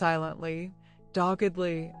order silently,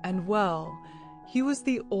 doggedly, and well. He was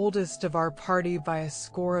the oldest of our party by a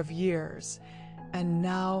score of years, and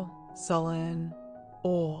now sullen,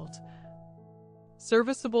 old,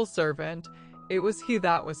 serviceable servant, it was he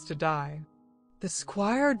that was to die. The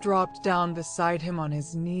squire dropped down beside him on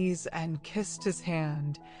his knees and kissed his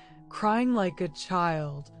hand, crying like a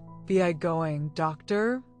child. "Be I going,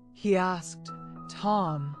 doctor?" he asked.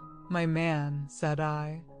 "Tom, my man," said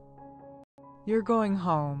I. "You're going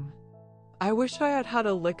home." "I wish I had had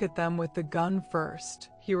a lick at them with the gun first,"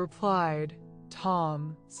 he replied.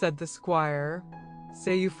 "Tom," said the squire,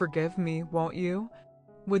 "say you forgive me, won't you?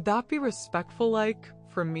 Would that be respectful like,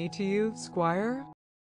 from me to you, squire?"